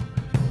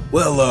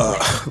 well,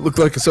 look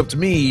like it's up to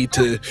me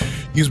to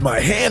use my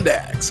hand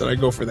axe. And I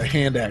go for the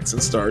hand axe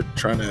and start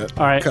trying to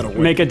cut away.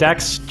 Make a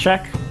dex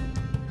check.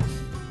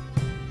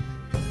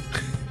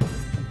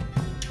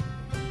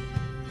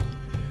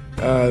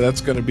 That's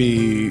going to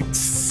be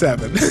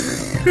 7.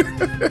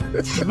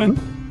 7?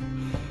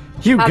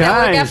 You How'd that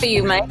work out guys, for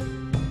you, Mike?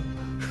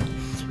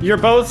 you're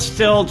both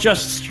still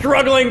just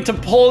struggling to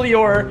pull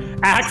your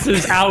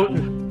axes out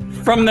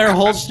from their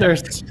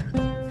holsters.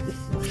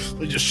 Let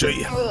me just show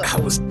you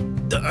how it's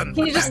done.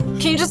 Can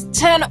you just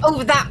turn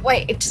over that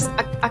way?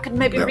 I could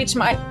maybe reach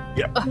my.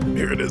 Yep,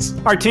 here it is.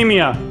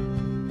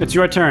 Artemia, it's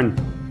your turn.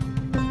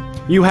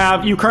 You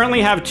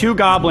currently have 2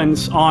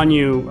 goblins on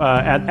you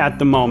at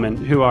the moment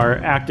who are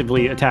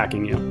actively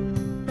attacking you.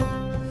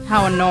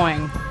 How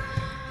annoying.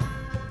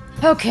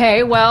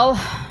 Okay, well,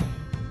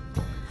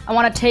 I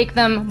want to take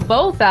them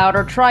both out,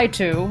 or try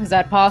to. Is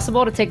that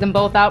possible, to take them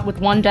both out with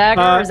one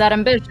dagger, or is that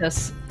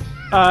ambitious?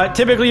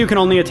 Typically, you can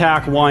only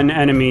attack one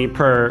enemy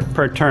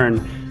per turn.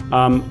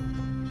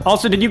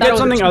 Also, did you get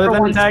something other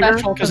than a dagger?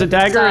 Because a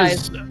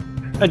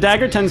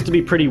dagger tends to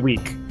be pretty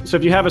weak. So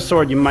if you have a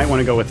sword, you might want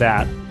to go with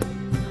that.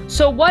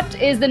 So what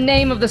is the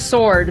name of the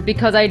sword?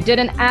 Because I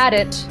didn't add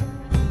it,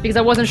 because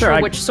I wasn't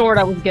sure which sword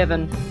I was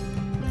given.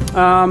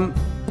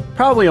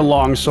 Probably a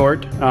long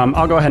sword.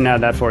 I'll go ahead and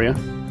add that for you.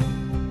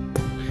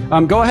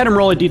 Go ahead and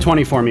roll a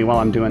d20 for me while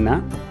I'm doing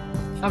that.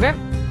 Okay.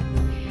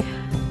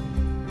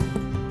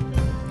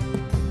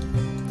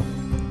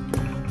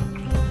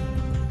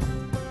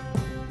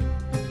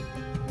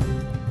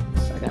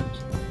 Second.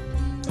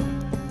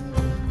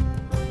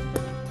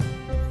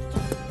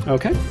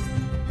 Okay.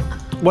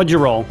 What'd you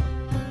roll?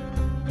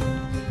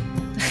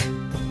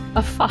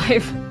 A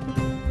 5.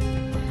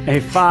 A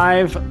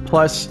 5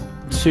 plus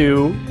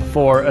 2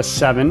 for a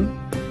 7,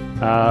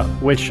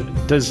 which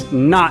does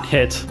not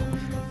hit,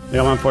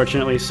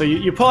 unfortunately. So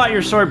you pull out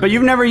your sword, but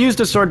you've never used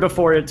a sword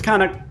before. It's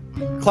kind of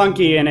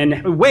clunky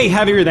and way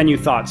heavier than you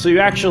thought. So you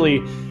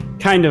actually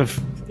kind of,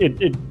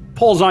 it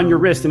pulls on your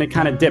wrist and it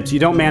kind of dips. You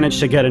don't manage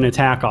to get an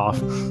attack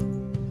off.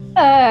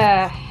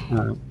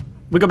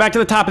 We go back to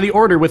the top of the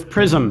order with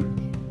Prism.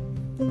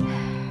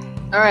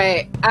 All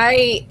right,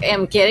 I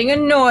am getting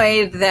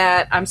annoyed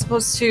that I'm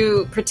supposed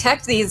to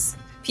protect these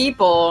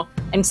people,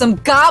 and some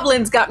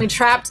goblins got me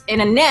trapped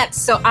in a net.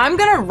 So I'm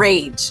gonna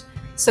rage,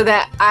 so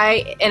that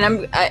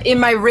I'm in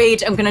my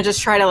rage, I'm gonna just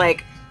try to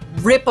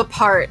rip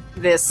apart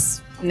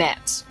this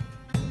net.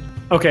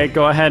 Okay,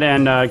 go ahead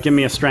and give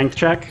me a strength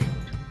check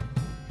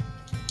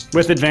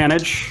with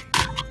advantage.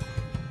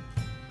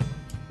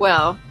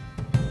 Well,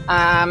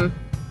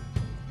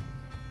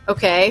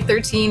 okay,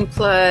 13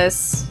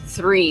 plus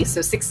 3,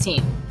 so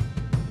 16.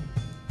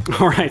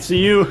 All right, so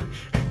you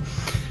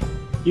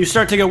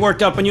start to get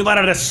worked up and you let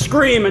out a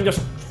scream and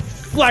just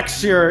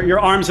flex your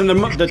arms, and the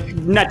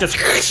net just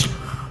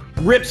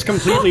rips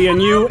completely,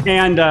 and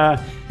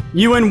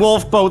you and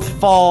Wolf both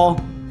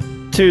fall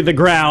to the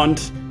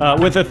ground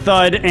with a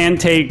thud and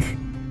take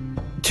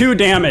 2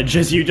 damage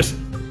as you just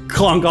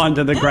clunk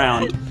onto the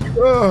ground.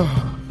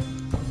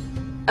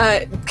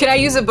 Can I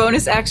use a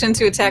bonus action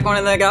to attack one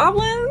of the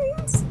goblins?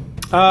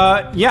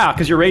 Yeah,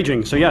 because you're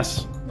raging, so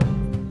yes.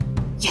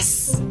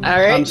 Yes.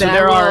 All right. So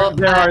there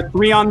are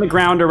 3 on the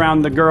ground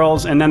around the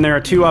girls, and then there are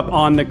 2 up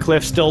on the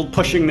cliff, still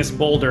pushing this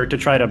boulder to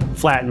try to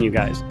flatten you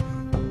guys.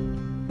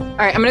 All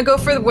right, I'm gonna go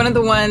for one of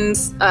the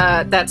ones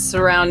that's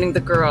surrounding the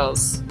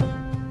girls.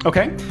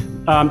 Okay.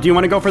 Do you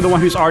want to go for the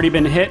one who's already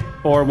been hit,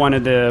 or one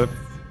of the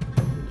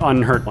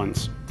unhurt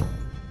ones?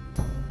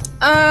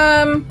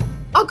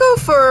 I'll go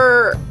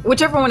for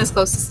whichever one is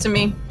closest to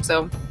me.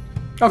 So.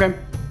 Okay.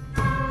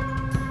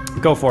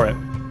 Go for it.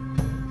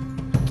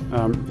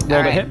 Roll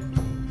the hit.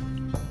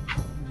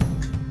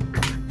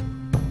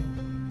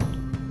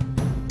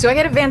 Do I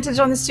get advantage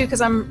on this too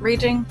because I'm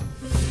raging?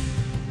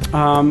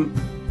 I'm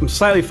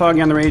slightly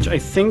foggy on the rage. I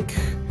think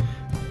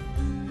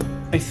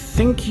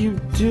you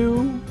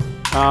do.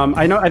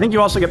 I think you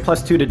also get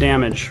 +2 to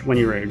damage when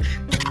you rage.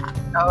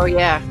 Oh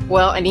yeah.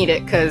 Well, I need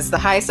it because the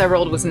highest I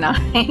rolled was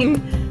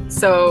 9.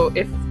 So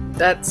if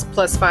that's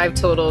 +5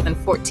 total, then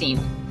 14.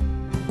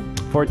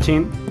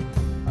 14.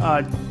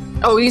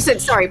 Oh, you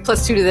said sorry.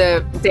 +2 to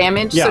the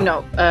damage. Yeah. So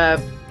no.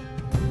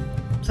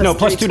 No,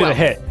 +2 to the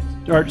hit.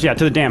 Or yeah,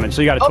 to the damage.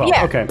 So you got a 12. Oh,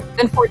 yeah. Okay.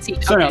 Then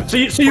 14. So okay. no. So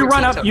you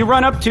run up. total. You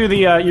run up to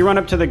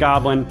the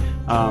goblin,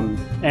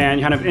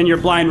 and kind of in your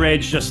blind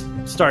rage just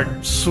start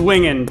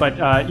swinging.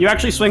 But you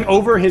actually swing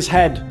over his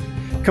head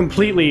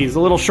completely. He's a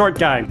little short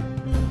guy,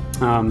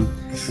 and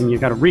you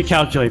got to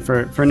recalculate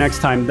for next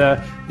time.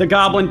 The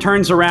goblin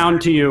turns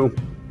around to you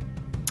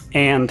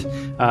and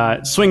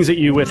swings at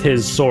you with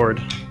his sword.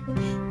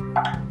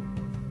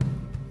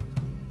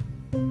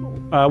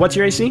 What's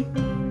your AC?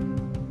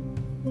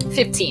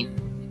 15.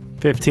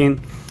 15.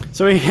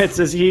 So he hits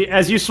as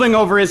you swing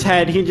over his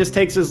head, he just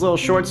takes his little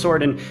short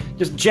sword and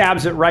just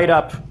jabs it right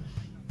up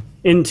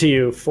into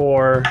you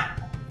for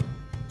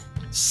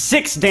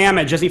 6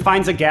 damage as he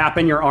finds a gap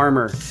in your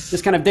armor.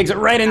 Just kind of digs it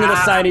right into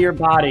the side of your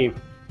body.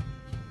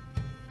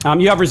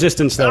 You have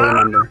resistance though,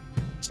 remember.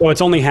 So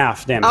it's only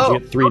half damage. Oh, You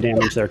get 3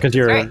 damage there because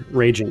you're right.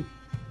 raging.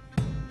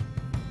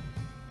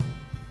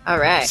 All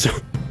right. So,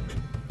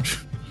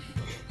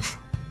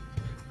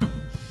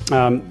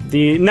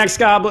 the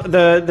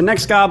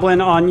next goblin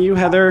on you,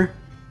 Heather,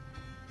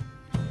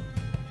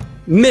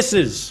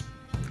 misses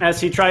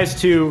as he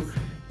tries to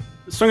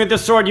swing at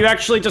this sword. You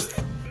actually just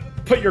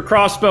put your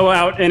crossbow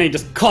out, and it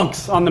just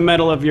clunks on the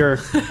metal of your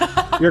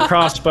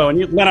crossbow, and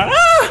you let out.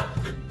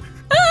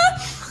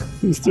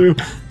 It's through.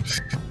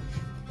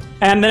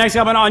 And the next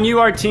goblin on you,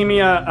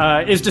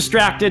 Artemia, is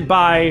distracted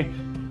by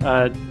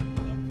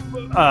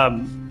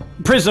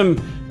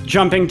Prism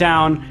jumping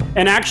down,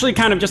 and actually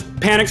kind of just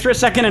panics for a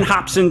second and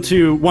hops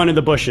into one of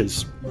the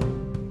bushes.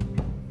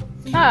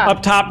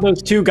 Up top,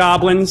 those 2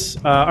 goblins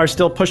are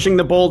still pushing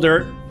the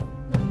boulder,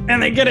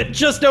 and they get it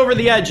just over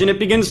the edge, and it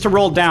begins to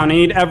roll down. I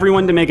need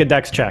everyone to make a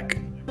dex check.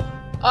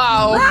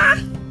 Oh.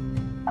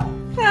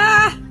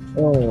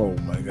 Oh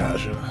my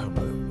gosh.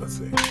 Let's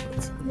see.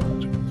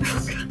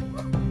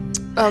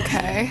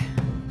 Okay.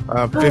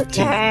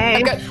 15.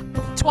 I got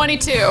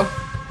 22.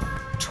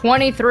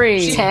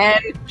 23.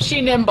 10.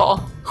 She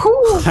nimble.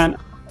 10.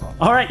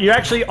 All right, you're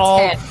actually all,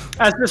 10.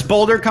 as this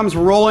boulder comes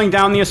rolling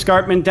down the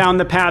escarpment, down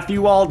the path,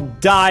 you all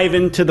dive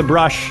into the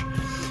brush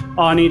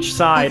on each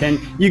side, and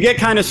you get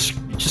kind of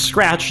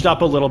scratched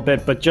up a little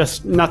bit, but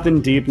just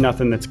nothing deep,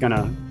 nothing that's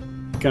gonna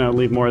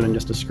leave more than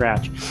just a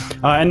scratch.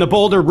 And the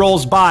boulder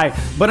rolls by,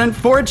 but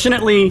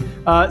unfortunately,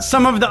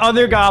 some of the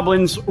other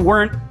goblins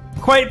weren't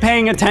quite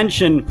paying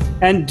attention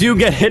and do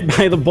get hit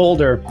by the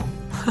boulder.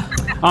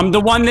 The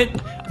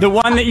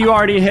one that you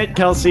already hit,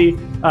 Kelsey,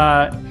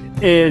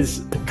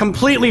 is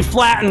completely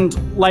flattened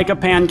like a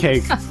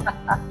pancake.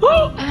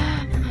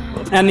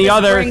 And the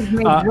other Brings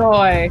me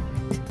joy.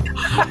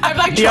 I'm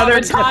like The other-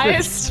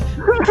 traumatized.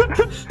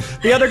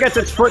 the other gets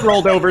its foot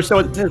rolled over, so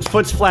its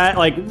foot's flat,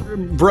 like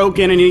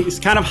broken, and he's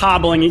kind of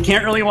hobbling. He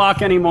can't really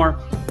walk anymore.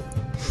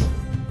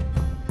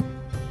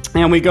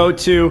 And we go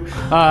to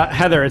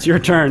Heather. It's your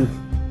turn.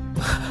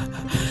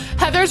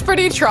 Heather's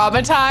pretty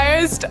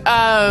traumatized.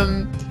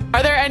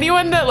 Are there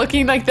anyone that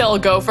looking like they'll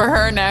go for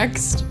her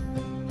next?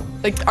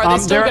 Like, are they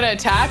still gonna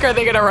attack? Or are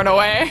they gonna run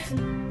away?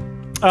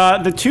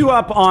 The 2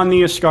 up on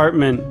the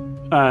escarpment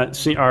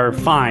are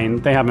fine.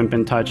 They haven't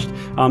been touched.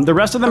 The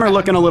rest of them are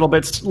looking a little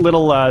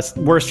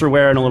worse for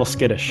wear and a little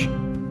skittish.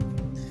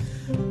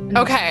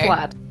 Okay.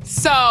 Flat.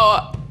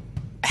 So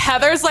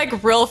Heather's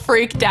like real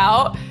freaked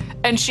out,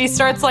 and she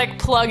starts like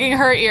plugging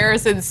her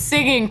ears and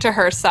singing to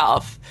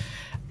herself.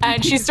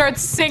 And she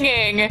starts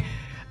singing,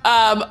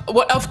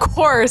 of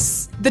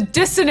course, the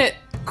dissonant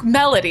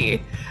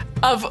melody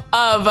of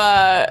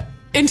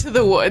Into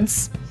the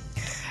Woods,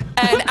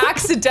 and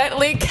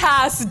accidentally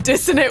casts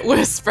dissonant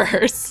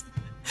whispers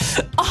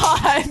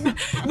on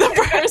the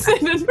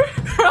person in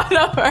front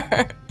of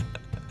her.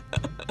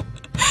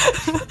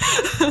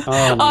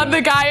 On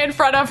the guy in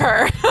front of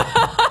her.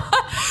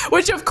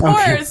 Which, of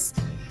course,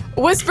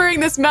 whispering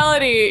this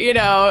melody, you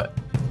know,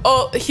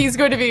 he's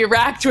going to be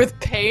racked with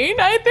pain,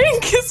 I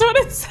think, is what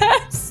it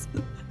says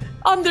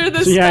under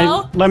the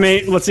spell.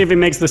 Let's see if he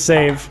makes the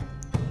save.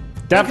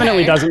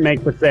 Definitely Okay. doesn't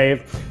make the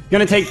save.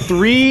 Gonna take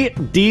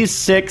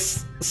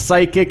 3d6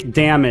 psychic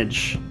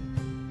damage.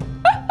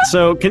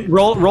 So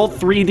roll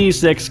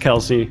 3d6,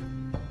 Kelsey.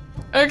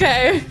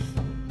 Okay.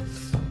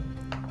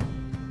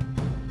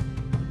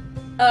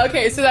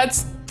 Okay, so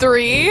that's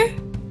 3.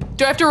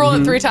 Do I have to roll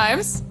it 3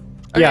 times?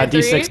 Okay, Yeah,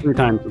 3. d6 3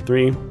 times.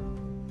 3.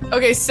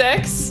 Okay,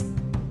 6.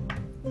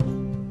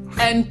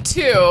 And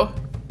 2.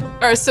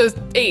 Or so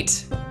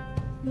 8.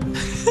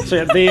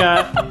 So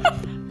yeah,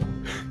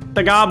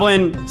 the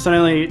goblin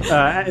suddenly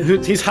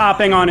he's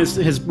hopping on his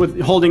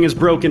holding his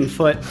broken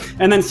foot,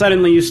 and then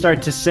suddenly you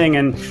start to sing,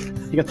 and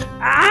he goes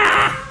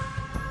ah,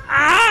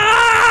 ah!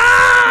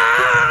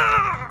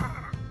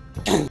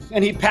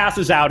 and he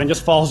passes out and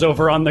just falls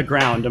over on the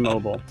ground,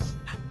 immobile.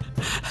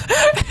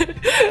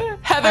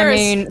 Heather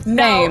is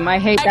same. I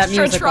hate that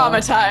extra musical.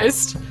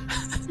 traumatized.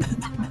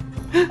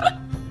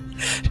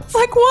 It's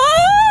like,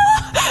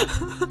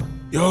 what?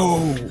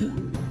 Yo,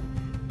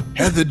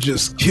 Heather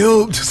just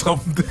killed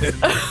something.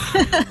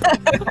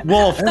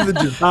 Wolf. Heather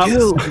just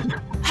killed.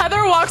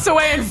 Heather walks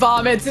away and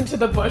vomits into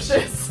the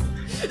bushes.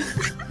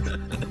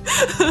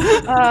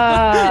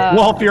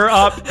 Wolf, you're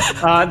up.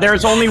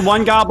 There's only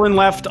one goblin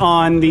left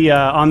on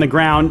the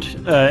ground,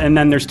 and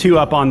then there's two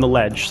up on the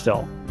ledge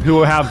still,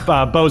 who have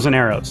bows and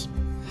arrows.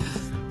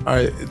 All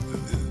right,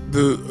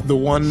 the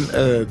one.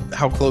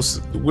 How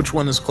close? Which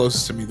one is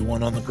closest to me? The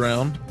one on the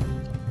ground.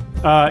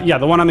 Yeah,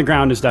 the one on the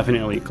ground is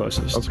definitely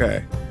closest.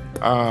 Okay.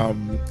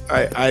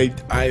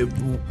 I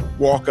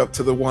walk up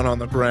to the one on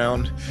the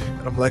ground,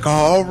 and I'm like,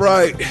 all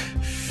right,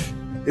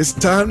 it's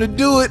time to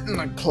do it.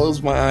 And I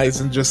close my eyes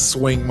and just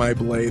swing my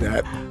blade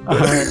at.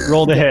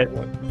 Roll to hit.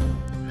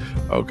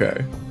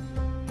 Okay.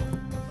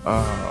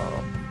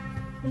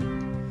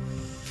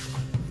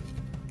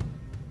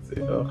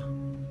 See, okay.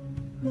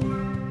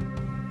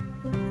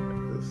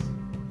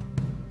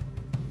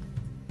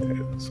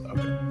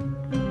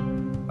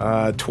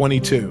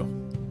 22.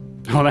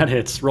 Oh, that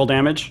hits. Roll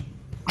damage.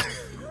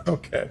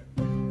 Okay.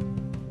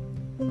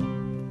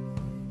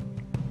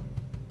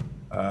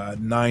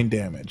 9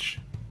 damage.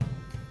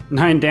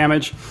 9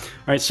 damage. All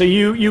right, so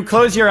you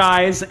close your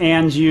eyes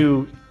and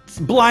you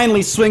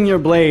blindly swing your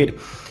blade,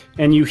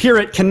 and you hear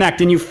it connect,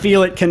 and you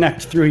feel it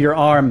connect through your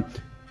arm,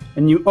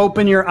 and you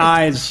open your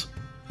eyes,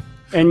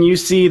 and you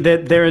see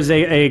that there is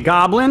a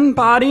goblin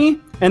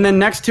body, and then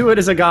next to it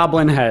is a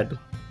goblin head.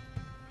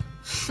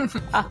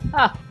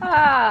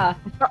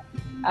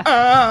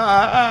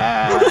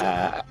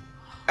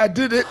 I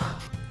did it.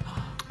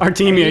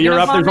 Artemia, you're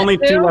up. There's only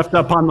vomit 2 too? left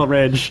up on the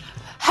ridge.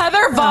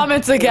 Heather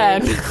vomits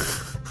again.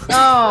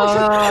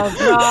 Oh,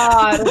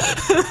 God.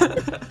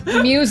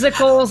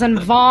 Musicals and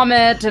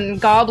vomit and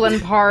goblin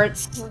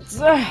parts.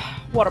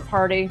 What a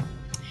party.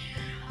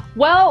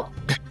 Well,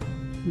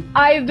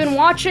 I've been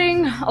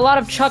watching a lot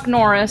of Chuck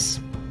Norris.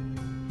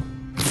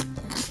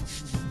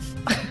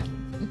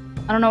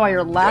 I don't know why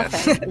you're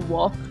laughing,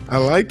 Wolf. I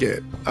like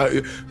it.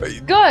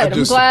 Good.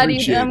 I'm glad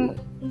you.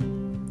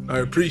 I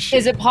appreciate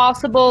Is it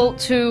possible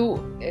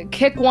to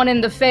kick one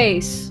in the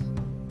face?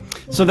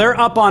 So they're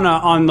up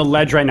on the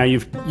ledge right now.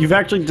 You've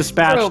actually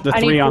dispatched the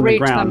 3 on the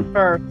ground.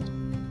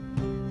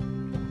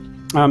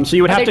 So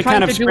you would have to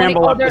kind of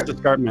scramble up this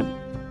escarpment.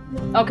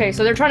 Okay,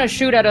 so they're trying to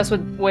shoot at us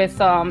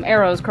with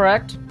arrows,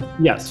 correct?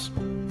 Yes.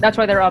 That's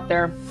why they're up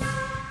there.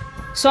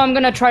 So I'm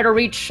gonna try to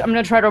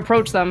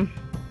approach them,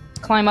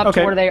 climb up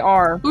to where they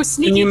are. Ooh,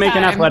 sneaky Can you make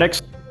an time.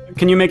 athletics?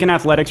 Can you make an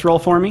athletics roll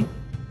for me?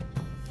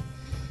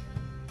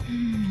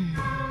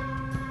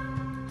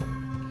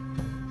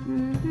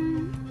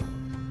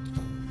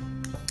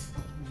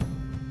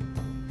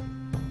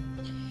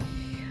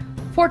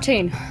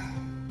 $14.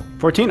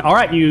 14. All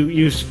right,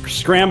 you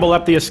scramble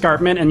up the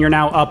escarpment, and you're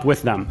now up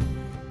with them.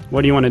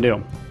 What do you want to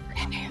do?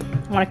 I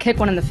want to kick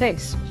one in the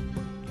face.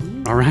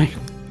 All right.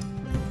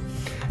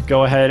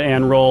 Go ahead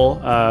and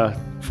roll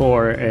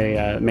for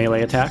a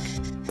melee attack.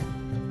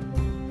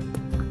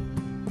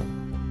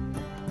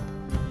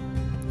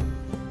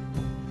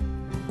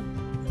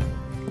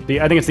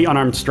 I think it's the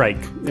unarmed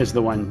strike is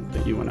the one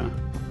that you want to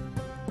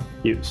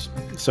use.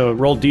 So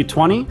roll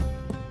d20,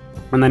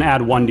 and then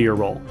add 1 to your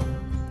roll.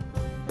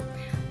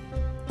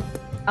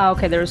 Oh,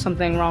 okay, there's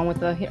something wrong with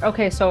the...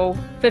 Okay, so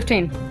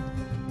 15.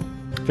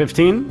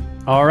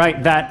 15? All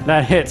right,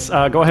 that hits.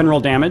 Go ahead and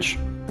roll damage.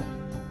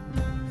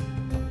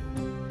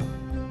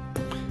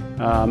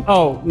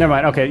 Oh, never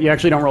mind. Okay, you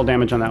actually don't roll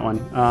damage on that one.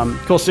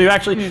 Cool. So you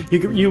actually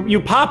you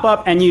pop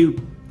up and you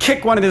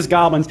kick one of these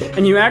goblins,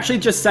 and you actually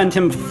just send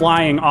him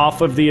flying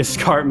off of the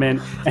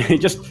escarpment, and he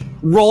just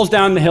rolls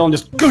down the hill and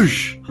just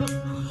goosh.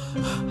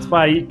 That's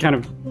why he kind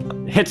of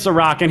hits a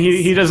rock, and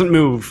he doesn't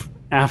move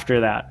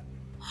after that.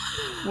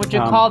 Would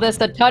you call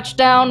this a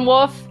touchdown,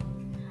 Wolf?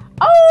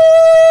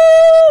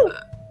 Oh!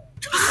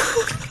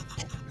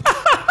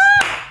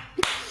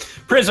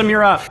 Prism,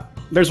 you're up.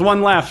 There's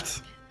one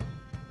left.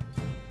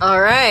 All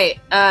right,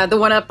 the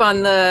one up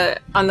on the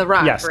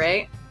rock, Yes.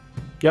 right?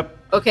 Yep.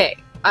 Okay,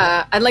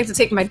 I'd like to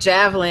take my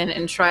javelin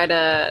and try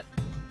to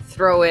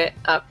throw it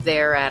up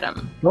there at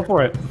him. Go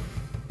for it.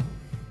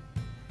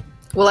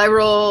 Will I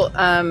roll?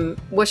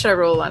 What should I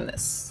roll on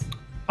this?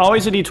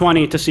 Always a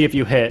d20 to see if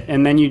you hit,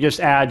 and then you just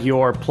add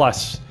your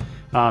plus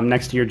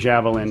next to your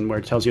javelin where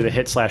it tells you the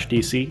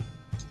hit/DC.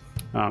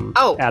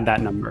 Add that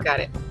number.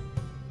 Got it.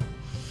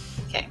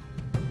 Okay.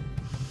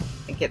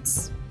 I think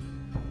it's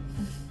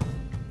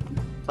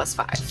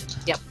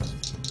 +5. Yep.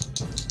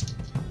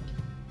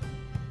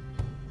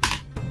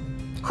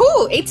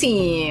 Cool,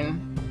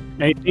 18.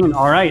 18.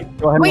 All right.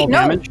 Go ahead and roll Wait,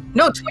 no, damage.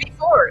 no,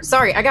 24.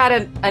 Sorry, I got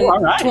a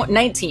all right.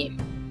 19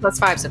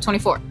 +5, so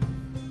 24.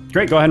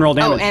 Great. Go ahead and roll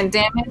damage. Oh, and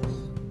damage.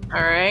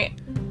 All right.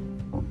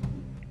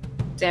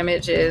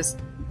 Damage is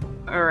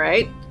all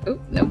right. Oh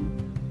no.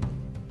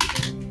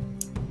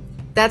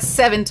 That's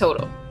 7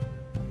 total.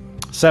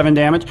 7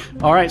 damage.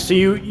 All right, so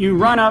you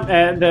run up.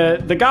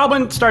 The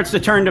goblin starts to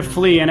turn to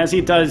flee, and as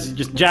he does,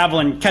 just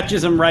javelin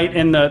catches him right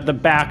in the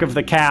back of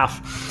the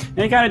calf, and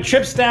he kind of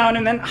trips down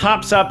and then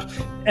hops up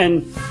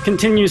and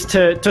continues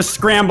to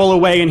scramble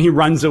away, and he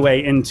runs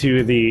away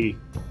into the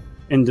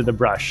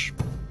brush.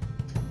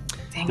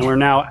 Dang And it. we're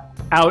now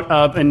out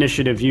of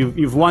initiative.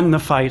 You've won the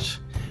fight,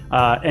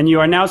 and you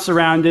are now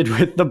surrounded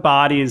with the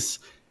bodies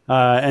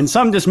and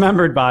some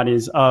dismembered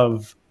bodies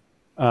of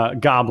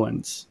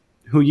goblins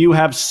who you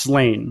have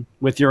slain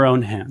with your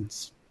own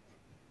hands.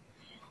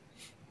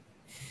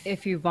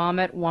 If you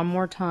vomit one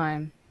more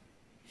time.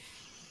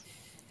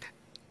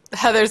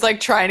 Heather's like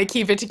trying to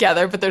keep it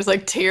together, but there's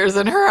like tears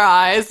in her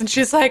eyes, and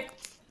she's like,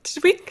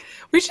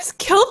 we just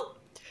killed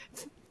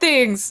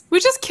things. We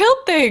just killed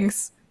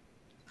things.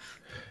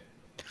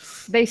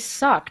 They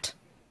sucked.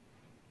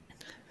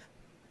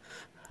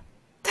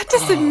 That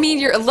doesn't mean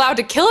you're allowed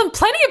to kill them.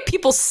 Plenty of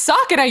people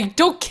suck, and I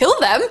don't kill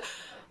them.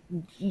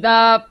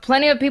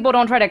 Plenty of people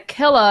don't try to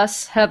kill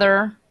us,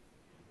 Heather.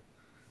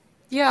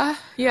 Yeah.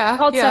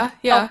 Called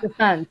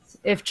self-defense.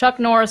 If Chuck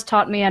Norris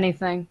taught me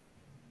anything,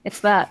 it's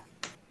that.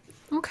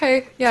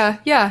 Okay. Yeah.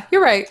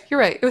 You're right.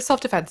 It was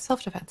self-defense.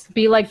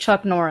 Be like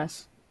Chuck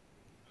Norris.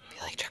 Be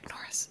like Chuck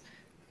Norris.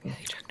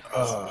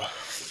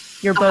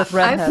 You're both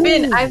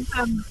redheads.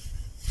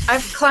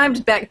 I've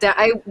climbed back down.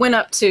 I went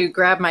up to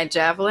grab my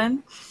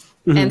javelin,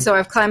 and so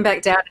I've climbed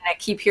back down, and I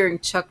keep hearing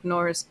Chuck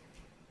Norris.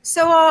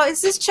 So,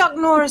 is this Chuck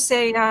Norris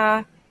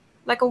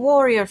like a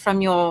warrior from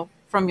your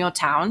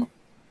town?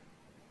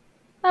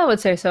 I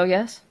would say so,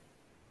 yes.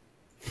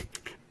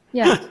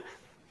 Yeah.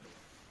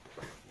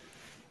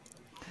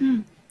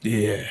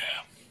 Yeah.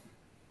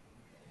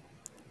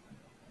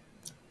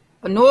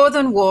 A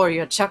northern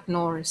warrior, Chuck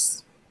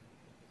Norris.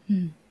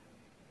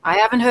 I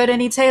haven't heard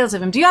any tales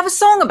of him. Do you have a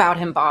song about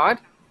him, Bard?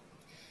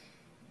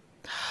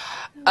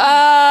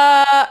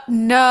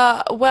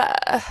 No.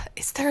 What?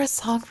 Is there a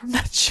song from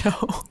that show?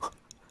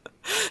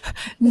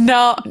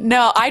 No,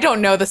 I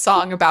don't know the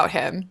song about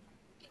him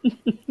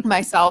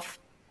myself,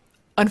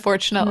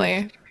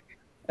 unfortunately.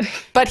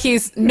 But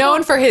he's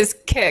known for his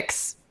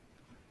kicks.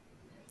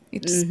 He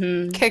just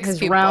kicks His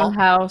people.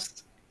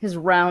 his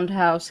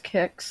roundhouse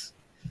kicks.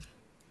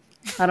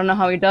 I don't know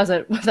how he does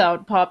it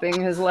without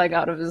popping his leg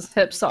out of his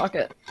hip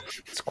socket.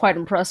 It's quite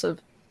impressive.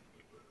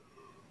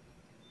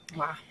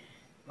 Wow.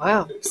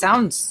 Well,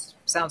 sounds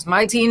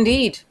mighty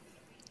indeed.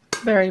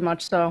 Very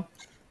much so.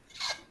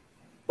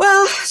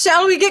 Well,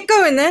 shall we get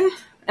going then?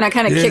 And I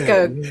kind of kick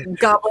a Yeah.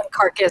 goblin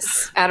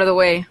carcass out of the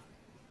way.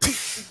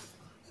 was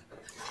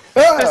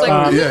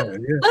like, yeah.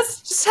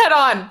 Let's just head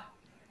on.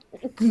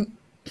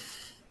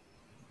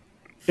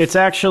 It's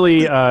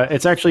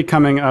actually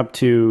coming up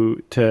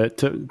to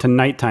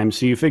nighttime,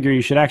 so you figure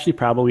you should actually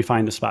probably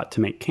find a spot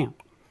to make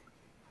camp.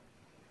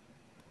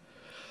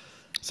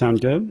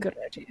 Sound good? Good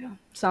idea.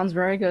 Sounds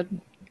very good.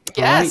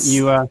 Yes.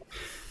 All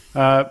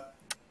right,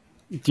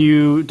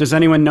 does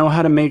anyone know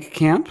how to make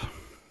camp?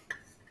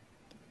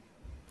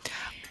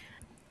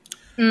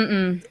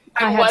 I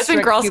I had was in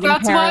strict Girl Cuban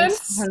Scouts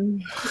parents, once.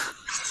 and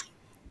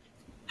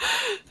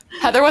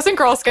Heather was in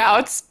Girl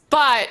Scouts,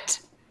 but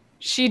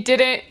she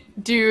didn't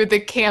do the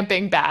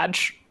camping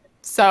badge.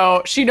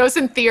 So she knows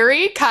in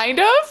theory, kind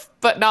of,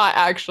 but not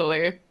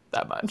actually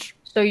that much.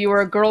 So you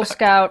were a Girl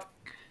Scout,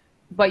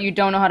 but you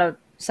don't know how to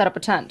set up a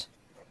tent.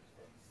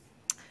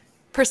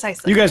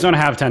 Precisely. You guys don't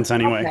have tents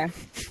anyway. Okay.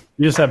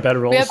 You just have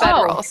bedrolls. We have Oh.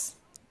 bedrolls.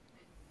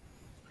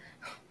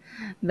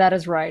 That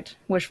is right.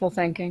 Wishful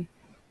thinking.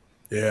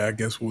 Yeah, I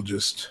guess we'll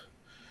just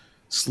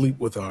sleep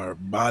with our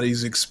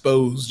bodies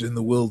exposed in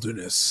the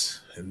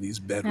wilderness in these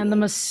bedrooms. And the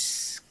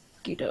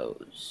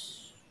mosquitoes.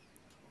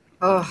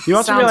 Oh, You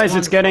also sounds realize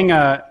it's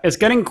wonderful.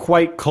 getting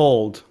quite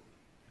cold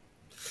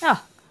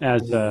Ah,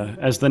 as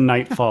the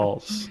night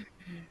falls.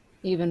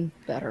 even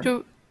better.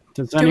 Do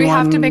Does we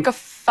have to anyone- make a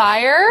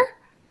fire?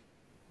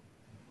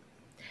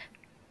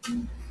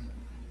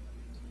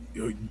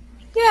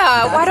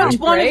 Yeah, why don't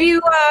sounds one of great.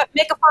 you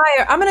make a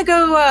fire? I'm gonna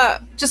go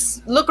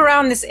just look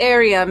around this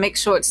area, make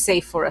sure it's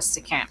safe for us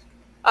to camp.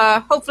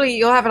 Hopefully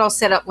you'll have it all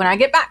set up when I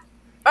get back.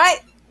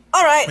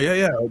 All right.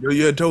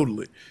 Yeah,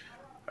 totally.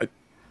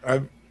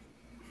 I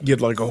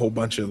get like a whole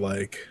bunch of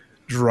like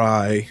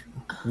dry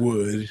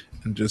wood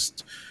and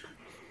just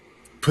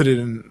put it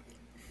in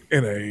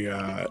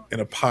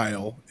a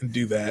pile and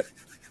do that.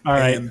 All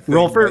right, And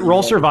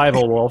roll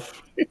survival,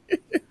 Wolf.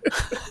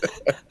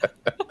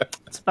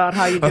 It's about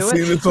how you do I've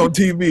seen it. this on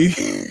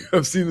TV.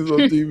 I've seen this on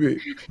TV.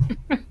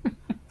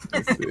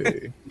 Let's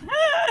see.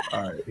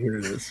 All right, here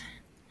it is.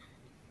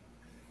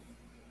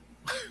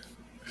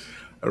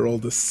 I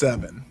rolled a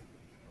 7.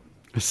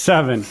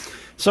 7.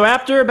 So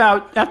after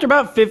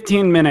about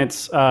 15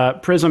 minutes,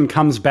 Prism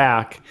comes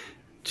back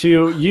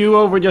to you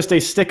over just a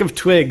stick of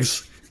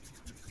twigs,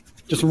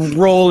 just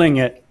rolling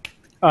it.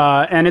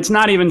 And it's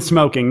not even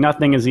smoking.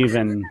 Nothing is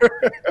even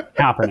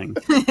happening.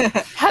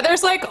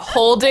 Heather's like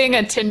holding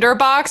a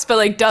tinderbox, but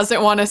like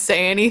doesn't want to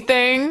say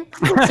anything.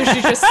 So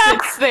she just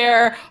sits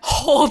there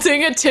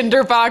holding a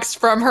tinderbox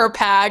from her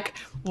pack,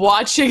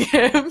 watching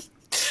him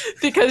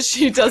Because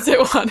she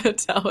doesn't want to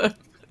tell him.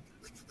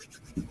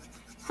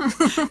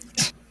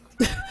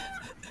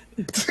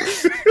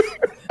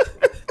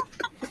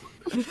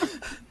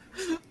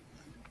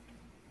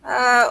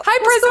 Hi,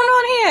 what's Prism. going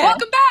on here?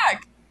 Welcome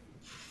back.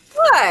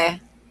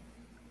 Why?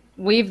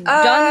 We've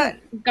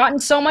gotten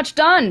so much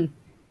done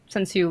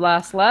since you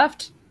last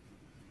left.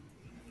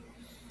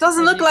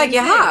 Doesn't look like you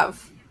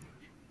have.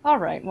 All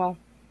right, well.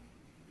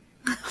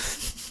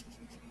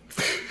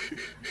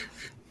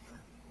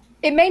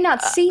 It may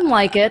not seem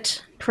like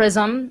it,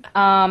 Prism.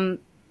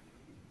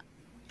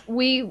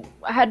 We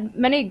had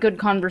many good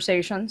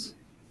conversations.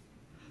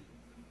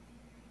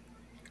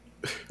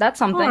 That's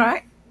something. All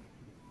right.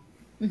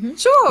 Mm-hmm.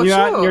 Sure,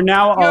 sure. You're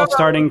now all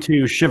starting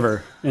to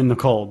shiver in the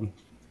cold.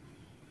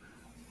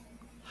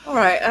 All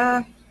right.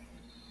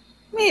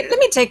 Let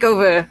me take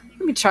over.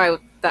 Let me try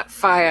that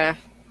fire.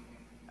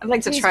 I'd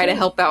like to try to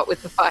help out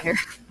with the fire.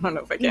 I don't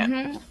know if I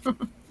can.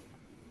 Mm-hmm.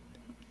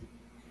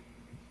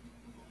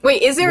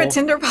 Wait, is there a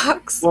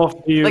tinderbox?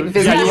 Well, you all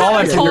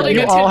have holding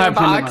a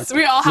tinderbox. tinderbox.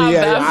 We all have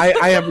them.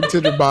 I have a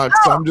tinderbox,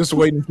 so I'm just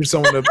waiting for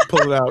someone to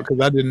pull it out because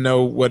I didn't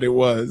know what it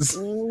was.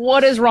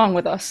 What is wrong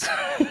with us?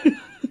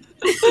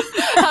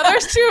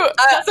 Heather's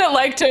doesn't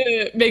like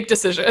to make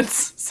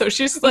decisions, so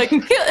she's like,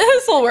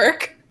 "This will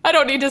work. I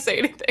don't need to say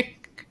anything."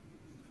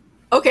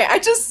 Okay, I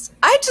just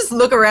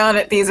look around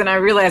at these and I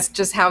realize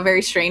just how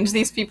very strange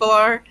these people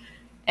are,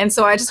 and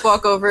so I just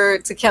walk over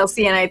to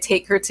Kelsey and I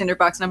take her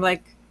tinderbox and I'm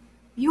like,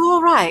 "You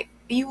all right?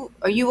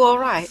 Are you all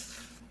right?"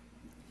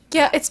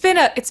 Yeah, it's been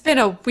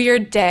a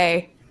weird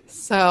day,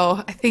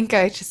 so I think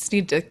I just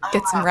need to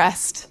get some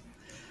rest.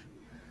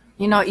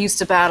 You're not used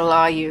to battle,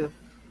 are you?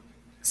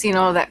 Seen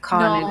all that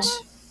carnage. No.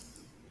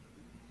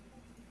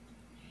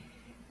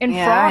 In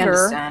Yeah, I Frogger,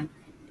 understand.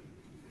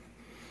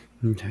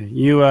 Okay,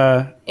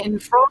 In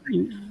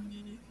Frogger.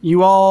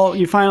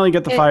 you finally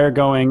get the fire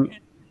going,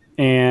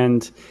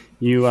 and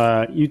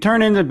you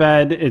turn into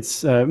bed.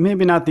 It's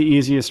maybe not the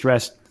easiest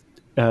rest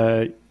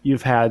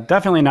you've had.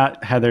 Definitely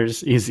not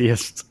Heather's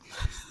easiest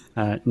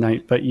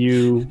night, but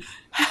you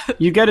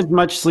get as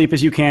much sleep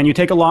as you can. You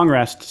take a long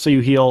rest, so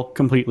you heal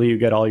completely. You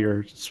get all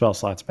your spell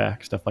slots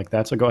back, stuff like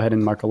that. So go ahead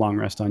and mark a long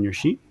rest on your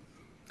sheet.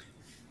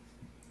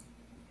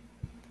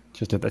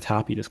 Just at the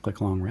top, you just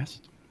click long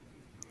rest.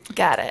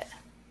 Got it.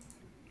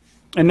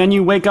 And then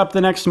you wake up the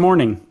next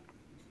morning,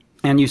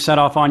 and you set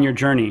off on your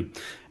journey.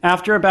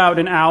 After about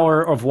an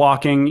hour of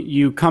walking,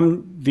 you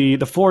come. The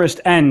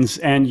forest ends,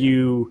 and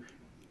you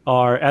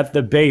are at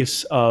the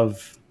base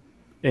of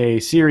a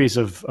series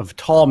of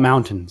tall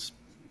mountains.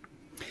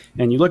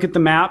 And you look at the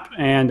map,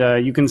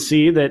 and you can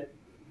see that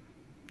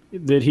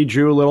he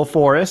drew a little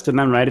forest, and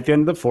then right at the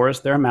end of the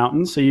forest, there are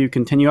mountains. So you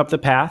continue up the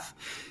path,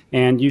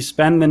 and you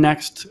spend the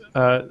next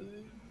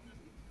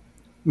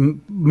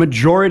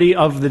majority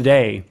of the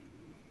day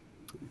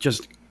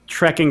just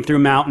trekking through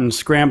mountains,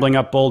 scrambling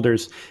up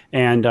boulders,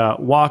 and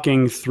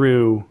walking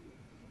through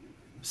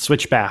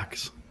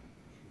switchbacks.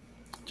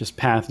 Just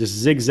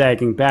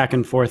zigzagging back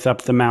and forth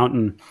up the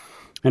mountain.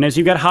 And as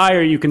you get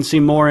higher, you can see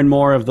more and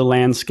more of the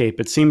landscape.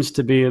 It seems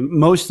to be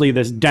mostly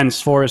this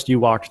dense forest you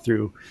walked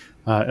through,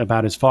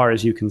 about as far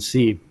as you can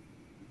see.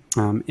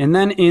 And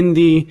then in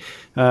the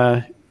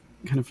kind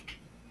of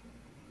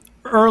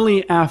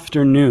early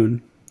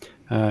afternoon,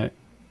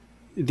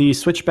 the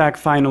switchback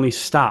finally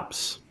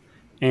stops.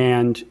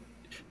 And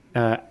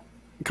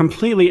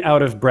completely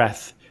out of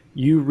breath,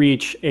 you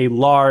reach a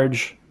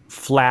large,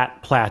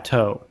 flat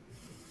plateau.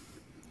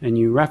 And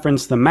you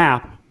reference the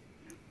map,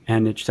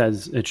 and it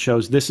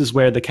shows this is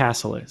where the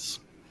castle is.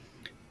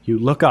 You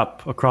look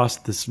up across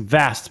this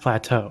vast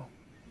plateau.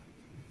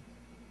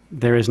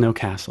 There is no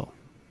castle.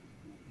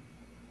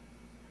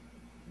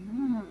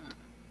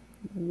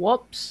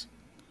 whoops.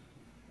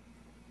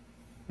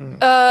 Do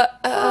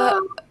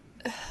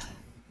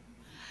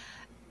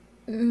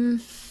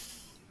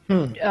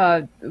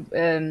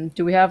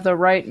we have the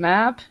right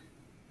map?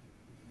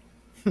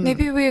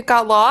 Maybe we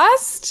got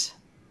lost?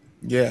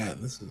 Yeah,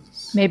 this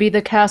is. Maybe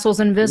the castle's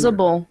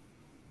invisible.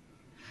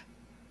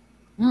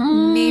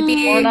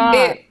 Maybe Or not.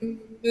 it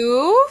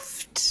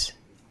moved?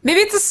 Maybe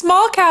it's a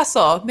small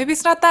castle. Maybe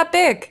it's not that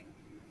big.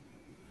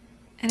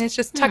 And it's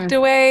just tucked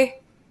away.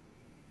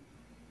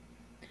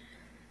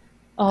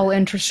 All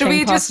interesting Should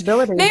we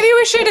possibilities. maybe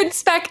we should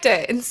inspect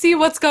it and see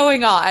what's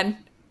going on.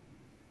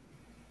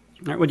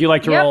 All right, would you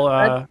like to Yep,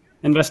 roll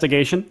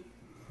investigation?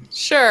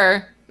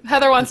 Sure.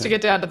 Heather wants to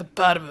get down to the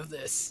bottom of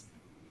this.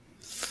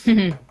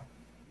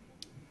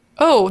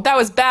 Oh, that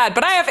was bad,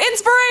 but I have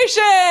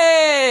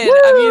inspiration!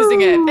 I'm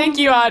using it. Thank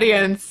you,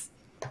 audience,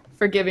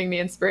 for giving me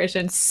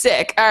inspiration.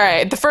 Sick. All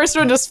right. The first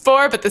one was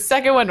 4, but the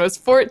second one was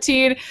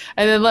 14.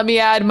 And then let me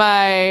add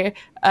my...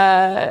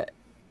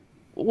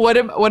 What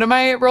am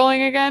I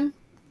rolling again?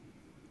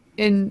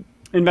 In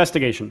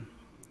Investigation.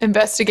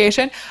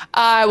 investigation.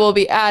 I will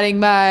be adding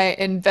my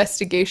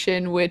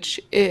investigation, which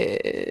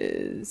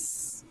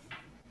is...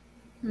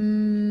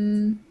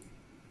 There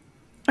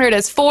it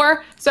is,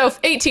 4. So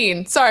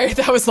 18. Sorry,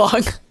 that was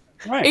long.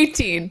 Right.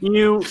 18.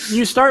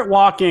 You start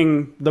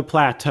walking the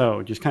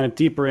plateau, just kind of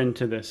deeper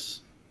into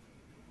this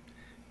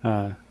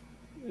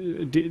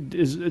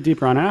is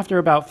deeper on. After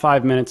about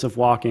 5 minutes of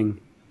walking,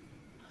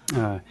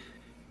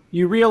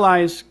 you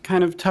realize,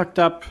 kind of tucked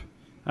up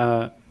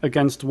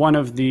against one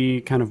of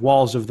the kind of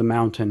walls of the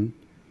mountain,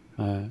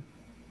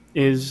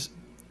 is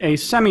a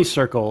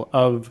semicircle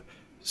of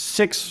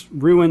 6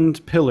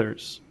 ruined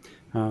pillars.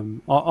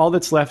 All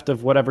that's left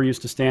of whatever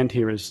used to stand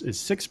here is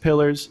 6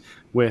 pillars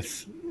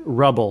with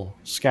rubble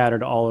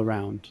scattered all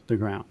around the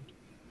ground.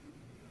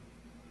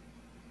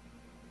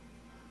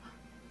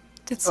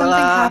 Did something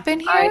happen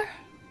here?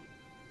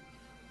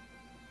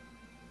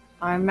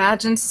 I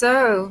imagine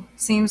so.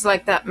 Seems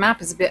like that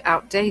map is a bit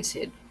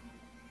outdated.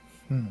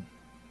 Did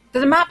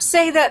the map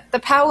say that the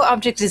power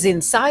object is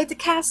inside the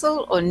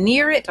castle, or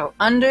near it, or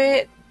under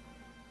it?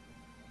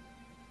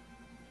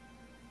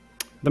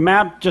 The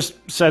map just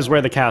says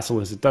where the castle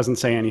is. It doesn't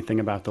say anything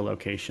about the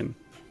location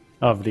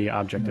of the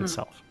object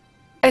itself.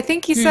 I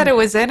think he said it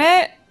was in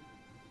it.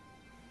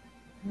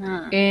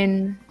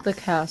 In the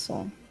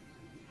castle.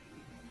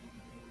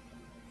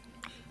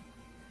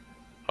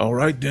 All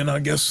right, then I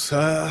guess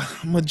I'm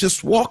gonna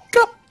just walk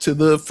up to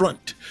the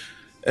front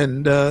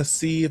and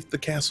see if the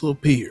castle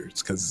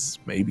appears, because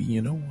maybe,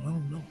 I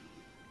don't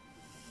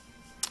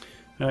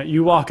know.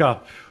 You walk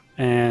up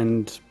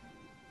and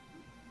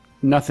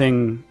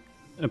nothing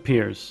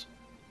appears.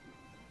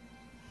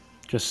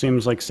 Just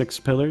seems like 6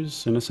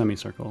 pillars in a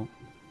semicircle.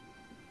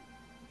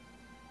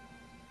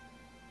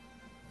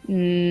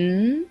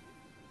 Can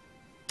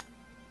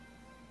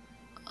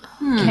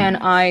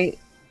I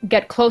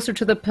get closer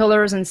to the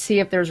pillars and see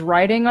if there's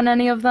writing on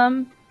any of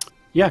them?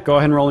 Yeah, go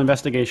ahead and roll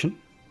investigation.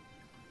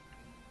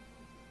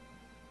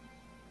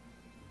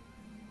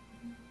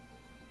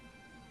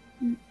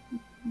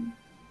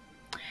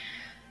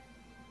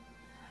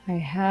 I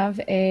have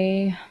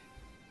a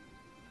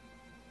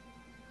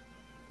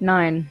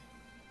 9.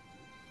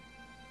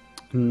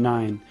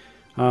 9.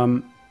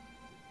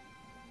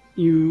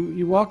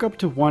 You walk up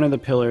to one of the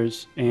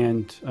pillars,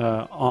 and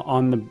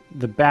on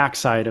the back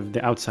side of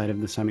the outside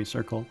of the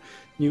semicircle,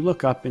 you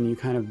look up and you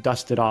kind of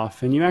dust it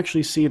off, and you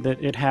actually see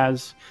that it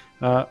has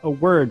a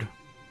word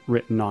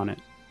written on it.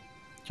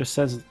 It just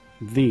says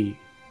 "the."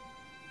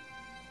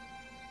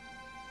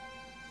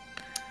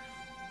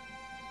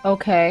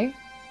 Okay.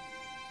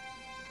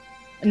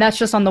 And that's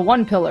just on the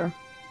one pillar.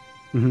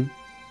 Mm-hmm.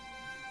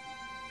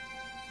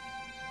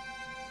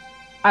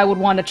 I would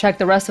want to check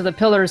the rest of the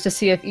pillars to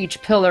see if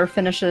each pillar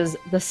finishes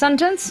the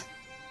sentence.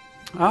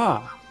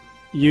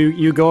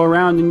 You go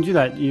around and do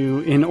that.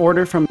 In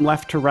order from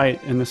left to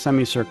right in the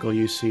semicircle,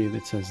 you see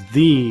that says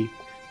 "the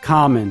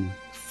common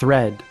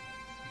thread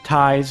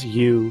ties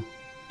you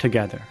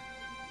together."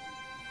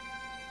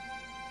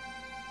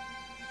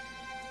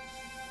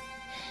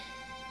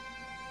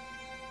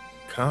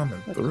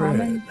 Common The thread.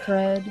 common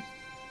thread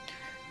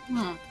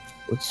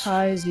What's,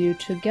 ties you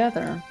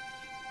together.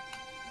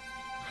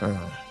 huh.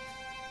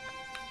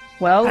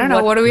 Well, I don't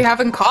know. What do we have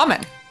in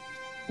common?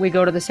 we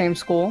go to the same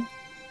school.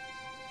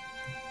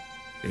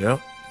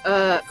 Yep.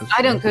 I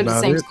don't go to the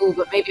about same it. school,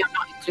 but maybe I'm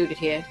not included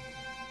here.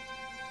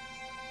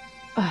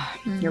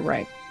 You're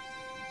right.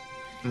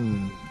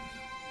 Hmm.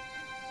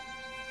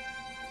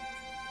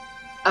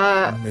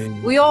 Uh, I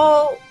mean, we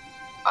all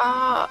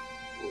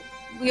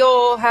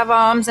have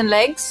arms and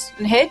legs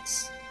and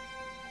heads.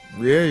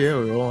 yeah,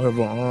 we all have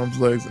our arms,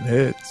 legs, and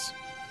heads.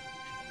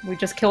 We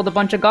just killed a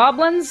bunch of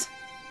goblins.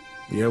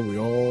 Yeah, we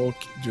all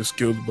just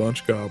killed a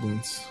bunch of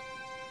goblins.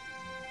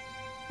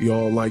 We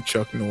all like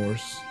Chuck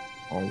Norris.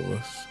 All of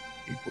us,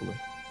 equally.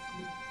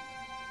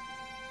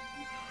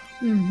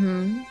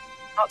 Mm-hmm.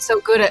 Not so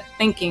good at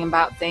thinking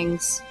about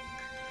things.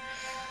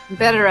 I'm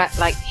better at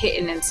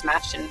hitting and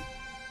smashing.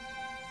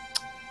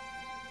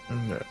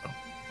 No.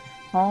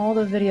 All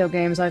the video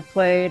games I've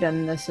played,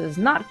 and this is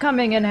not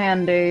coming in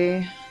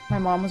handy. My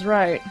mom was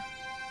right.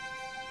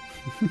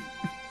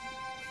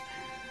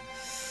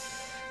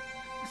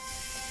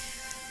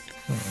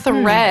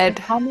 Thread.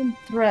 Common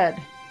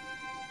thread.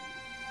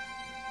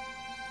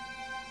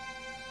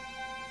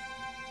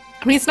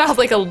 I mean, it's not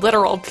like a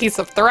literal piece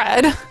of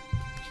thread.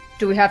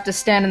 Do we have to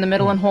stand in the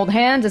middle and hold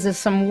hands? Is this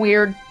some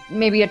weird,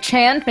 maybe a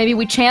chant? Maybe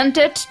we chant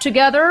it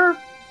together?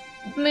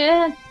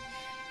 Meh.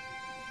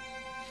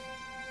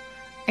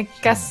 I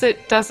guess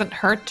it doesn't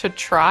hurt to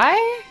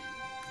try.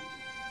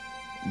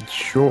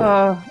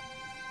 Sure.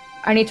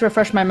 I need to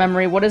refresh my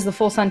memory. What is the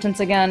full sentence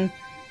again?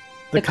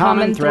 The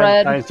common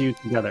thread ties you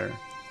together.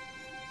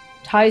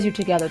 Ties you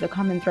together. The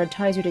common thread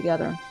ties you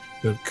together.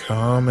 The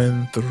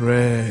common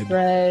thread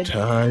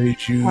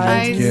ties you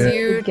Ties together.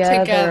 you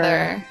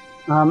together.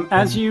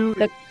 As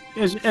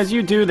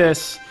you do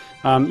this,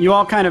 you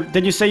all kind of,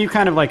 did you say you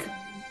kind of like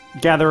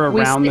gather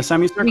around the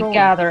semicircle? We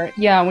gather,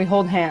 yeah, and we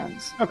hold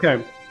hands.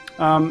 Okay.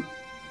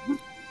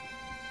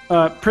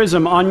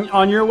 Prism,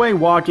 on your way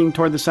walking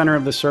toward the center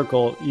of the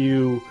circle,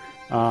 you,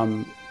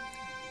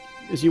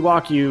 as you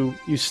walk, you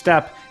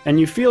step, and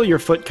you feel your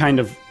foot kind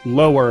of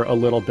lower a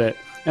little bit.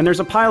 And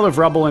there's a pile of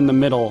rubble in the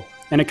middle,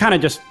 and it kind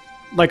of just,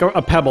 like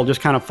a pebble just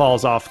kind of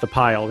falls off the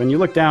pile. And you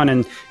look down,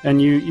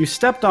 and you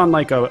stepped on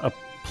like a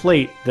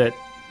plate that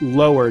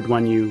lowered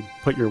when you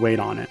put your weight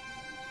on it.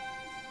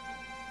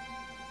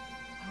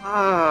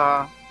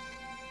 Ah.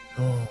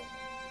 Oh.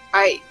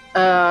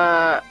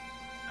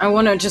 I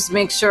want to just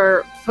make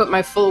sure, put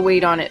my full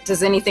weight on it.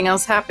 Does anything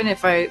else happen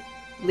if I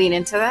lean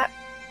into that?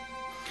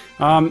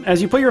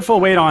 As you put your full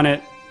weight on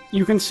it,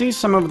 you can see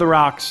some of the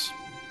rocks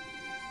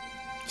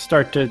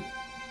start to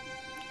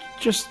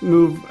just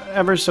move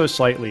ever so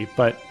slightly,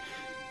 but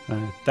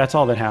that's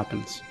all that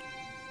happens.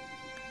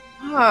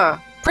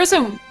 Ah.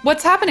 Prism,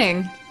 what's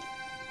happening?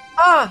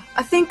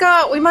 I think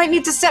we might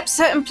need to step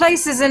certain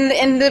places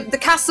and the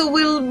castle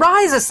will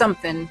rise or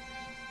something.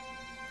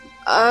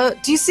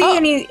 Do you see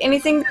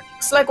anything that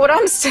looks like what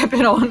I'm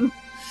stepping on?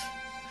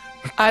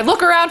 I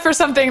look around for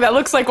something that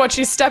looks like what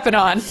she's stepping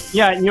on.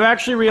 Yeah, you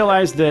actually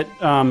realize that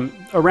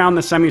around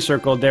the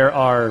semicircle there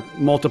are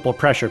multiple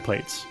pressure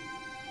plates.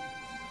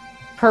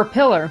 Per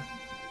pillar.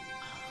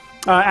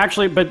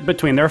 Actually, but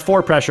between, there are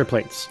 4 pressure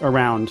plates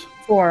around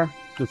 4.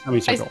 the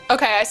semicircle.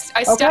 I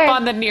step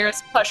on the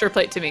nearest pressure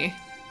plate to me.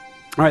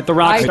 All right, the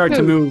rocks start to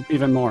too. move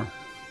even more.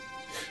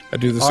 I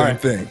do the All same right.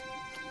 thing.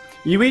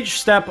 You each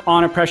step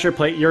on a pressure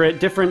plate. You're at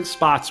different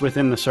spots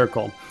within the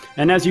circle.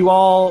 And as you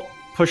all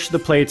push the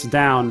plates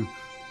down,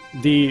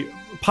 the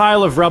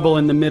pile of rubble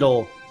in the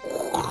middle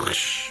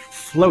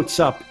floats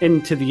up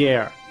into the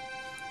air.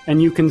 And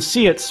you can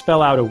see it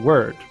spell out a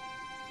word.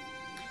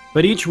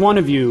 But each one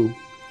of you,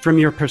 from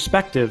your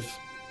perspective,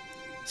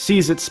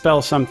 sees it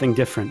spell something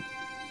different.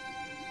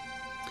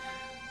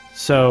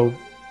 So,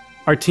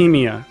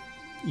 Artemia,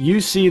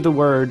 you see the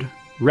word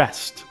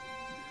rest.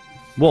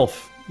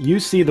 Wolf, you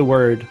see the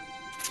word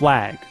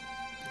flag.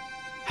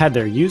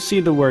 Heather, you see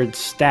the word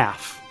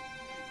staff.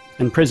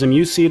 And Prism,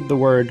 you see the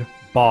word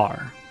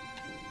bar.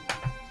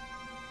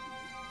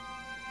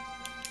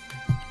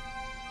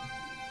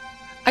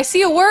 I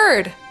see a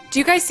word. Do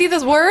you guys see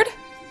this word?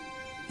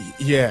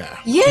 Yeah.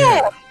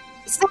 Yeah.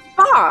 It's the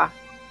bar.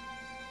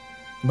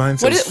 Mine What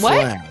says is-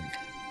 what? flag.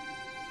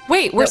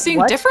 Wait, we're seeing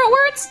what? different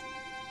words?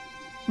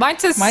 Mine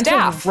says Mine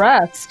staff. says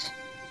rest.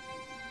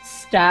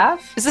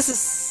 Staff? Is this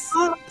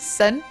a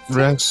sen?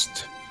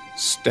 Rest,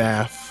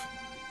 staff,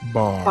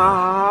 bar,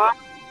 Bar.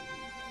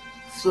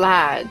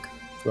 Flag.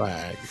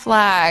 flag.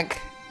 Flag.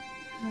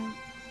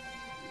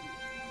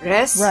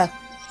 Rest. Rest.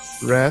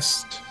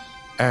 Rest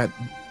at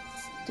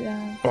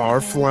Staff.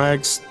 bar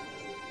flags.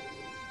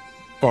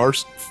 Bar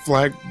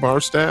flag, bar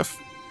staff,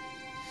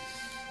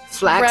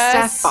 Flagstaff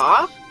Rest.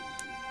 bar.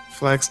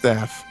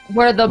 flagstaff.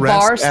 Where the Rest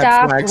bar at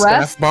staff Flagstaff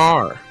rest?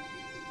 bar.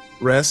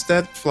 Rest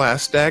at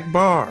Flagstaff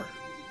bar.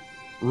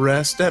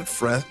 Rest at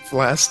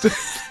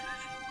Flagstaff.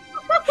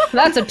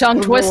 That's a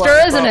tongue twister,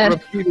 isn't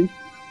it?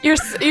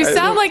 You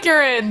sound like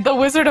you're in The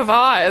Wizard of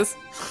Oz.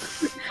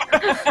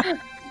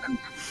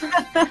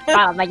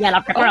 Follow the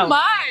yellow brick Oh road.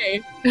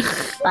 my!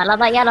 Follow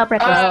the yellow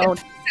brick road.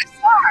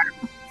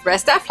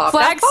 Rest at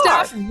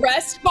Flagstaff bar.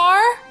 rest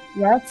bar?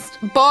 Rest.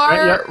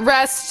 Bar, Yep.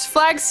 rest,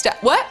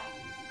 Flagstaff. What?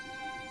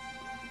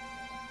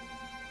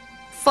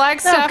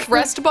 Flagstaff Okay.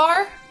 rest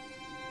bar?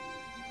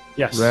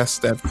 Yes.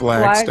 Rest at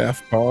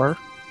Flagstaff bar.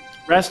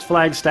 Rest,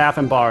 flag, staff,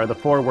 and bar are the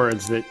 4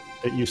 words that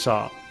you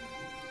saw.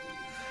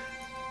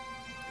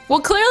 Well,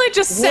 clearly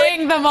just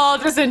saying them all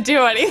doesn't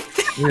do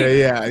anything.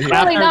 Yeah.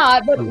 Probably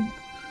not, but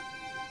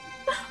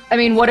I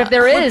mean, what if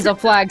there is a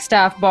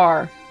Flagstaff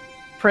bar?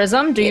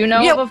 Prism, do you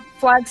know Yeah. of a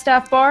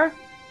Flagstaff bar?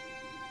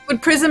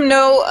 Would Prism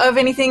know of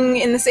anything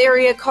in this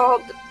area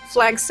called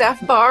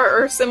Flagstaff bar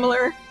or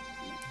similar?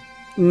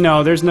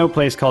 No, there's no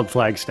place called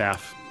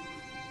Flagstaff.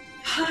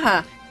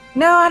 Huh.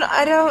 No,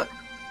 I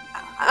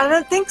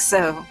don't think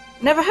so.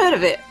 Never heard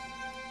of it.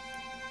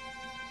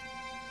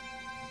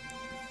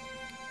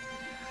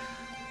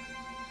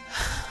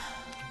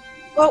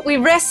 Well, we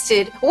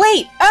rested.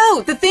 Wait!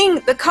 Oh,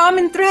 the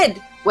common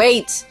thread.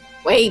 Wait.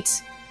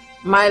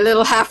 My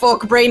little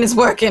half-orc brain is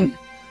working.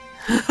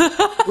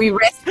 We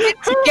rested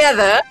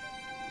together,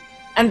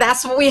 and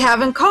that's what we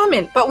have in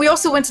common. But we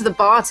also went to the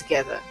bar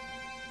together.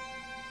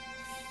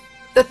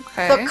 The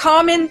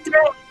common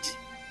thread,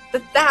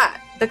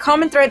 the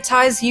common thread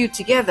ties you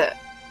together.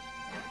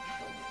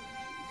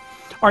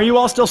 Are you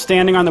all still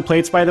standing on the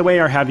plates, by the way,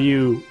 or have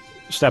you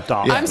stepped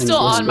off? Yeah. I'm still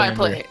on my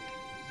plate.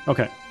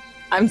 Okay.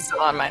 I'm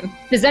still on mine.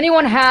 Does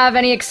anyone have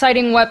any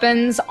exciting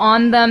weapons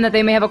on them that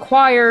they may have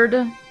acquired?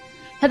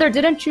 Heather,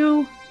 didn't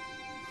you?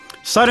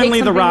 Suddenly,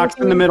 Take the something rocks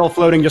with in the you? middle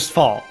floating just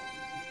fall.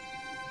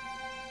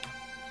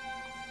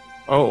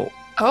 Oh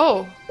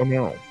Oh.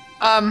 no.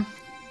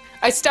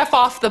 I step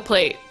off the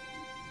plate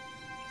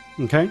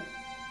Okay.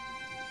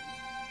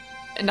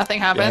 and nothing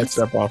Yeah, I'd happens.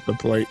 step off the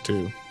plate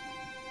too.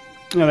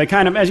 Yeah, they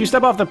kind of, as you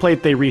step off the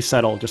plate, they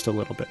resettle just a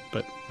little bit,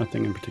 but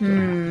nothing in particular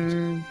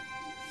happens.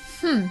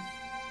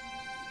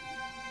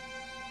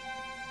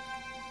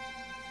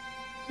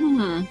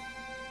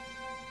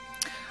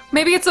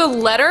 Maybe it's a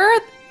letter?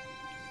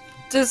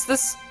 Does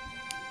this...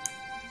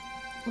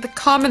 The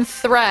common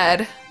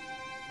thread...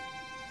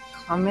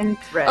 Common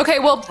thread. Okay,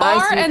 well,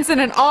 ties bar you- ends in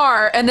an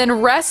R, and then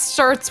rest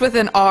starts with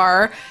an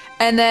R,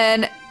 and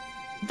then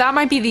that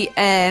might be the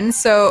N,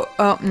 so...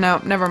 Oh,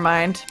 no, never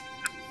mind.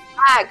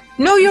 flag.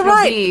 No, you're No,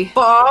 right. B.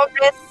 Bar,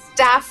 rest,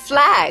 staff,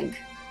 flag.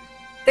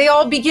 They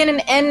all begin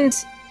and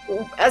end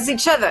as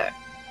each other.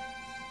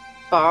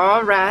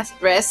 Bar,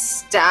 rest,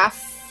 staff,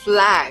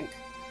 flag.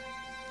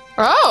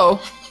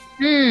 Oh,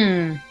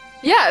 Hmm.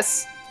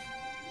 yes.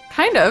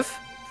 Kind of.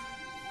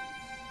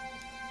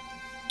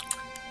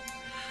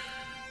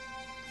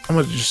 I'm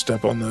gonna just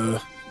step on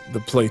the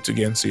plates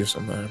again, see if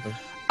something happens.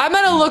 I'm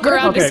gonna look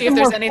around to Okay. see if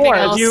there's More anything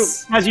force.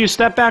 else. As you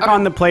step back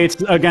on the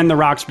plates, again the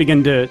rocks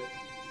begin to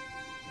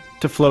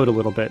float a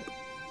little bit.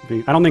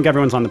 I don't think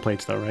everyone's on the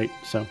plates though, right?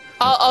 So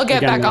I'll get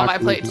again, back on rocks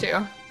my plate begin to-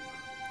 too.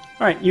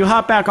 All right, you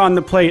hop back on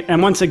the plate,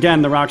 and once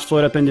again the rocks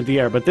float up into the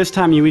air. But this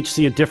time you each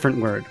see a different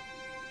word.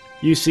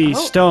 You see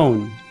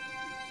stone,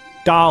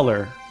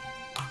 dollar,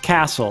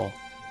 castle,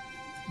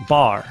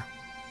 bar.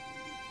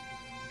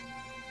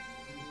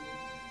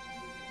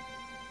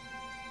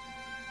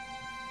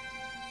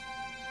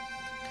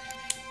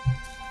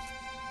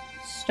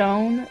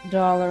 Stone,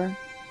 dollar,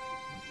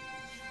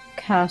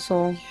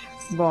 castle,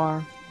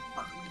 bar.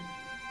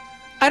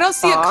 I don't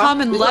see a Bar.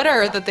 common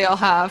letter that they all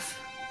have.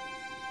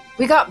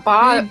 We got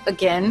bar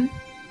again.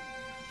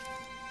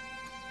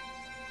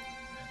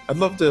 I'd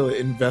love to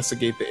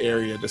investigate the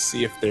area to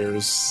see if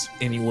there's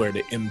anywhere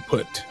to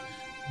input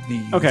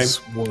these Okay,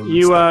 words.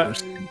 you that we're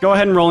seeing. go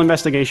ahead and roll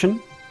investigation.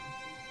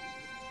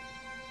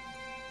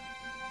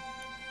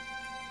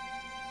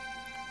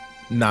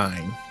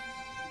 9.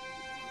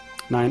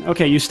 9.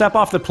 Okay, you step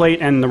off the plate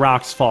and the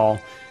rocks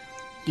fall.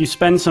 You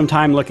spend some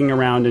time looking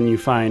around and you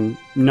find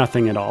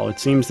nothing at all. It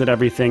seems that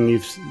everything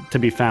to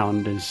be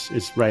found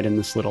is right in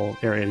this little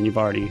area, and you've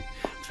already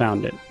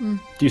found it. Do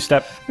you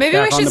step? Maybe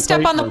back we should the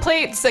step plate, on the or-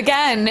 plates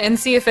again and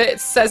see if it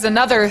says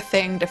another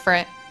thing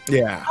different.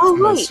 Yeah. Oh,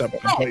 I'm gonna wait. step on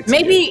the plates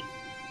Maybe.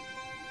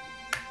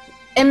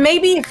 And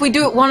maybe if we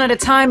do it one at a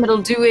time,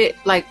 it'll do it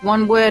like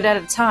one word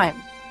at a time.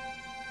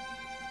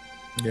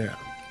 again. Yeah.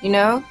 You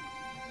know?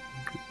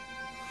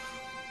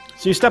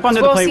 So you step onto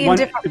We'll the plate see in one.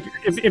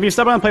 different- If you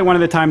step on the plate one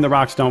at a time, the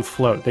rocks don't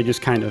float. They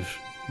just kind of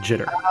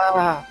jitter.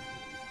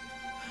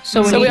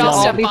 So we So need we to all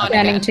all step be on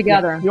standing again.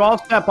 together. You all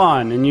step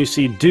on, and you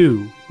see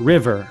dew,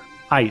 river,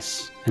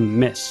 ice, and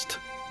mist.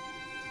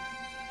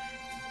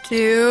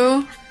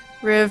 Dew,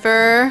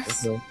 river,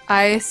 Okay.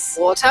 ice,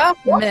 Water?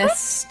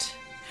 mist.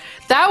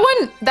 That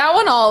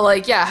one all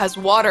has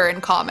water in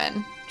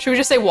common. Should we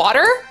just say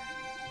water?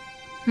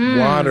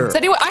 Water. Does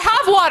anyone? I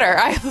have water.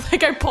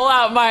 I pull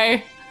out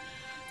my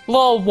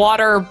little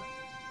water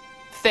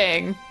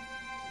thing.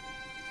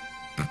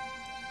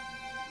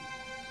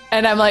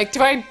 And I'm like,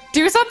 do I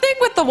do something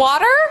with the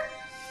water?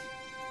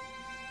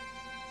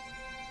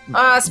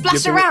 Splash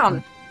Give it-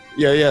 around.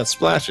 Yeah,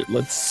 splash it.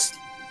 Let's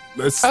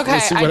Okay,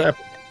 let's see what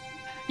happens.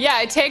 Yeah,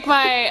 I take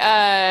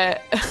my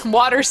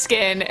water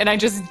skin and I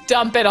just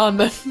dump it on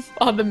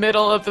the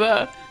middle of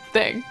the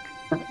thing.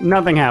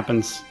 Nothing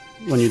happens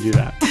when you do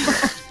that.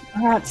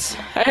 That's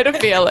I had a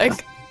feeling.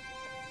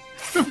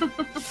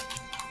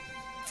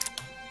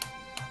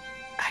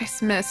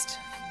 Ice mist.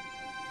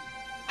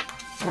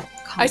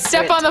 I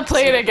step on the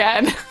plate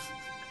again.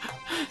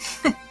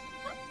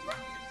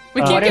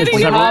 We keep audience, getting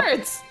was good everyone-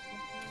 words.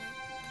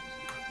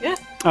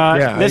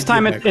 Yeah, This I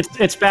time get back.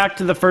 it's back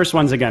to the first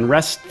ones again.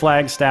 Rest,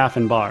 flag, staff,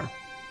 and bar.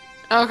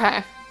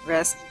 Okay.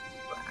 Rest.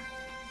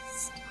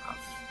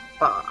 Stuff.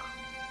 Bar.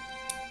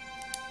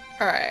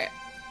 All right.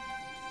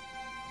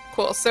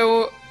 Cool.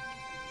 So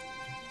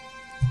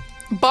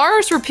bar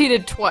is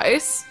repeated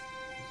twice,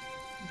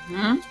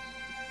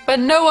 but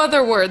no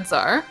other words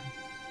are.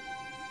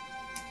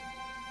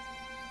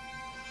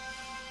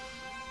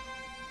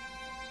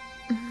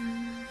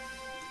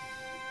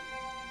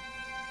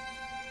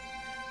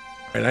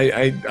 And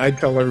I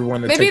tell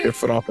everyone to Maybe- take their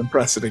foot off and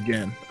press it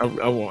again. I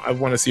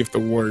want to see if the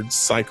words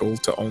cycle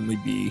to only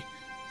be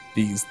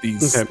these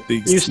Okay.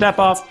 these. You step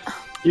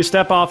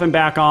off and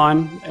back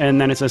on, and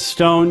then it's a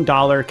stone,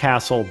 dollar,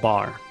 castle,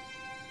 bar.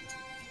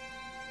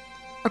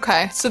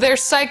 Okay, so they're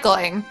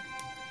cycling.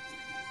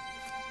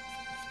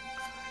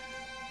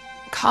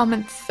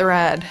 Common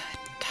thread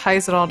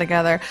ties it all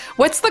together.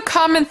 What's the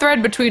common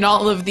thread between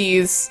all of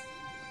these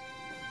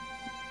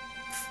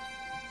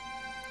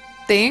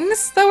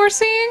things that we're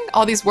seeing?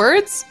 All these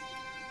words?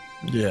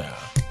 Yeah.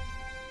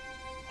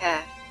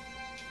 Yeah.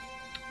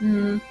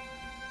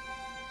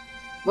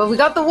 Well, we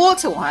got the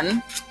water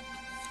one.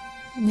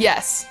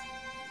 Yes.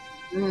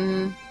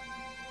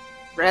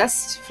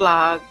 Rest,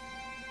 flag,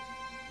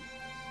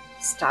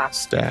 staff.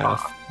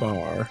 Staff,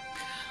 bar.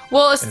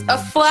 Well, And a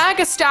then- flag,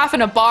 a staff,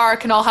 and a bar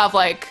can all have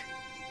like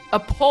a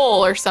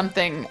pole or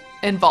something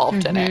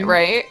involved in it,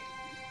 right?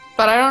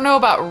 But I don't know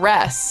about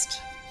rest.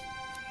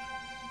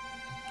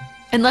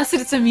 Unless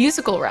it's a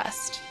musical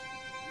rest.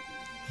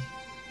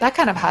 That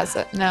kind of has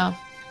it. No.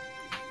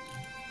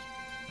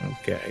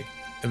 Okay.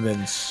 And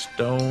then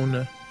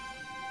stone,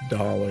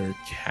 dollar,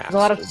 castle. there's a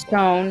lot of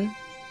stone,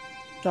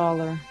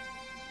 dollar.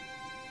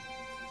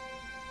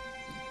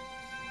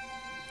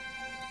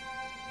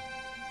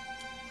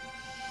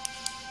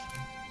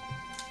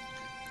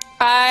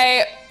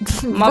 I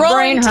My roll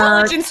brain hurts.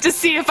 intelligence to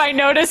see if I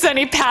notice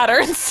any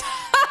patterns.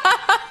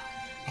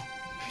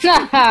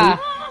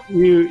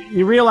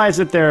 You realize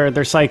that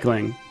they're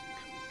cycling.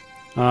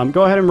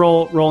 Go ahead and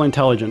roll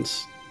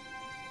intelligence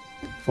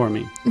for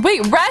me.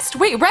 Wait,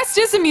 rest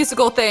is a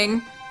musical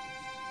thing.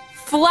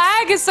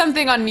 Flag is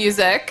something on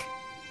music.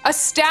 A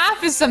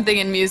staff is something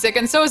in music,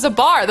 and so is a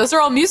bar. Those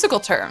are all musical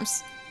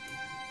terms.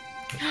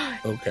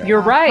 Okay.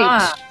 You're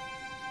right.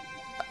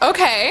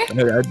 Okay.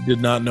 I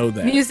did not know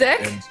that. Music.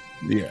 And,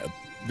 yeah,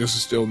 this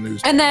is still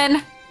news. And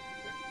then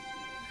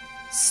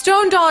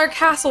Stone Dollar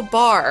Castle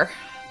Bar.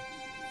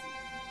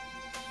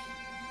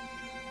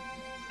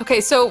 Okay,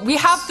 so we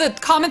have the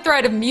common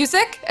thread of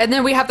music, and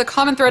then we have the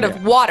common thread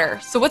of water.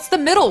 So what's the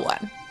middle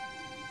one?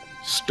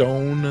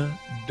 Stone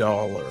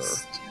Dollar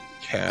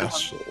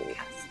Castle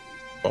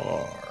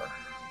Bar.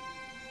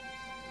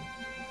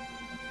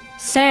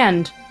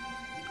 Sand.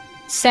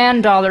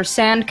 Sand dollar,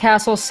 sand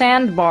castle,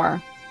 sand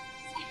bar.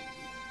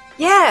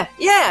 Yeah.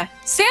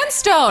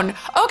 Sandstone.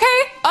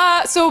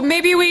 Okay, so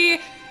maybe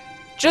we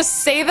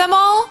just say them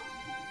all,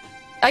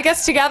 I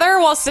guess, together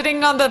while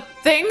sitting on the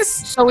things?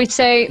 So we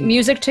say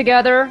music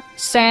together,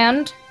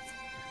 sand,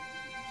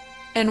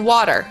 And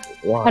water.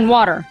 Wow. and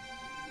water.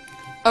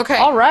 Okay.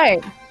 All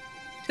right.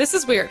 This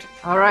is weird,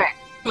 All right.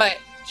 but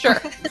sure.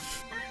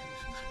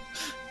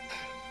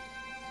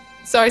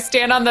 So I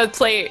stand on the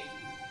plate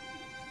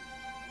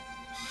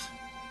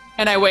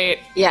and I wait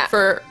Yeah.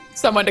 for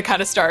someone to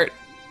kind of start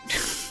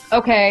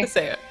Okay. to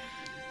say it.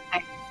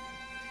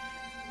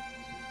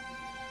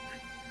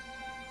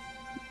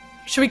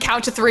 Should we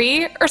count to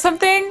 3 or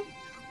something?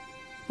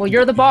 Well,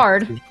 you're the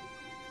bard.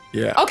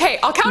 Yeah. Okay,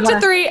 I'll count Yeah.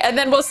 to 3 and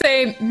then we'll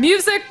say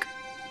music,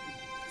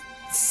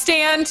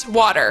 stand,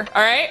 water.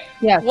 All right?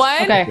 Yes.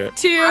 1, Okay.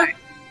 2,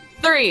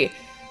 3.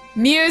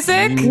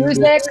 Music,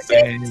 Music,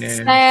 Sand.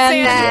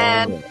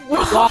 sand,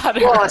 water.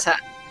 Water.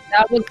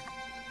 That was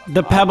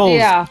The pebbles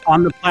Yeah.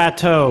 on the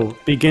plateau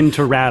begin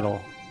to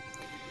rattle.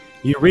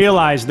 You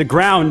realize the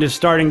ground is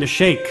starting to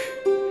shake.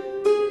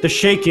 The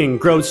shaking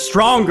grows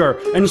stronger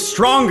and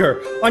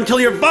stronger until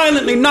you're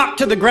violently knocked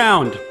to the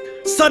ground.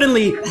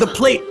 Suddenly, the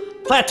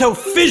plateau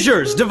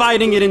fissures,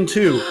 dividing it in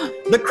two.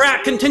 The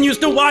crack continues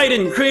to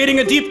widen, creating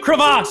a deep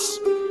crevasse.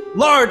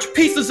 Large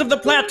pieces of the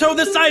plateau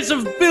the size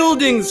of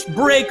buildings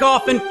break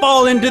off and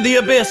fall into the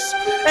abyss.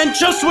 And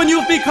just when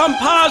you've become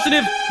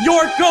positive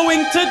you're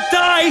going to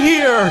die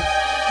here,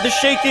 the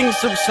shaking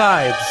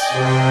subsides.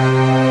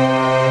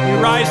 You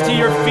rise to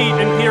your feet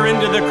and peer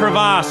into the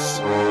crevasse.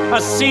 A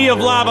sea of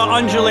lava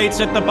undulates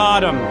at the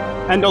bottom,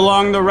 and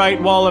along the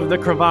right wall of the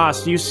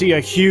crevasse you see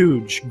a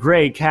huge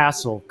gray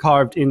castle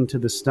carved into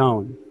the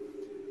stone.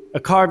 A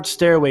carved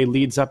stairway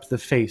leads up the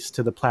face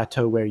to the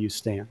plateau where you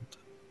stand.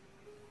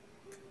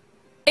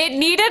 It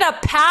needed a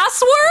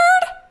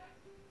password?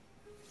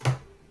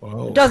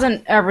 Whoa.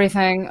 doesn't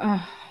everything.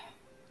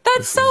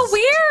 That's so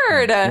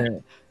weird. Yeah.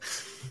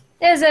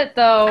 Is it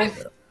though?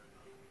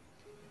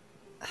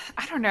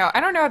 I don't know.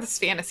 I don't know this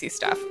fantasy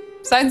stuff.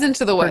 Signs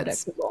into the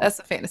woods. Predictable. That's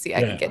the fantasy I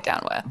Yeah. can get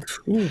down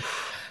with.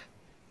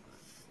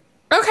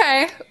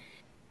 Okay.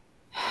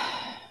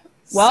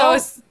 Well,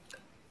 so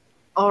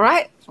All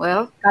right.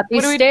 Well, Got what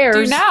these do we stairs.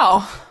 do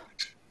now?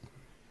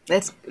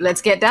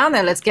 let's get down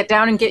there. Let's get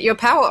down and get your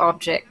power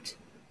object.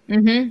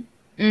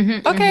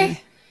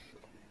 Okay.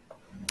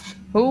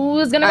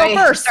 Who's gonna go I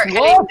first? start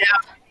Wolf? heading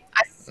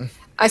down.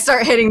 I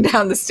start heading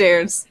down the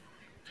stairs.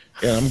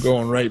 Yeah, I'm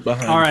going right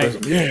behind. All right.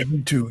 Prism. Yeah,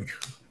 me too.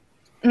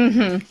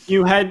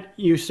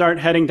 You start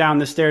heading down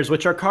the stairs,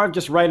 which are carved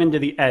just right into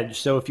the edge.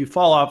 So if you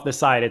fall off the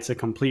side, it's a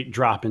complete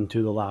drop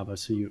into the lava.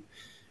 So you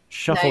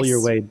shuffle Nice,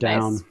 your way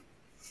down. nice.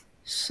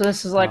 So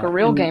this is like a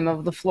real game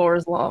of the floor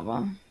is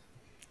lava.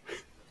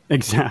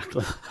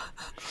 Exactly.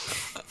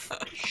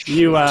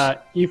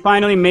 You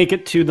finally make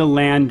it to the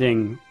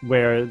landing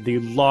where the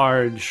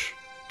large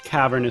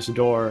cavernous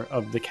door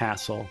of the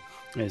castle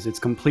is. It's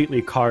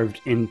completely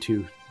carved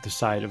into the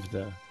side of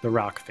the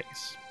rock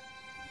face.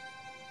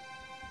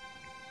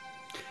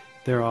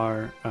 There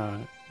are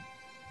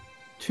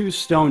 2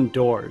 stone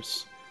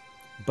doors,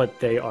 but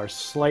they are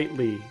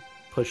slightly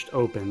pushed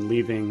open,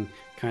 leaving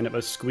kind of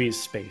a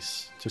squeeze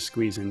space to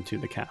squeeze into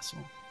the castle.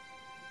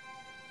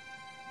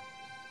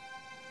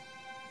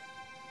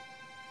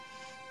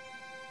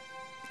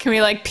 Can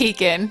we like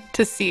peek in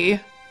to see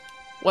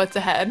what's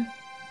ahead?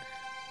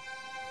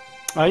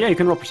 Yeah, you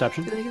can roll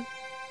perception. All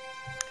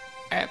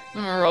right,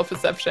 I'm gonna roll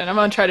perception. I'm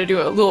gonna try to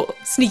do a little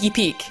sneaky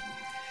peek.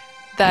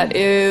 That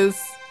is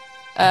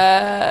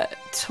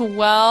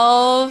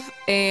 12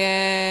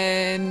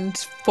 and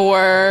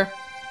 4.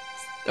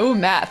 Oh,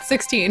 math,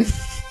 16.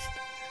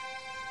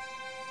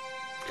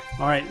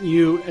 All right,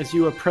 as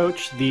you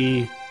approach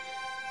the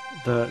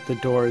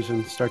doors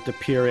and start to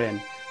peer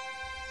in,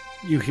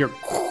 you hear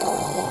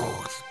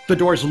the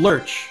doors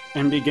lurch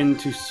and begin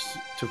to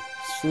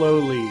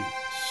slowly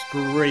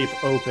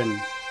scrape open.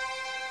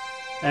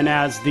 And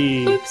as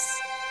they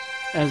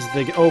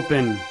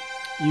open,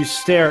 you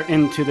stare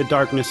into the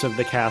darkness of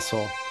the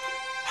castle.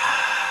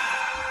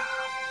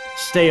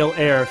 Stale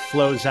air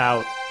flows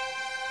out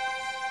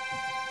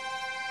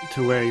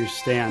to where you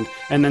stand,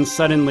 and then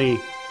suddenly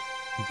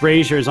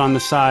braziers on the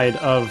side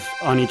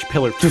on each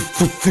pillar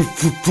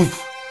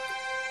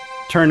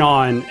turn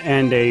on,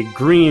 and a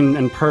green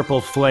and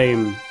purple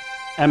flame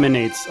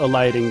emanates,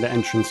 alighting the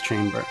entrance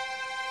chamber.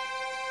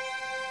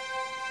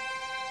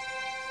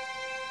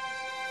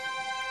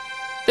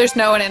 There's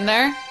no one in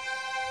there?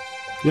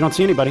 You don't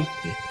see anybody.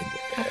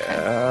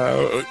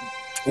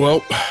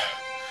 Well,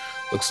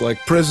 looks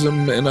like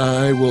Prism and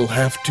I will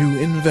have to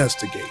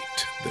investigate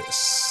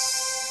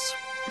this.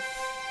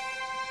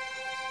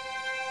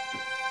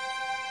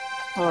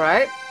 All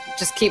right.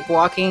 Just keep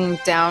walking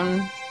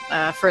down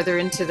further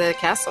into the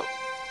castle.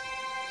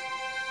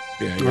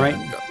 Yeah, All right.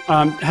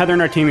 Heather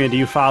and Artemia, do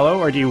you follow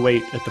or do you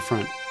wait at the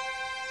front?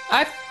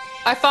 I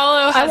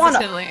follow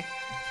hesitantly.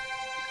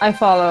 I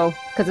follow,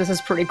 because this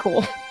is pretty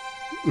cool.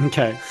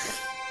 Okay.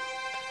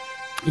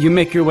 You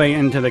make your way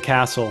into the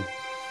castle,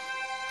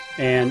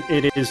 and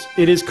it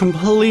is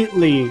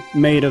completely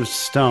made of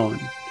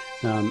stone.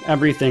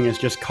 Everything is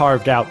just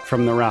carved out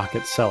from the rock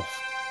itself.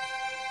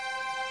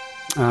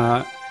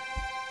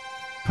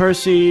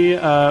 Percy,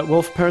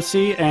 Wolf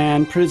Percy,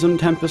 and Prism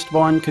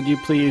Tempestborn, could you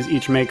please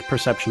each make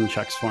perception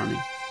checks for me?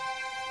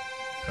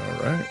 All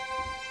right.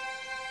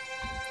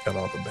 Got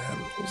all the bad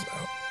rolls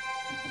out.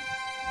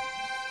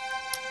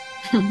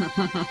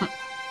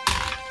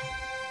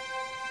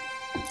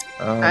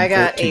 I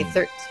got 13. a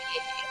 13.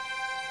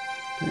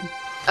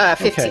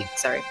 15, Okay.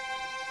 sorry.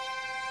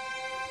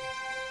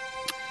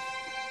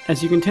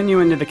 As you continue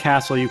into the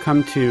castle, you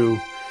come to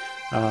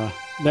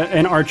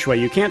an archway.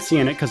 You can't see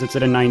in it because it's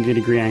at a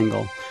 90-degree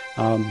angle.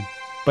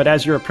 But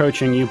as you're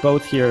approaching, you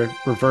both hear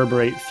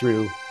reverberate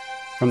through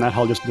from that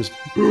hall just this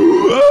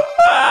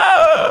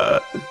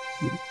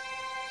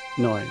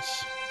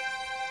noise.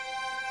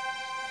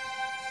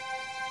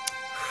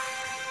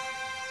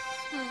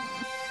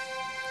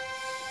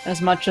 As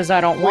much as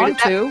I don't want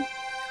to,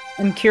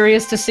 I'm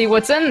curious to see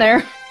what's in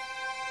there.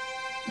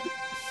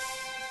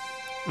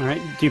 All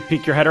right. Do you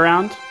peek your head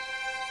around?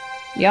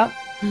 Yep.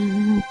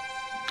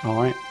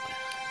 All right.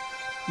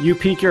 You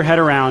peek your head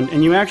around,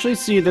 and you actually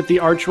see that the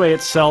archway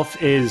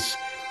itself is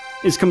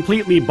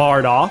completely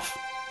barred off.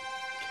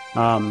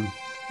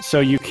 So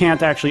you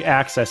can't actually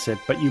access it,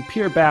 but you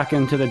peer back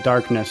into the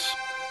darkness,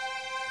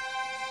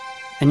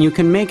 and you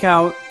can make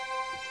out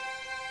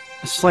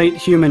a slight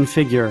human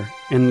figure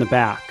in the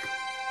back.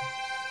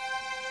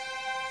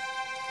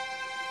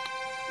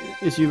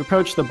 As you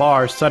approach the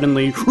bar,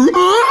 suddenly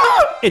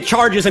it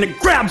charges and it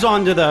grabs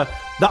onto the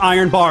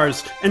iron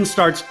bars and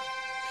starts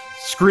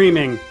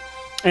screaming.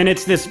 And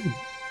it's this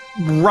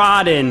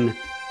rotten,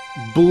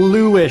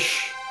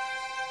 bluish,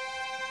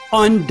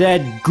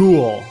 undead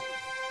ghoul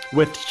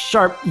with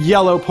sharp,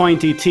 yellow,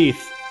 pointy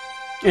teeth.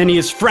 And he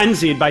is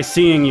frenzied by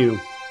seeing you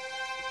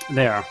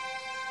there.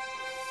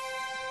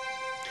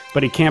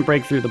 But he can't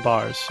break through the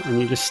bars, and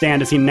you just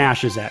stand as he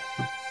gnashes at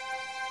you.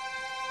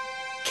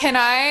 Can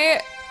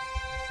I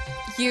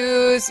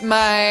use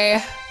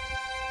my...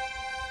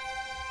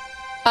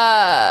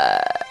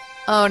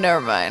 Oh, never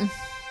mind.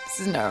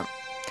 This is no...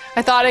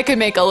 I thought I could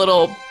make a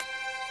little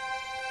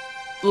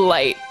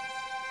light,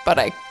 but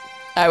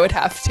I would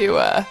have to,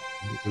 I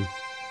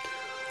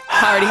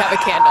already have a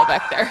candle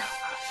back there.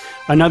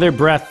 Another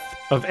breath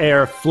of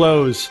air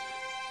flows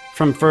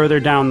from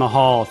further down the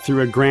hall through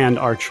a grand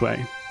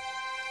archway.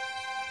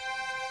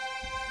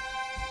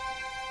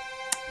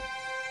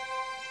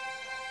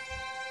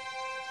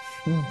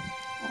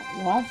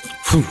 Well,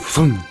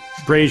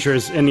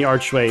 Braziers in the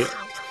archway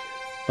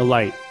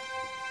alight.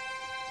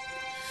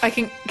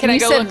 Can I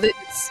go look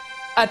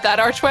at that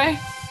archway?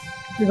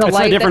 there's a It's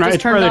light a different. that just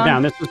It's turned further on.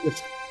 down. This was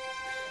just.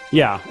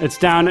 Yeah, it's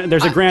down.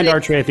 There's a grand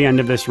archway at the end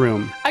of this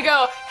room. I'm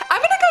gonna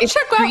go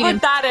check out green what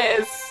and- that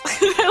is.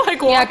 I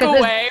like walk 'cause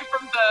away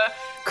from the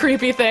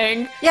creepy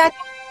thing. Yeah,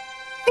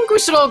 I think we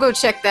should all go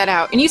check that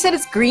out. And you said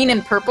it's green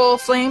and purple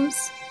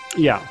flames?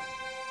 Yeah.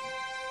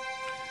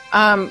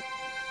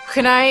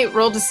 Can I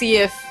roll to see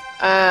if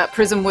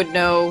Prism would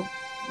know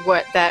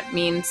what that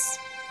means?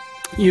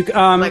 You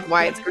Like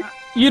why it's green?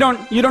 You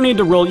don't need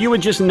to roll. You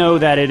would just know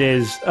that it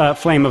is a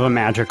flame of a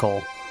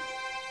magical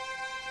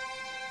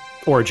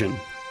origin.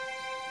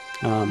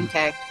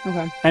 Okay.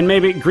 Okay. And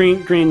maybe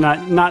green,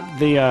 not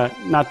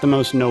the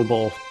most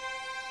noble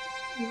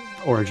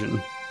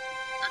origin.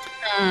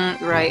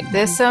 Right.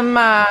 There's some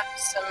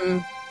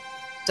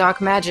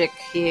dark magic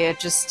here.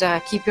 Just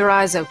keep your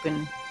eyes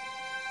open.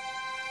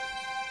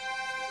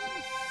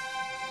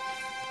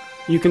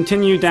 You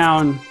continue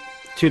down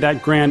to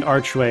that grand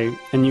archway,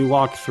 and you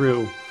walk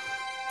through.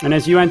 And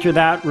as you enter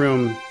that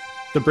room,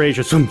 the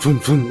braziers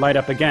light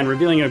up again,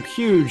 revealing a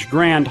huge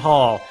grand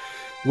hall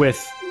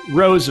with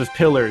rows of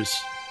pillars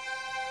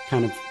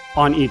kind of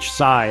on each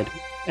side.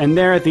 And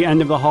there at the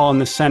end of the hall in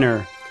the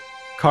center,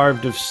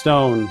 carved of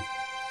stone,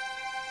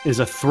 is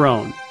a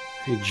throne,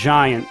 a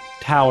giant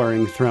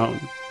towering throne.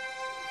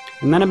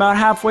 And then about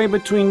halfway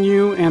between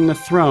you and the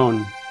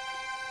throne,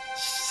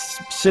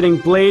 sitting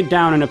blade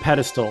down on a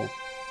pedestal,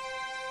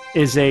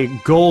 is a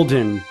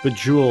golden,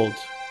 bejeweled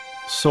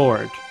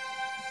sword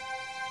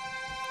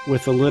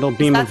with a little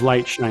beam of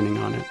light shining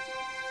on it.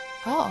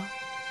 Oh.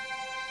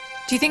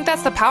 Do you think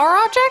that's the power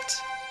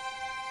object?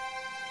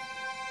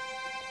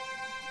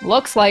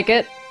 Looks like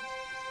it.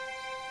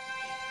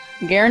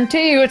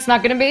 Guarantee you it's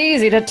not going to be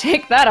easy to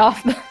take that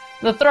off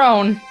the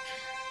throne.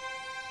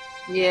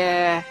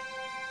 Yeah.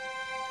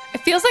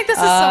 It feels like this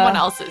is someone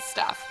else's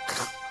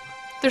stuff.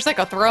 There's like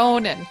a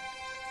throne and...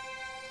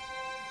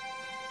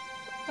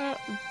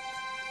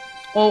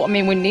 Well, I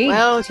mean, we need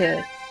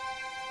to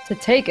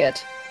take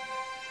it.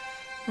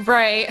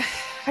 Right.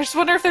 I just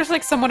wonder if there's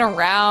like someone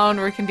around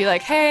where we can be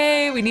like,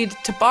 hey, we need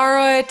to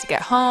borrow it to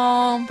get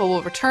home, but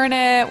we'll return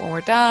it when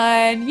we're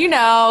done. You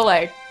know,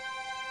 like...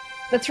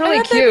 That's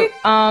really cute.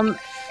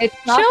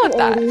 It's not chill with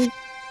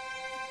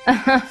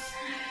that.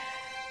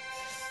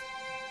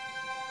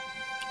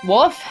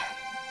 Wolf,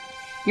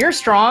 you're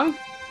strong.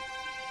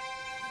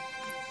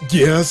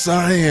 Yes,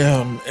 I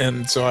am.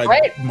 And so I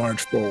Right.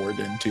 march forward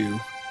into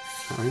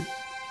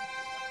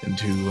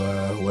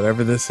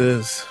whatever this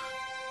is.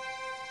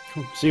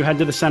 So you head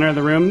to the center of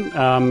the room,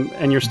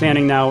 and you're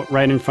standing now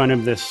right in front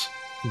of this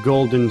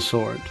golden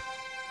sword.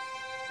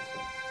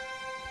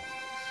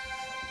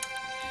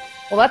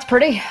 Well, that's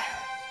pretty.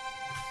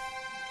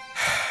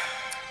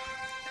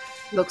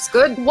 Looks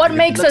good. What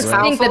makes us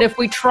think that if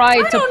we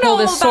tried to pull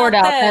this sword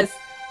out, that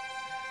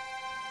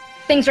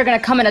things are going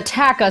to come and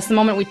attack us the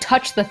moment we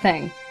touch the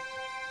thing?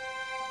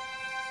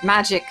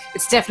 Magic.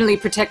 It's definitely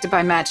protected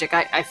by magic.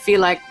 I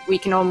feel like we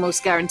can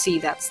almost guarantee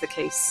that's the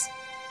case.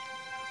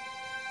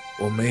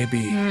 Well,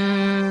 maybe,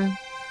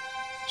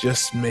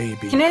 just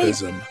maybe, Can any-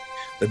 Prism,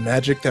 the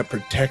magic that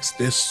protects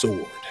this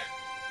sword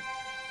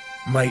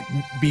might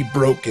be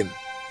broken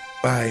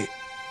by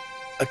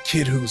a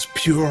kid who's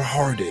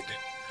pure-hearted,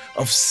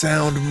 of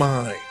sound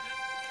mind,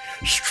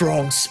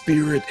 strong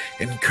spirit,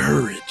 and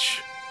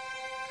courage.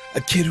 A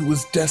kid who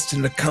was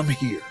destined to come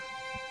here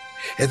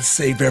and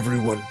save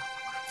everyone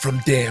from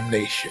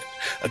damnation.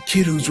 A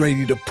kid who's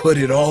ready to put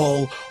it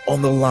all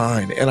on the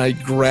line. And I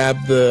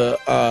grab the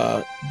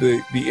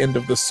end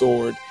of the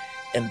sword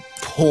and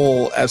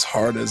pull as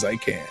hard as I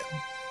can.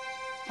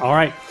 All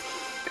right.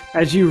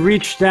 As you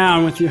reach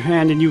down with your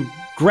hand and you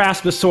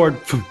grasp the sword,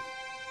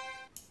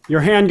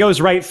 your hand goes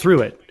right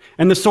through it,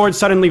 and the sword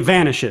suddenly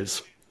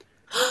vanishes.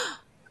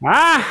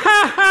 Ah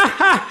ha ha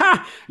ha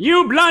ha!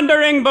 You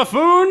blundering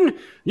buffoon!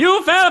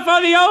 You fell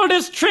for the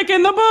oldest trick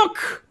in the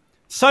book!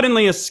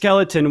 Suddenly a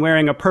skeleton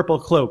wearing a purple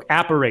cloak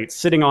apparates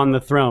sitting on the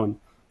throne.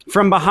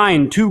 From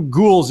behind, two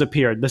ghouls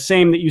appeared, the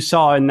same that you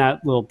saw in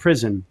that little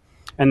prison,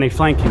 and they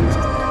flank him.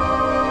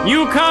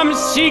 You come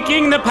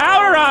seeking the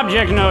power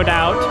object, no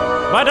doubt,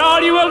 but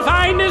all you will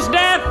find is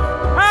death!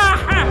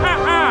 Ha ha ha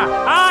ha!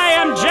 I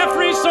am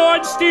Jeffery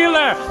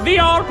Swordstealer, the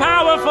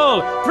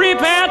all-powerful!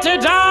 Prepare to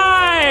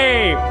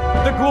die!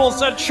 The ghouls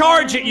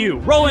charge at you.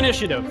 Roll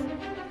initiative.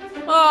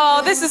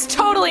 Oh, this is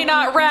totally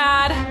not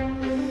rad.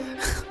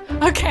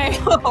 Okay.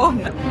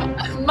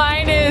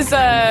 Mine is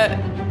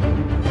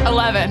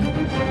 11.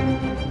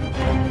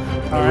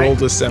 I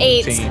rolled a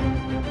 17.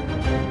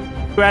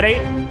 You at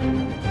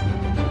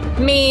 8?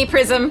 Me,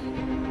 Prism.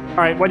 All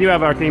right, what do you have,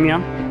 Artemia?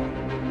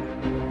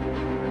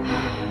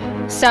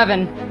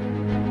 7.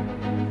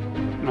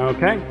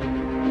 Okay.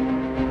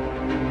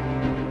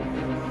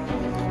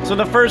 So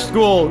the first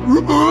ghoul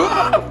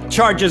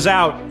charges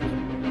out,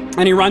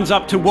 and he runs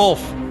up to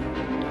Wolf.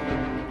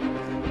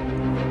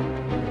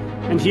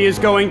 And he is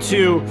going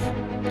to,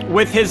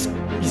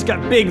 he's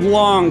got big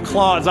long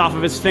claws off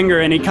of his finger,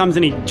 and he comes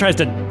and he tries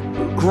to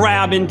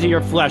grab into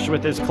your flesh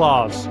with his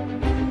claws.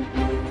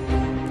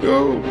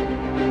 Oh.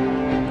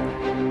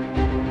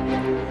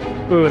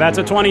 Ooh, that's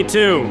a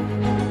 22.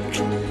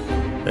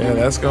 Yeah,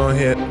 that's gonna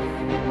hit.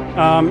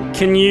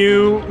 Can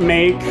you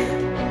make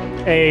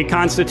a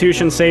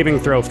Constitution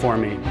saving throw for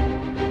me?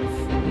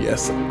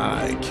 Yes,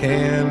 I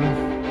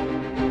can.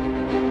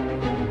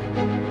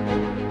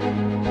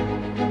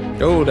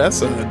 Oh,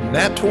 that's a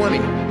nat 20.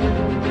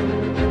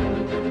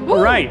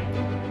 All right.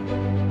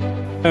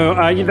 So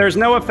there's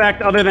no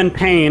effect other than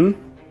pain.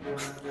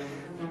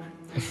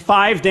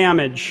 5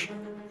 damage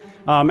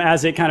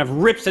as it kind of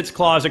rips its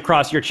claws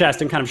across your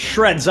chest and kind of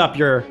shreds up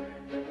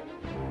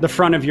the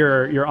front of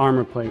your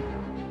armor plate.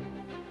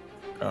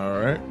 All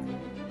right.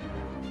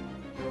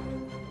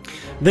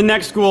 The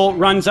next ghoul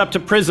runs up to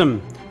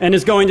Prism and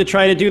is going to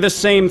try to do the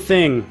same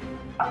thing.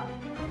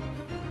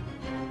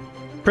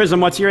 Prism,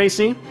 what's your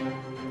AC?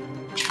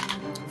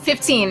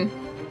 15.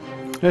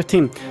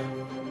 15.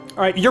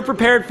 All right, you're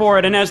prepared for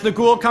it, and as the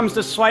ghoul comes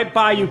to swipe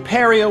by, you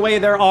parry away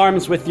their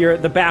arms with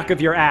the back of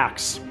your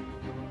axe.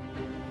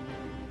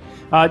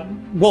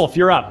 Wolf,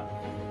 you're up.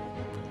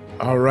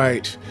 All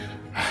right.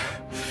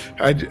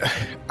 I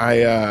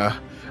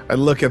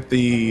look at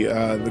the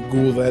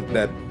ghoul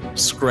that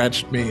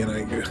scratched me, and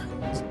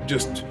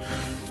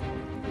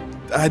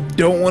I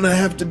don't want to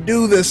have to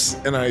do this,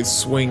 and I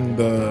swing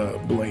the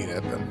blade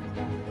at them.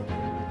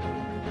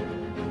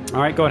 All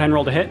right, go ahead and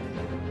roll to hit.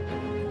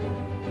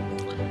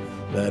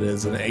 That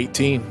is an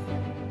 18.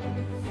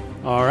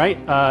 All right,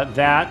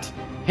 that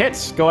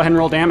hits. Go ahead and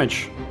roll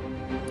damage.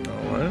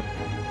 All right.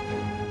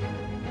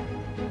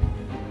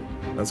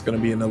 That's going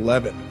to be an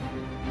 11.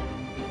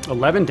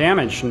 11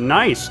 damage.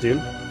 Nice,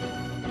 dude.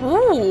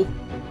 Ooh.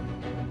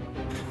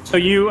 So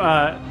you,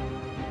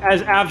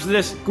 as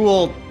this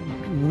ghoul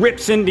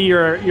rips into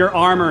your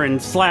armor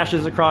and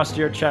slashes across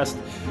your chest,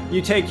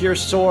 you take your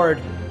sword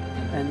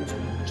and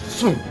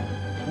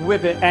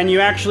whip it, and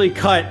you actually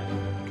cut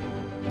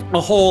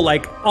a hole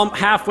like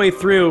halfway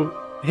through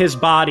his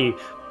body,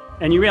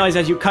 and you realize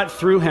as you cut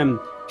through him,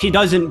 he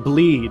doesn't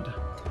bleed.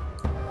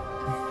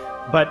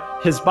 But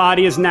his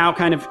body is now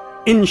kind of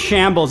in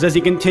shambles as he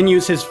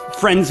continues his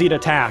frenzied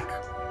attack.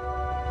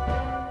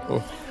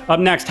 Oh. Up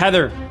next,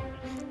 Heather.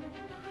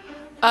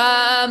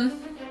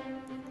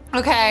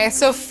 Okay,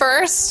 so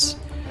first,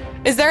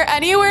 is there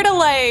anywhere to,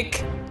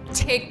 like,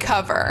 take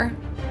cover?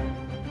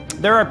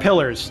 There are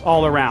pillars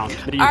all around.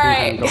 That you All can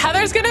right, kind of go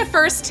Heather's gonna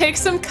first take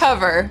some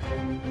cover.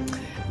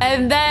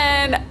 And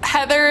then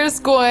Heather's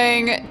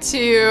going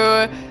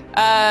to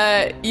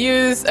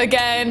use,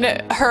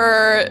 again,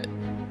 her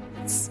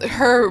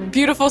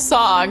beautiful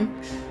song.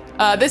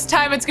 This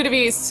time it's going to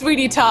be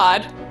Sweetie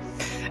Todd.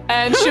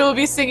 And she'll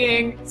be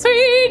singing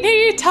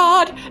Sweetie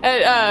Todd.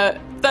 And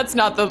that's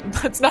not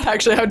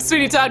actually how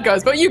Sweetie Todd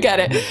goes, but you get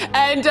it.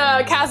 And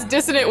cast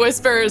Dissonant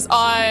Whispers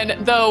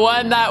on the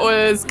one that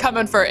was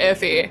coming for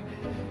Iffy.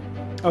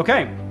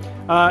 Okay.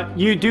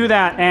 You do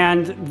that,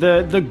 and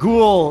the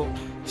ghoul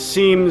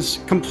seems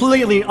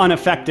completely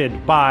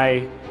unaffected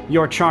by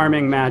your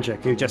charming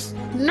magic. You just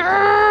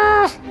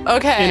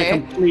Okay.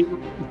 in a complete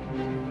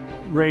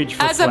rage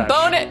for As flesh. a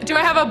bonus, do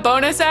I have a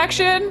bonus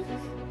action?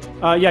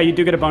 Yeah, you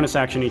do get a bonus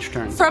action each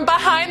turn. From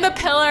behind the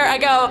pillar, I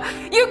go,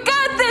 "You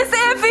got this,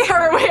 Iffy!"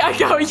 Or wait, I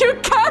go, "You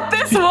got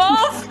this,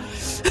 Wolf!"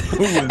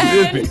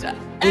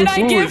 and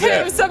I give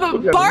him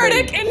some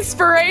bardic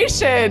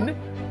inspiration.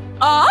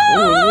 What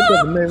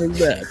Oh! the name is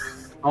that?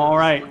 All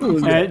right.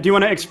 Do you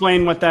want to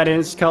explain what that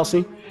is,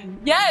 Kelsey?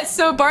 Yes,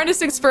 so Bardic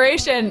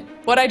Inspiration,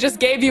 what I just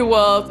gave you,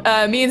 Wolf,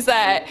 means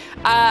that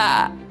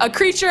a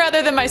creature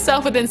other than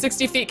myself within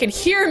 60 feet can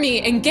hear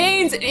me and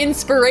gains an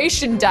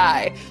inspiration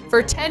die.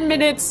 For 10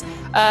 minutes,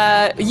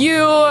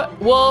 you,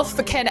 Wolf,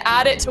 can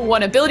add it to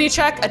one ability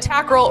check,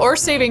 attack roll, or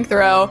saving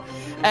throw.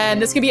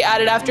 And this can be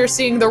added after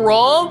seeing the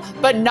roll,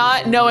 but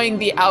not knowing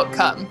the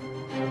outcome.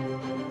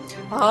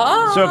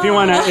 Oh. So if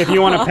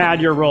you wanna pad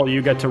your roll,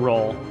 you get to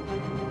roll.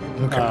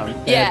 Okay.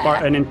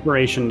 Yeah. An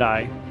inspiration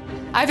die.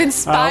 I've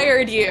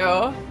inspired you.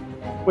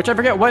 Which I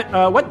forget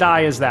what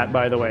die is that,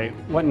 by the way?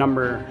 What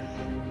number?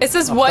 It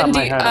says Off the top of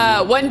my head.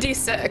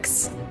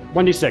 1d6.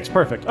 1d6.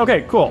 Perfect.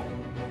 Okay, cool.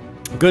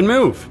 Good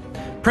move.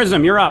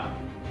 Prism, you're up.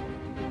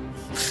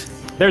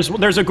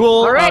 There's a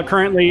ghoul All right.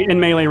 currently in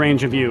melee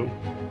range of you.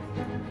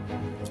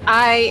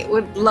 I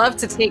would love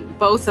to take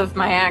both of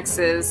my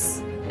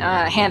axes,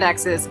 hand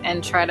axes,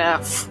 and try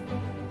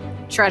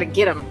to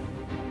get him.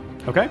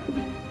 Okay.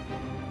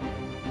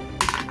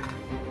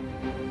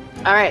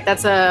 All right,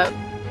 that's a.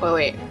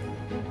 Wait.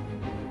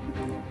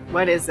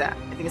 What is that?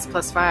 I think it's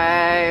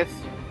 +5.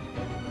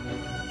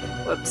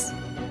 Whoops.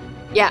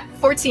 Yeah,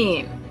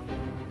 14.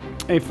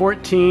 A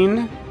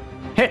 14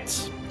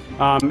 hits.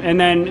 And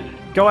then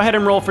go ahead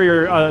and roll for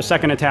your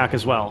second attack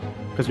as well,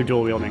 because you're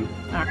dual wielding.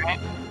 All right.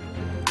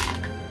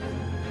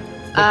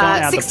 But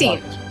don't add the 16.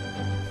 plus.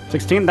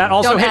 16. That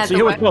also Don't hits. add So the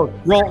you hit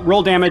with both.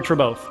 Roll damage for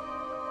both.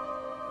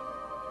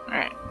 All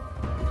right.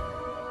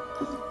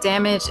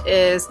 Damage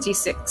is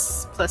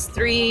d6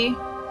 +3.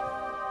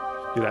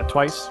 Do that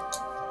twice.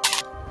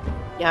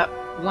 Yep.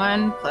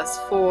 1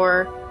 +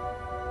 4,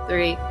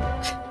 3.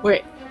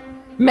 Wait.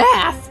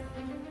 Math.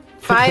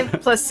 5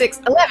 +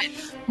 6, 11.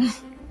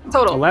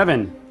 Total.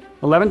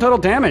 11 total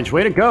damage.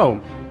 Way to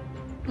go.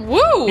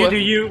 Woo!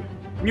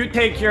 You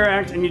take your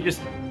axe and you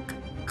just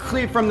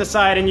cleave from the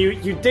side, and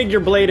you dig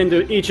your blade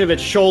into each of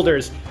its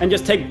shoulders and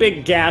just take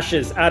big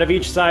gashes out of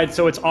each side,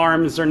 so its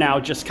arms are now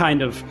just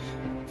kind of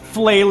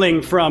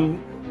flailing from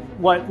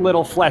what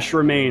little flesh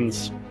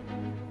remains.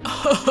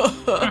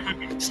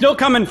 Still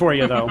coming for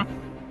you, though.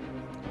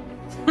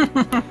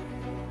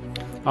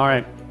 All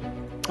right.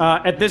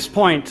 At this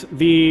point,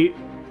 the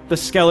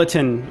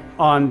skeleton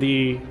on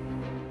the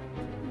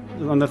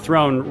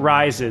throne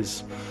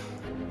rises,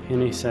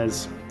 and he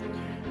says,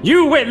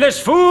 "You witless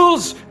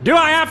fools! Do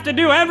I have to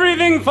do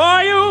everything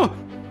for you?"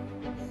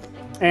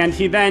 And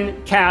he then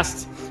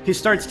he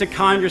starts to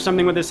conjure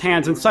something with his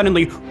hands, and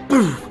suddenly,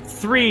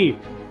 3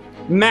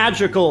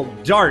 magical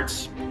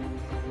darts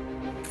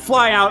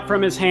fly out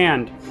from his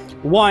hand.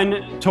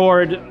 One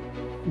toward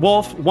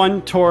Wolf,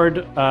 one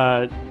toward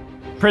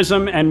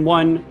Prism, and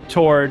one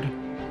toward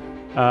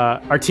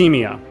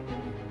Artemia.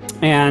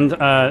 And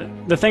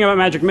the thing about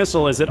Magic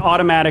Missile is it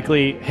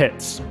automatically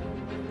hits.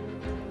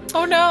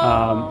 Oh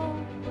no!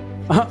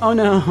 Oh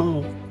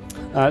no!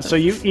 So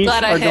you each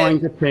Glad I are hit. going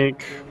to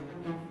take...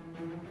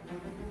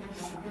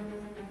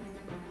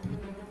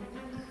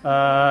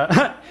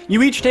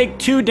 you each take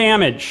 2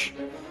 damage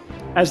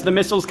as the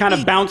missiles kind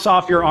of bounce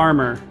off your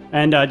armor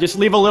and just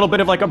leave a little bit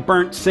of like a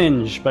burnt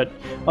singe, but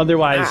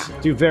otherwise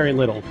do very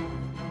little.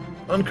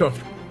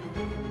 Uncomfortable.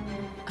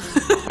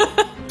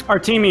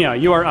 Artemia,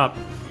 you are up.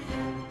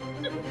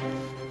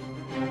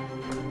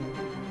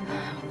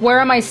 Where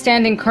am I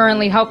standing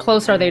currently? How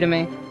close are they to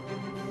me?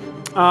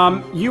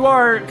 You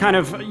are kind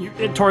of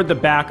toward the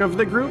back of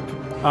the group.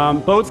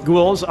 Both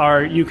ghouls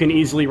you can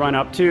easily run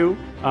up to.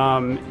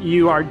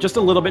 You are just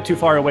a little bit too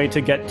far away to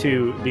get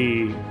to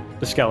the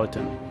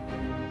skeleton.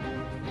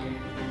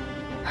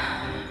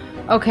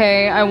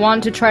 Okay, I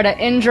want to try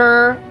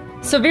to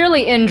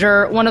severely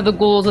injure one of the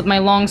ghouls with my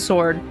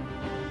longsword.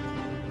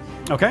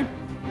 Okay.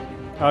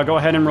 Go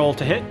ahead and roll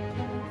to hit.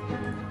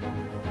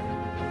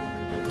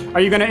 Are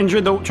you going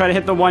to try to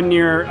hit the one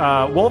near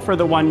Wolf or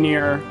the one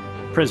near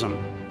Prism?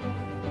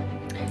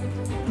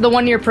 The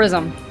one near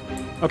Prism.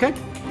 Okay.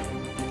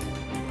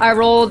 I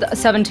rolled a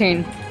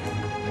 17.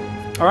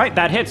 All right,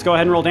 that hits. Go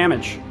ahead and roll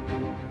damage.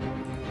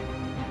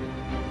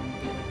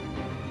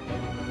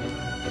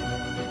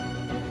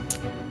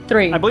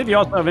 Three. I believe you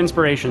also have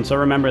inspiration, so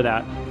remember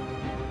that.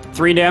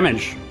 3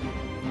 damage.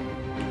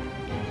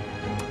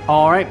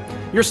 All right.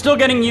 You're still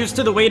getting used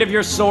to the weight of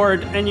your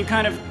sword, and you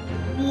kind of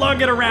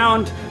lug it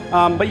around,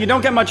 but you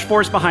don't get much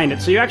force behind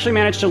it. So you actually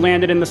manage to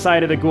land it in the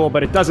side of the ghoul,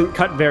 but it doesn't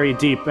cut very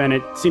deep, and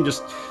it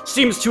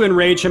seems to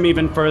enrage him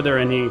even further,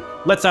 and he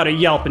lets out a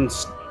yelp and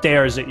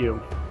stares at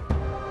you.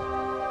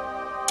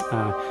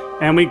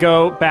 And we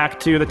go back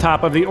to the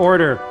top of the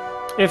order.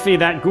 Iffy,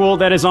 that ghoul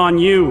that is on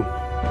you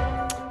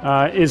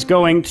is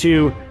going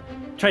to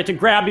try to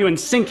grab you and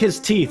sink his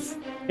teeth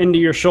into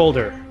your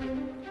shoulder.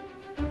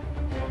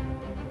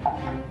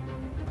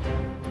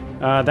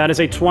 That is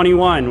a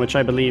 21, which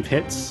I believe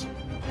hits.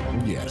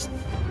 Yes.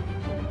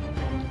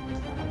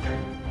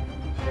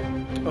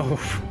 Oh,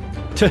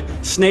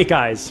 snake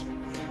eyes.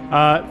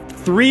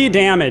 3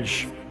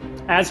 damage.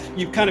 As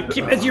you kind of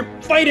as you're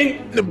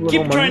fighting,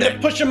 keep trying to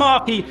push him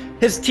off.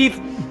 His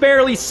teeth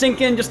barely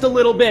sink in just a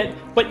little bit,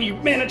 but you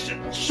manage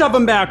to shove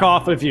him back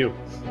off of you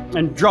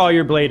and draw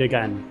your blade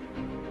again.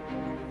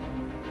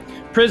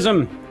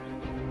 Prism.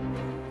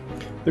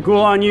 The ghoul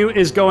on you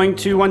is going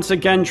to once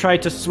again try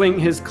to swing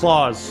his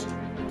claws.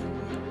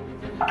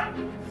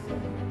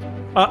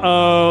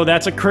 Uh-oh,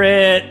 that's a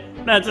crit.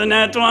 That's a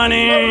nat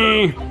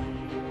 20.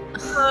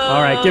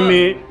 All right,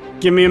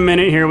 give me a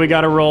minute here. We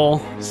gotta roll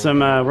some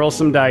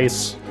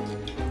dice.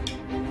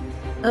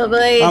 Oh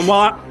boy.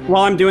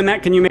 While I'm doing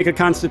that, can you make a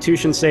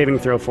Constitution saving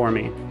throw for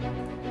me?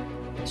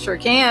 Sure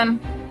can.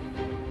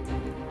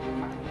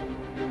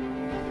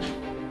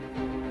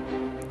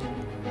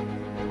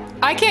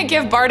 I can't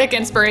give bardic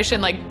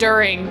inspiration like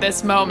during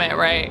this moment,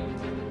 right?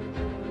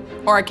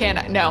 Or can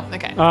I? No,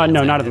 okay. No,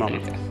 not at the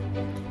moment. Okay.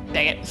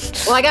 Dang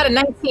it. Well, I got a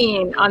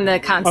 19 on the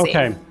con save.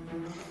 Okay.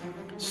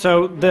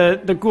 So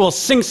the ghoul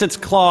sinks its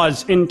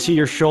claws into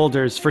your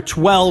shoulders for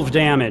 12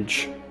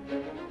 damage.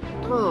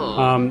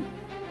 Ooh.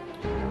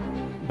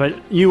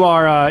 But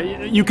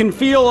you can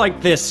feel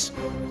like this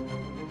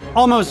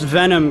almost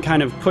venom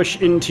kind of push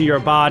into your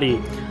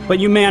body, but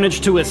you manage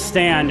to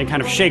withstand and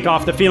kind of shake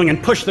off the feeling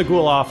and push the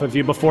ghoul off of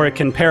you before it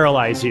can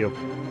paralyze you.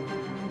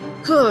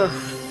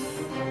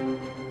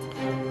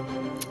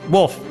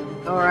 Wolf,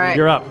 All right.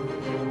 you're up.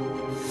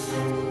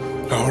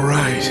 All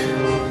right.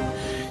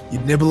 You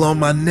nibble on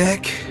my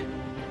neck,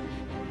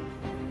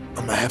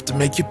 I'm gonna have to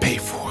make you pay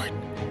for it.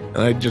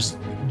 And I just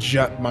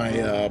jut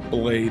my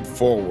blade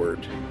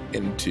forward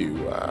into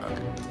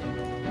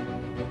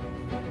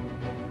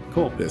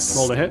Cool. This-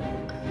 Roll to hit.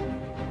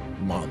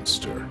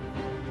 monster.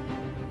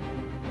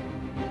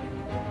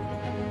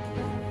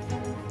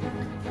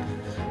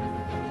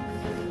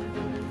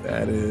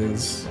 That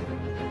is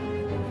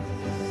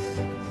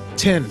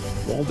 10.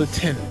 Rolled a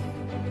 10. A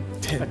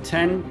 10.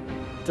 10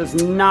 does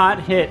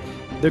not hit.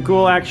 The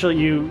ghoul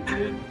actually,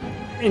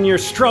 in your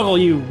struggle,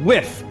 you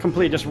whiff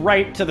completely, just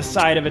right to the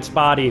side of its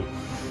body.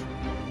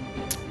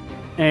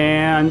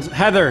 And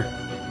Heather,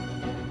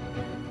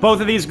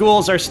 both of these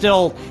ghouls are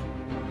still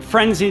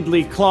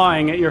frenziedly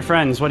clawing at your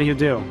friends. What do you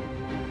do?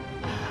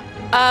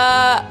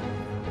 I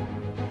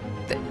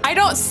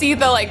don't see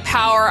the like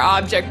power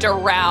object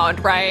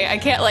around, right? I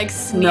can't like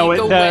sneak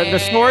away. The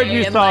sword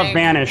you and, saw like...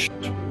 vanished.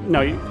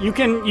 No, you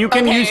can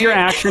Okay. use your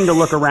action to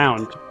look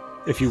around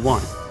if you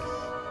want.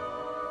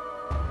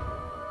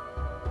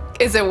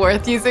 Is it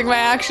worth using my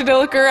action to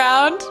look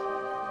around?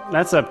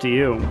 That's up to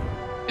you.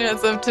 Yeah,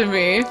 it's up to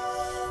me.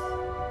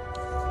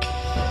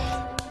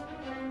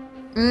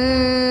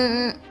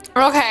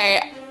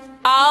 Okay.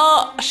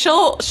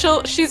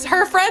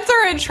 Her friends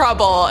are in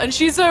trouble, and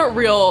she's a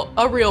real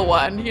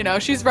one. You know,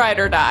 she's ride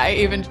or die,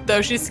 even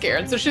though she's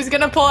scared. So she's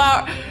gonna pull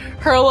out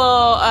her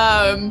little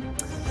her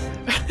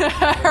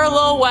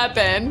little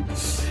weapon,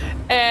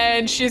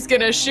 and she's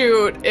gonna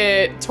shoot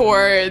it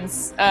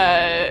towards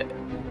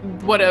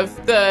one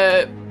of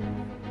the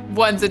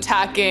ones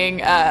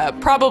attacking,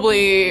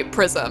 probably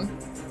Prism.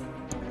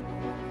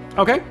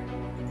 Okay.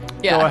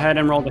 Yeah. Go ahead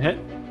and roll the hit.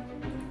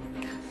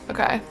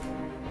 Okay.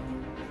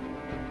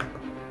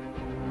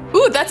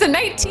 Ooh, that's a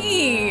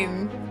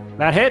 19.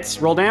 That hits.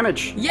 Roll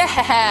damage.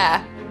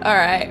 Yeah. All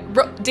right.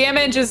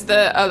 Damage is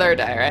the other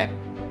die, right?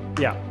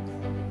 Yeah.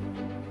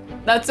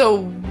 That's a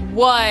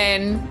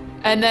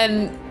 1, and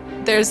then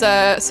there's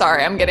a.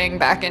 Sorry, I'm getting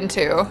back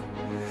into.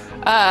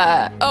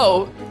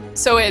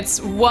 So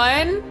it's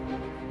 1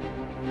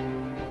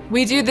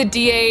 We do the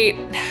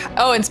D8.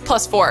 Oh, it's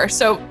 +4.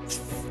 So,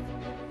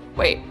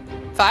 wait,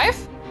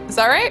 5? Is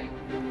that right?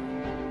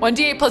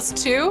 1d8 plus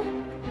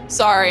 2?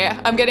 Sorry,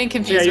 I'm getting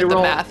confused with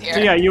the math here. So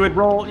yeah, you would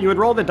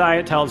roll the die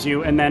it tells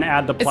you, and then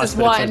add the plus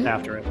that it says 1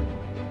 after it.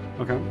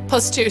 Okay.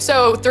 +2,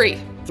 so 3.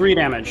 3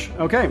 damage.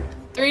 Okay.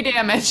 3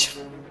 damage.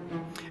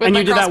 With And my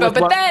you do that crossbow, with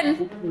but what?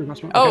 then.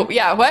 Okay. Oh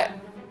yeah, what?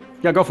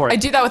 Yeah, go for it. I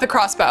do that with a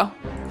crossbow.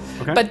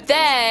 Okay. But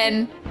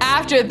then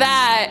after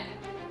that,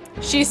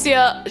 she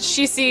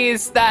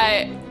sees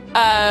that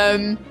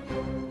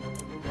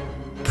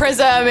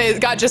Prism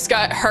just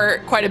got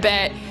hurt quite a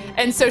bit,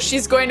 and so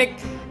she's going to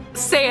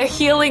say a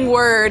healing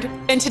word.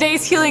 And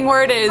today's healing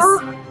word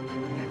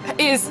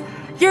is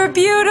 "You're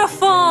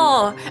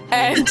beautiful,"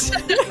 and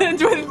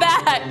with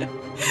that,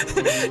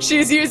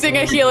 she's using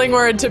a healing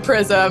word to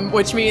Prism,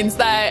 which means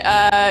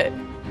that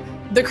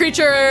the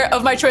creature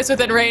of my choice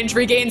within range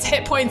regains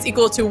hit points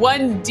equal to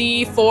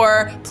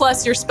 1d4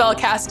 plus your spell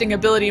casting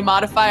ability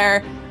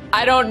modifier.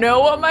 I don't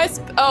know what my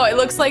it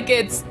looks like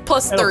it's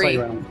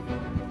 +3.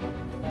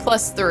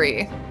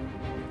 +3.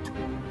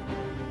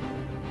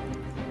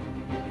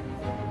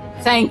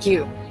 Thank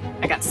you.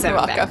 I got 7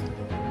 You're back. welcome.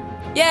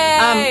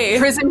 Yay!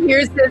 Prism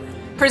hears this.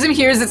 Prism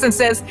hears this and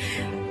says,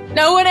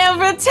 "No one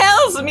ever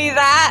tells me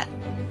that.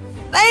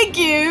 Thank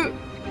you."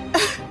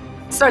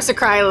 Starts to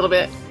cry a little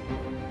bit.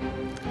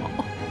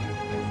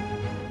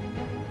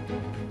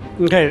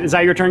 Okay, is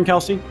that your turn,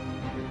 Kelsey?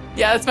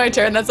 Yeah, that's my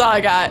turn. That's all I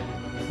got.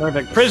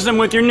 Perfect. Prism,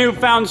 with your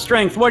newfound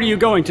strength, what are you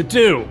going to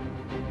do?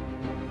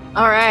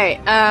 All right.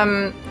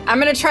 I'm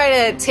gonna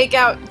try to take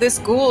out this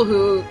ghoul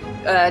who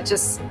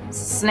just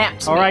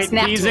snapped. All right,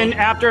 snapped he's me. in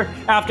after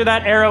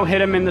that arrow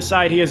hit him in the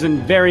side. He is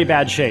in very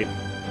bad shape.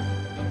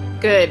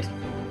 Good.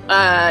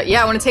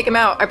 Yeah, I want to take him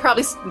out. I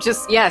probably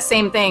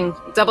same thing.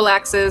 Double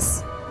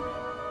axes.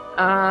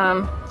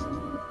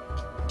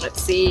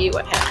 Let's see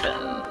what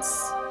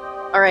happens.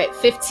 All right,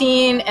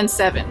 15 and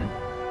 7.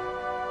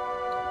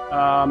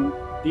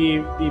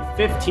 The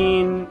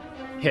 15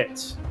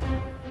 hits.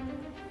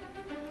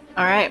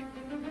 All right.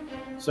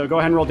 So go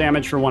ahead and roll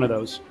damage for one of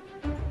those.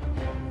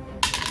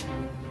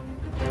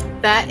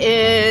 That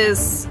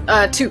is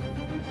 2.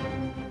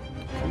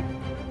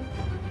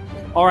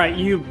 All right,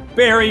 you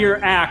bury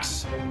your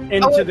axe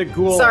into the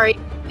ghoul. Sorry,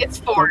 it's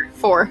 4.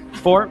 4.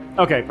 4?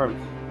 Okay,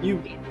 perfect.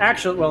 You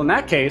actually, well, in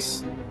that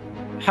case,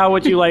 how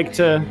would you like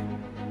to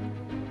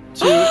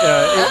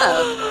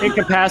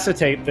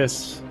incapacitate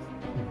this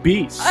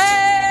beast?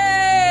 Hey!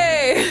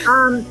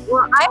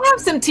 Well, I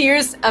have some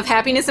tears of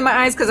happiness in my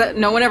eyes because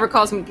no one ever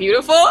calls me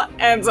beautiful,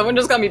 and someone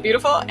just called me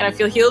beautiful, and I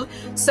feel healed.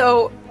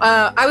 So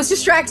I was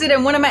distracted,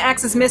 and one of my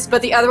axes missed,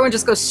 but the other one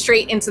just goes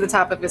straight into the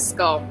top of his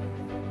skull.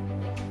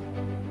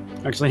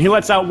 Actually, he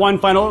lets out one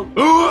final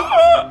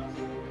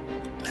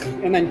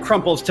and then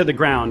crumples to the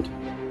ground.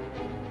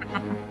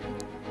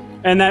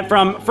 And then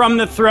from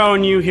the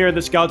throne, you hear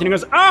the skeleton. He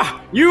goes,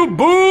 "Ah, you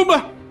boob!"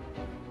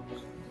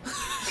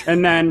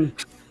 And then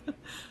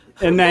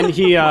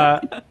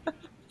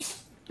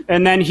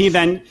he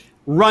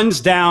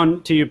runs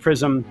down to you,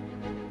 Prism,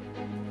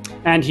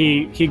 and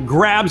he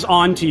grabs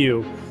onto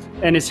you,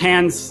 and his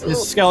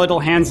skeletal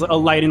hands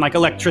alight in like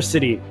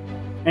electricity,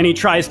 and he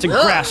tries to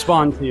grasp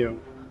onto you.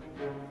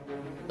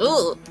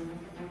 Ooh.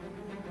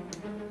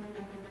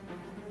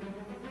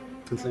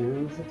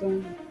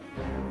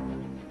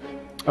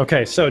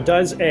 Okay, so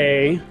does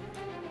a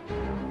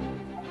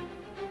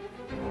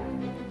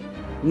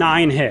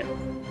 9 hit?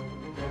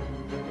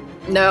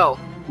 No.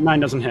 9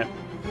 doesn't hit.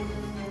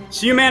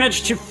 So you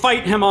manage to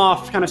fight him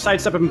off, kind of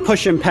sidestep him and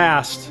push him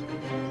past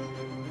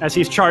as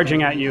he's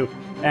charging at you,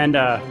 and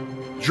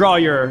draw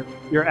your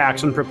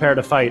axe and prepare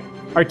to fight.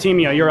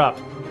 Artemia, you're up.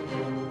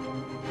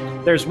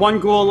 There's one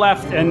ghoul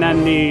left, and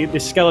then the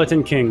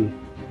Skeleton King.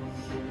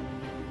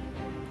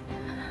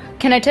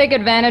 Can I take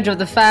advantage of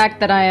the fact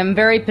that I am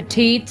very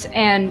petite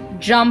and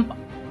jump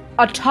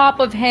atop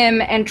of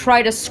him and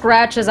try to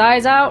scratch his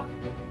eyes out?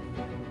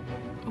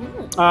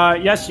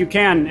 Yes, you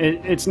can.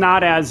 It's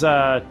not as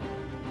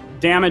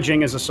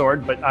damaging as a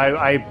sword, but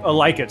I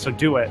like it, so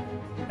do it.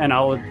 And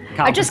I'll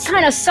I just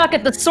kind of suck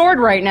at the sword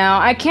right now.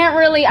 I can't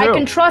really... I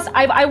can trust...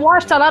 I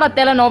watched a lot of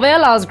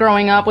telenovelas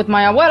growing up with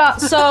my abuela,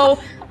 so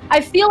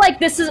I feel like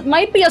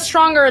might be a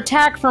stronger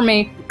attack for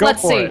me.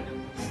 Let's see. It.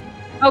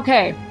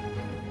 Okay.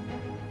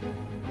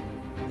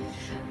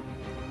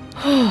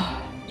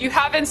 You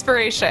have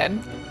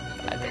inspiration,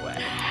 by the way.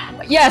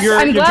 Yes,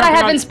 I'm glad I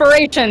have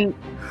inspiration.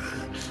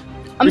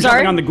 I'm You're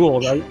sorry? jumping on the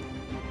ghoul, right?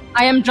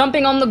 I am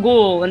jumping on the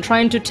ghoul and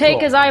trying to take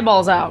his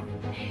eyeballs out.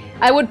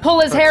 I would pull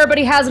his hair, but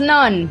he has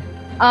none.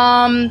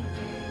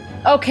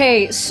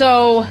 Okay,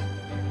 so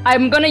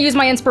I'm gonna use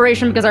my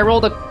inspiration because I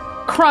rolled a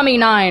crummy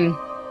 9.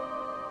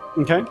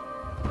 Okay.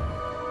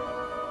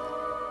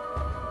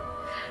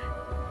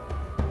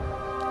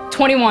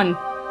 21.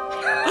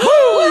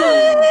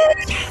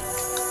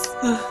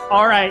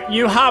 All right,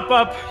 you hop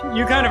up,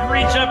 you kind of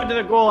reach up into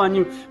the ghoul, and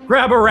you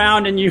grab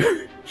around, and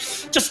you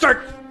just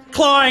start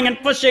clawing and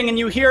pushing, and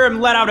you hear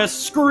him let out a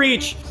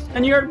screech,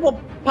 and you hear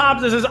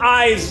pops as his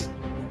eyes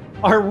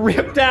are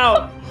ripped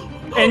out,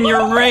 in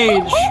your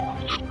rage.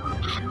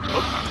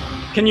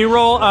 Can you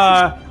roll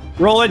a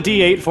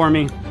d8 for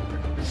me?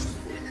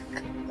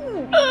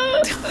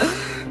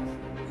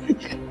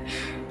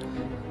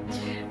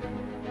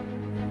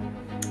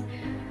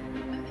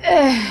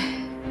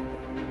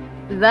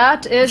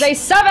 That is a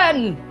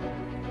 7!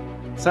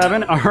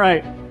 7? All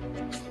right.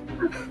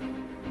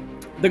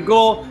 The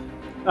ghoul,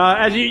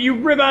 as you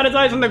rip out his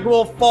eyes and the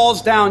ghoul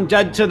falls down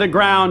dead to the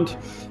ground.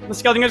 The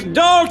skeleton goes,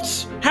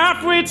 "Dolts!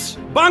 Halfwits!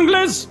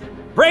 Bunglers!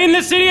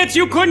 Brainless idiots!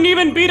 You couldn't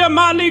even beat a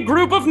motley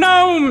group of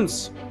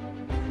gnomes!"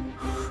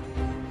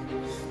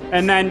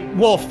 And then,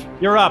 Wolf,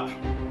 you're up.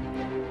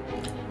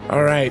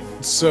 All right.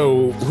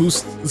 So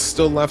who's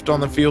still left on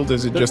the field?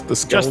 Is it just the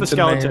skeleton? Just the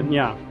skeleton, man?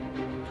 yeah.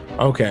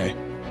 Okay.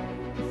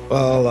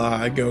 Well,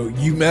 I go,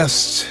 "You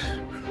messed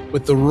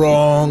with the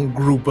wrong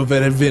group of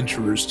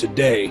adventurers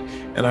today,"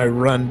 and I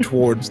run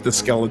towards the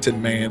skeleton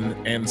man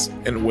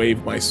and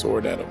wave my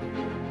sword at him.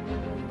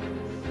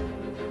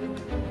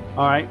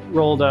 All right,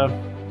 roll to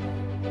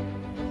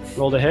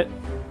hit.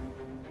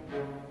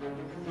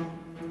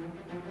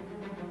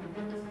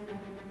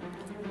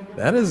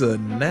 That is a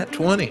nat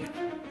 20.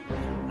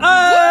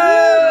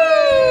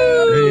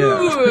 Oh!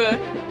 Yeah.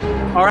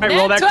 All right,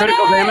 roll that Nat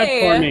critical 20!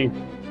 damage for me.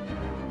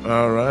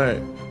 All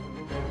right.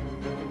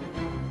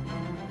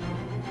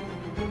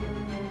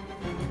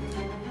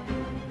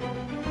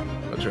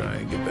 I'll try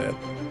and get that.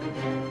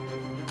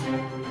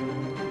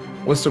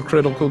 What's the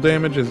critical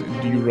damage?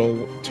 Do you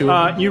roll 2?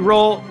 You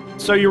roll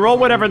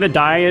whatever the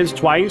die is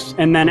twice,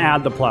 and then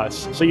add the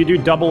plus. So you do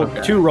double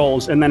 2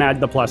 rolls, and then add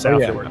the plus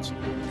afterwards.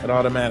 Yeah. It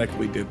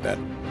automatically did that.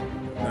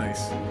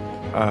 Nice.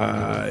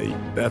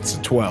 That's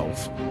a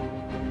 12.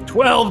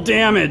 12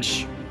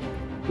 damage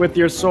with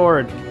your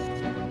sword.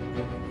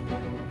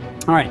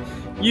 All right,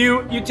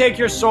 you take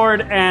your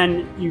sword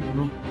and you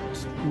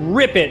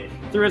rip it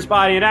through his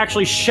body. It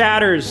actually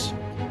shatters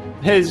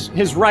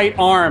his right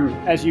arm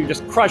as you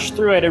just crush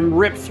through it and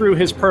rip through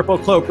his purple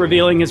cloak,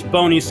 revealing his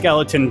bony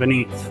skeleton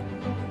beneath.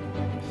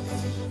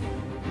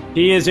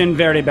 He is in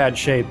very bad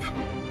shape.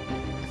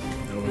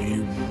 Oh,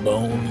 you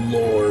bone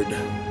lord.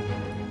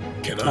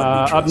 Cannot be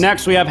Up trusted.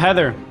 next, we have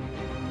Heather.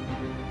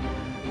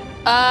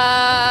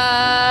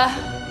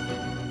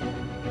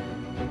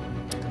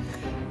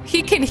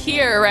 He can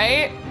hear,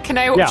 right? Can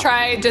I Yeah.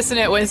 try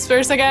Dissonant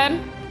Whispers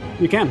again?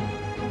 You can.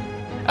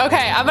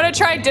 Okay, I'm gonna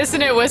try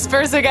Dissonant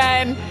Whispers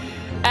again.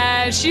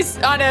 And she's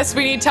on a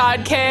Sweeney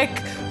Todd kick,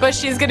 but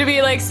she's gonna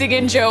be like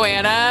singing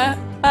Joanna.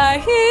 I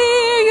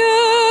hear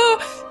you,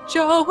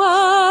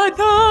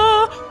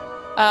 Joanna.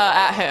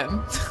 At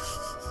him.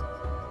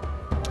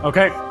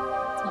 Okay.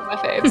 One of my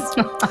faves.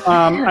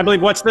 I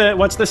believe what's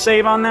the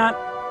save on that?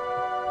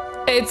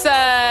 It's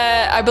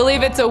I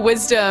believe it's a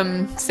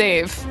wisdom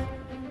save.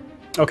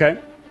 Okay.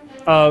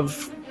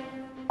 Of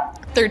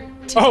 13.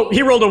 Oh,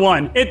 he rolled a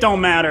 1. It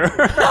don't matter.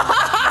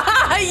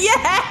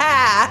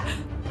 Yeah!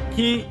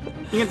 You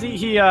can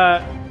see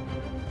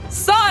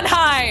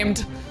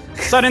Sondheimed!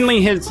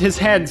 suddenly his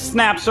head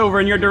snaps over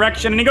in your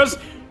direction and he goes,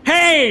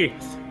 "Hey!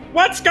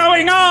 What's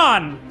going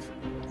on?"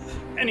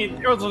 And he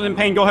goes in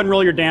pain. Go ahead and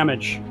roll your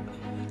damage.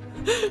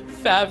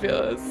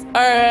 Fabulous.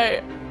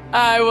 Alright.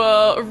 I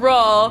will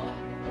roll.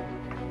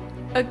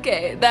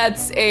 Okay,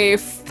 that's a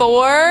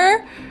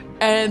 4.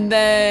 And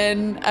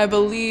then I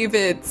believe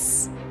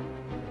it's,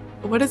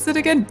 what is it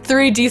again?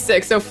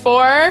 3d6. So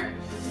 4,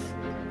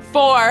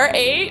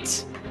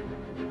 8,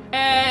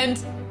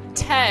 and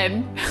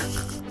 10.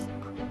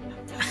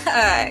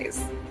 Nice.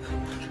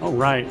 All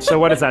right. So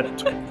what is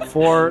that?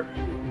 4.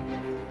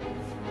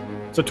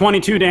 So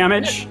 22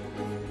 damage.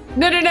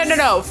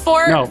 No.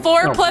 4 No.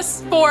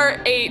 plus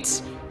 4,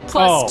 8,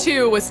 plus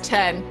 2 was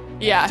 10.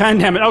 Yeah. 10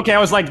 damage. Okay, I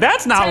was like,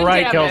 that's not 10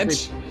 right,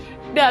 damage. Kelsey.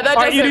 Yeah, that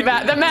All right, you doesn't do-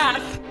 matter. The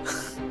math.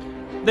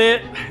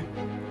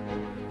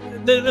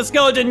 The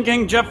Skeleton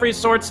King Jeffery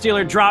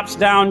Swordstealer drops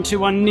down to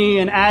one knee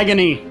in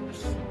agony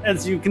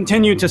as you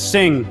continue to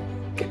sing.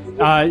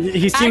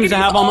 He seems to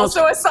have almost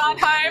also a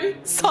Sondheim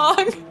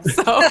song,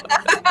 so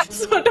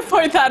just wanted to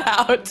point that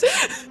out.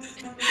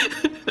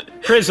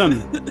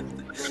 Prism.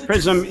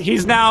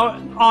 He's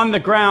now on the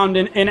ground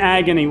in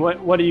agony.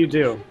 What do you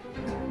do?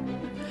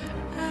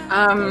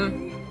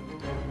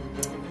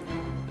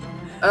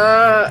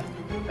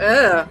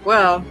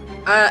 Well,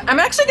 I'm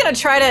actually gonna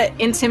try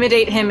to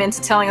intimidate him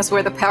into telling us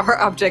where the power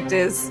object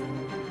is.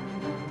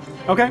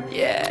 Okay.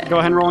 Yeah. Go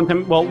ahead and roll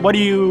him. Well, what do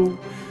you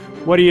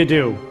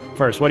do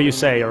first? What do you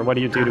say, or what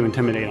do you do to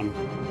intimidate him?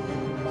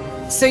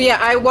 So yeah,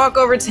 I walk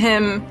over to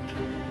him,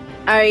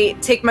 I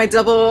take my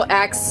double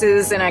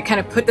axes and I kind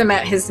of put them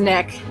at his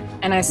neck,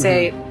 and I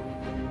say,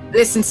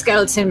 "Listen,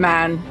 skeleton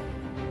man,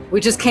 we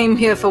just came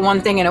here for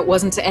one thing, and it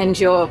wasn't to end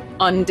your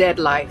undead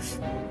life.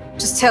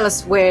 Just tell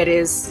us where it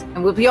is,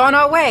 and we'll be on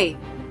our way."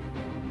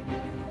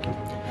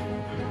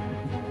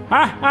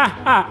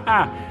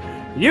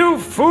 Ha! You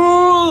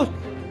fool!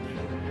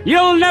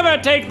 You'll never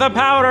take the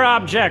power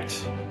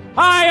object!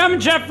 I am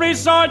Jeffery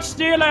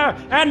Swordstealer,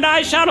 and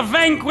I shall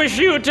vanquish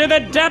you to the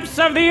depths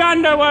of the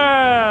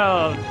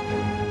underworld!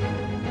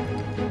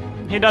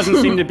 He doesn't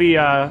seem to be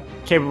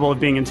capable of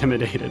being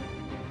intimidated.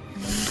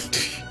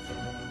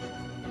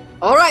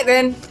 All right,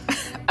 then.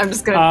 I'm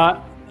just going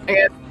to...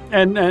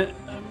 And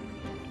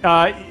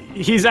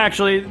he's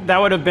actually...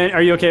 That would have been...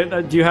 Are you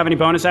okay? Do you have any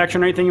bonus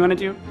action or anything you want to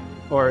do?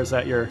 Or is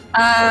that your...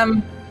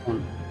 yeah,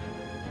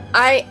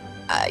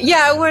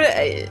 I would...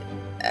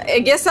 I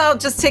guess I'll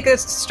just take a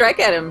strike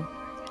at him.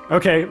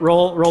 Okay,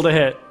 roll to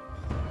hit.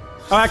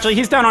 Oh, actually,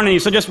 he's down on his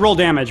knees, so just roll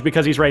damage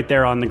because he's right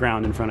there on the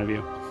ground in front of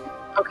you.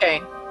 Okay.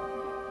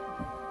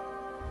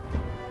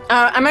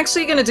 I'm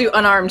actually going to do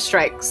unarmed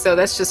strike, so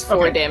that's just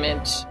 4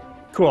 damage.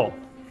 Cool.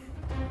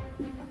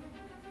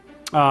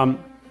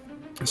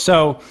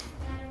 So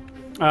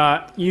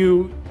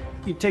you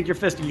take your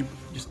fist and you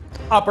just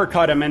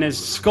uppercut him, and his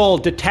skull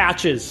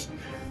detaches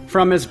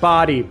from his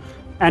body.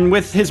 And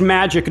with his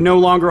magic no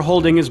longer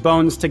holding his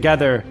bones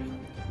together,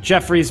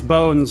 Jeffrey's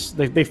bones,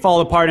 they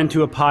fall apart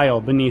into a pile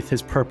beneath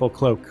his purple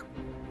cloak.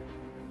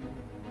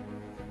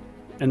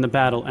 And the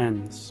battle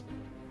ends.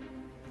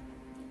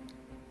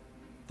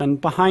 Then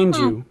behind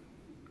you,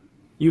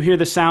 you hear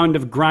the sound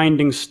of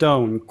grinding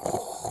stone.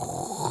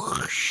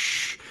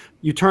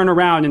 You turn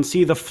around and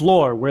see the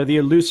floor where the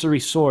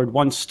illusory sword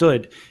once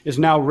stood is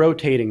now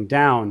rotating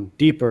down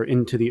deeper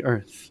into the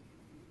earth.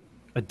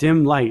 A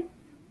dim light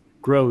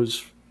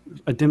glows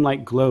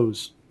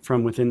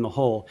from within the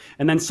hole,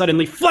 and then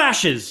suddenly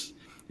flashes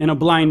in a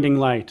blinding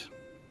light.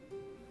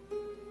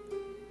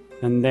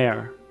 And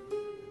there,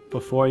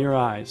 before your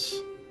eyes,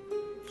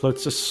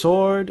 floats a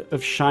sword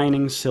of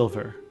shining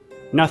silver,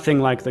 nothing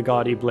like the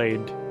gaudy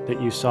blade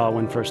that you saw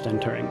when first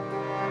entering.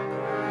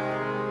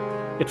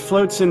 It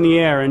floats in the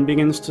air and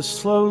begins to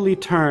slowly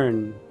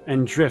turn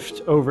and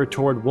drift over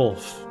toward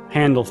Wolf,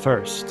 handle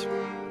first.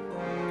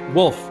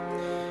 Wolf,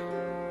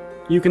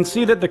 you can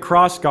see that the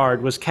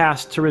crossguard was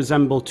cast to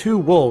resemble 2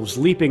 wolves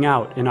leaping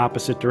out in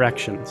opposite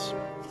directions,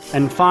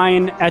 and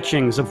fine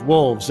etchings of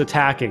wolves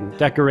attacking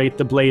decorate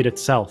the blade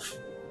itself.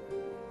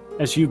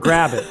 As you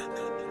grab it,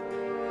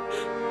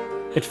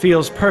 it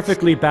feels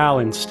perfectly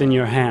balanced in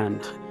your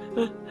hand.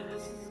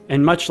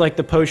 And much like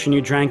the potion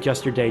you drank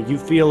yesterday, you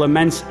feel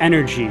immense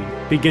energy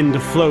begin to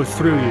flow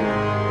through you.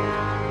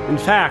 In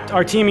fact,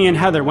 Artemia and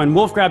Heather, when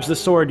Wolf grabs the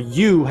sword,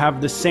 you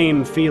have the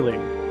same feeling.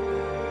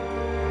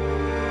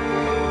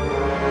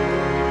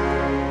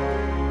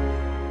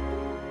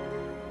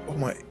 Oh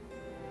my...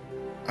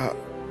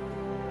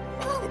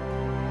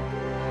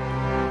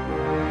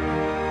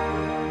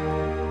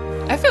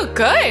 I feel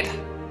good.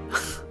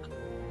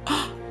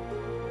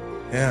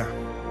 Yeah.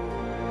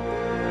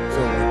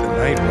 Feel like the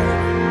night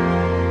ride.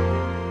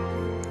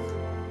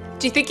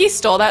 Do you think he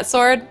stole that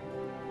sword?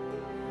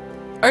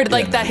 Or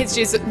like that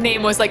his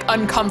name was like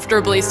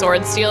uncomfortably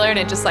Swordstealer and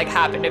it just like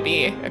happened to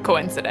be a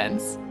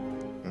coincidence?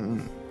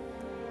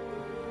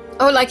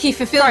 Oh, like he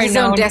fulfilled his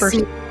own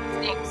destiny.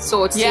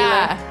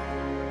 Swordstealer.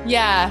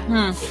 Yeah.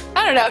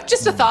 I don't know.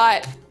 Just a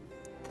thought.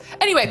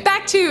 Anyway,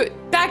 back to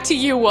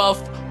you,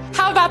 Wolf.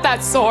 How about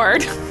that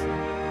sword?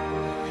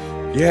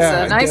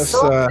 Yeah, It's a nice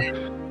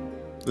sword.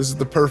 This is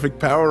the perfect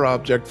power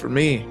object for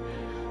me.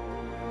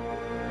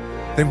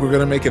 I think we're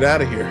gonna make it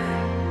out of here.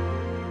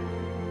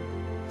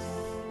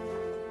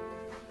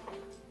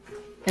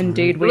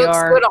 Indeed, we Looks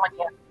are. good on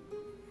you.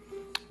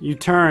 You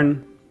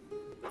turn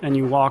and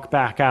you walk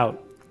back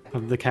out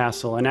of the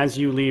castle, and as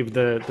you leave,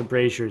 the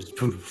braziers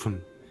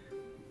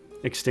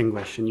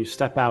extinguish, and you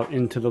step out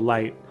into the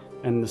light,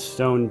 and the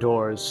stone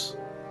doors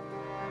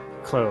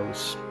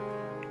close.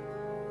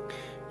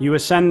 You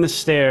ascend the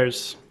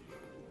stairs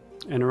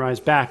and arise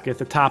back at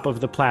the top of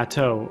the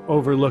plateau,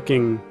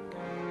 overlooking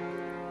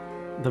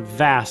the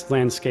vast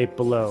landscape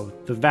below,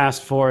 the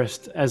vast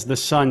forest as the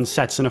sun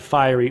sets in a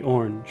fiery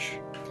orange.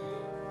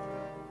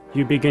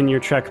 You begin your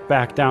trek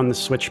back down the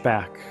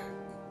switchback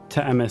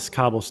to Emmeth's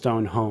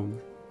cobblestone home.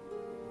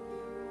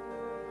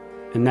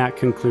 And that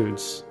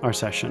concludes our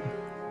session.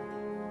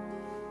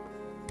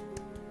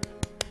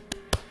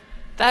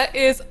 That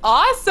is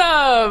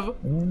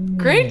awesome.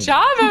 Great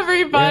job,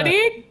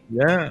 everybody.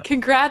 Yeah.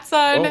 Congrats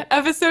on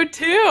episode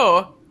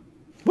 2.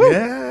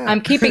 Yeah. I'm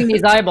keeping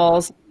these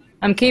eyeballs.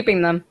 I'm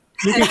keeping them.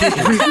 You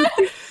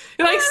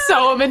like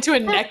sew them into a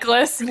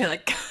necklace and you're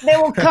like... They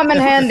will come in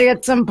handy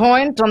at some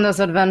point on this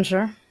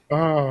adventure.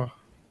 Oh.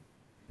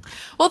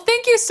 Well,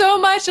 thank you so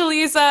much,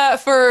 Aliza,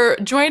 for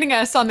joining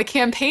us on the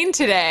campaign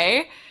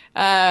today.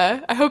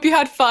 I hope you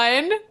had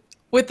fun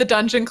with the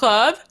Dungeon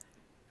Club.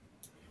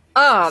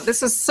 Oh,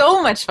 this was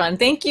so much fun.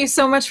 Thank you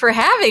so much for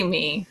having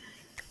me.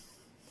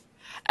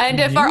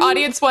 And if our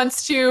audience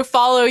wants to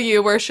follow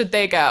you, where should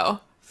they go?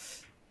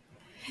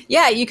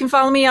 Yeah, you can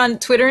follow me on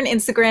Twitter and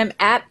Instagram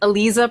at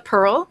Aliza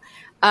Pearl.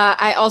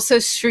 I also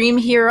stream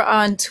here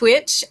on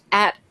Twitch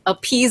at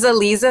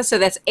Apizaliza, so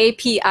that's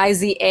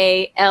APIZALIZA.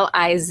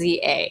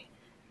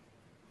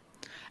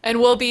 And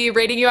we'll be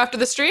rating you after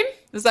the stream.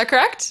 Is that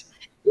correct?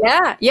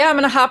 Yeah, I'm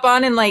gonna hop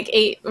on in like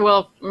I'm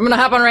gonna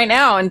hop on right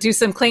now and do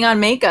some Klingon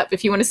makeup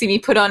if you want to see me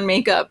put on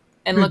makeup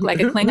and look like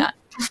a Klingon.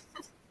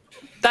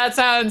 That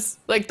sounds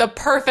like the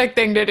perfect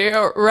thing to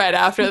do right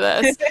after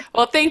this.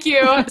 Well, thank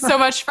you so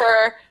much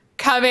for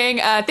coming.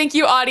 Thank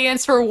you,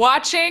 audience, for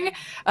watching.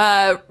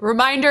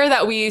 Reminder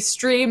that we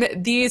stream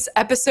these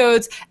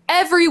episodes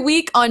every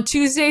week on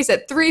Tuesdays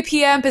at 3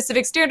 p.m.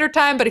 Pacific Standard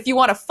Time. But if you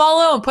want to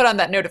follow and put on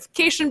that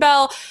notification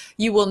bell,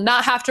 you will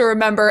not have to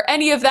remember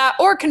any of that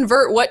or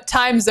convert what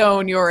time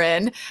zone you're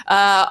in.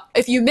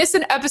 If you miss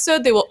an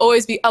episode, they will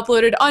always be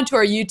uploaded onto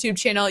our YouTube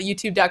channel,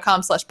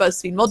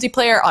 youtube.com/BuzzFeed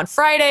Multiplayer on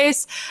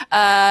Fridays.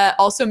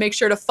 Also, make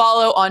sure to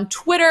follow on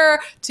Twitter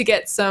to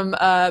get some,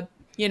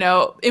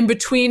 in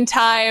between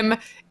time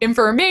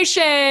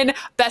information,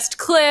 best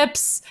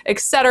clips,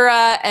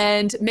 etc.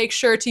 And make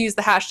sure to use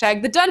the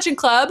hashtag The Dungeon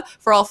Club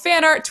for all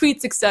fan art,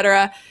 tweets,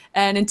 etc.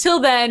 And until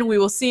then, we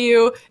will see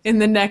you in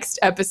the next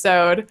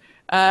episode.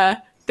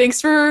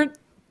 Thanks for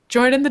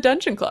joining the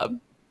Dungeon Club.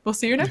 We'll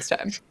see you next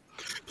time.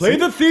 Play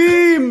the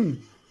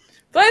theme!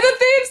 Play the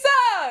theme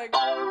song!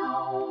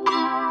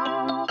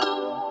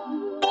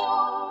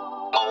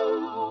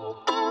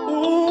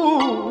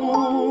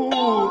 Ooh,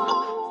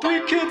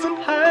 3 kids in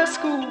high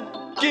school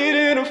get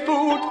in a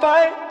food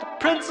fight. The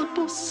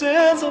principal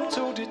sends them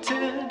to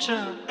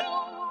detention.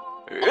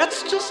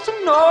 It's just a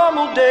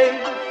normal day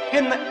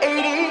in the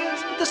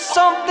 80s. There's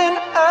something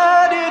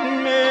I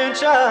didn't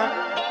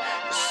mention.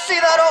 See,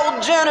 that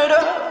old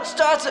janitor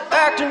starts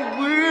acting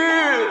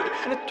weird,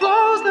 and it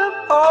throws them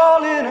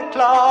all in a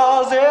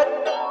closet.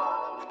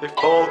 They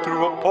fall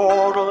through a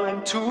portal,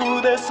 and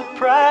to their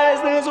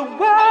surprise, there's a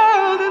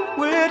world in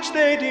which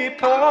they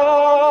deposit.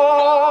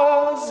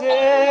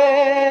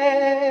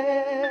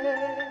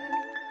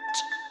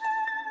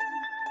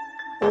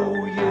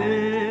 Oh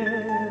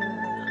yeah,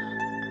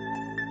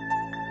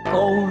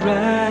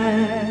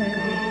 alright.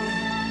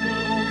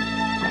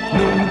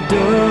 No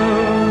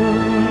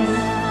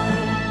dust,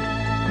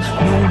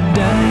 no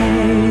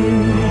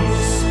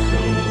dice.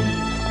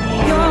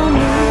 Your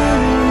move.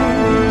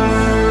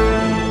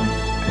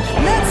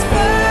 Let's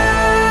fight.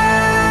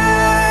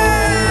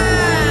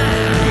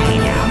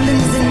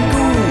 Goblins and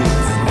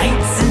ghouls,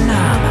 knights in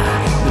armor,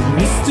 the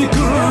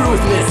mystical,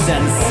 ruthless,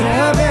 and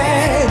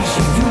savage.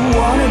 If you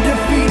wanna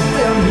defeat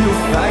them,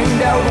 you'll find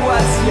out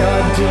what's your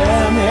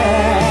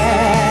damage.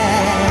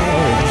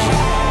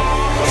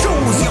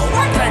 Choose your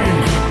weapon,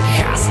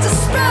 cast a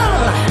spell,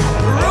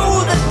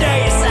 roll the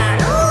dice and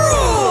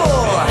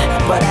rule.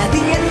 But at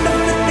the end of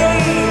the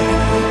day,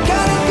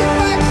 gotta get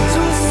back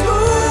to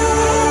school.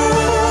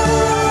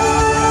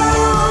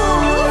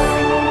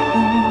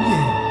 Oh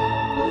yeah,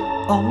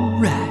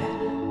 alright,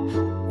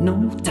 no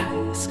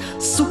dice,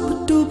 super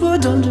duper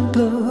dungeon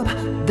club,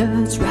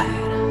 that's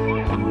right.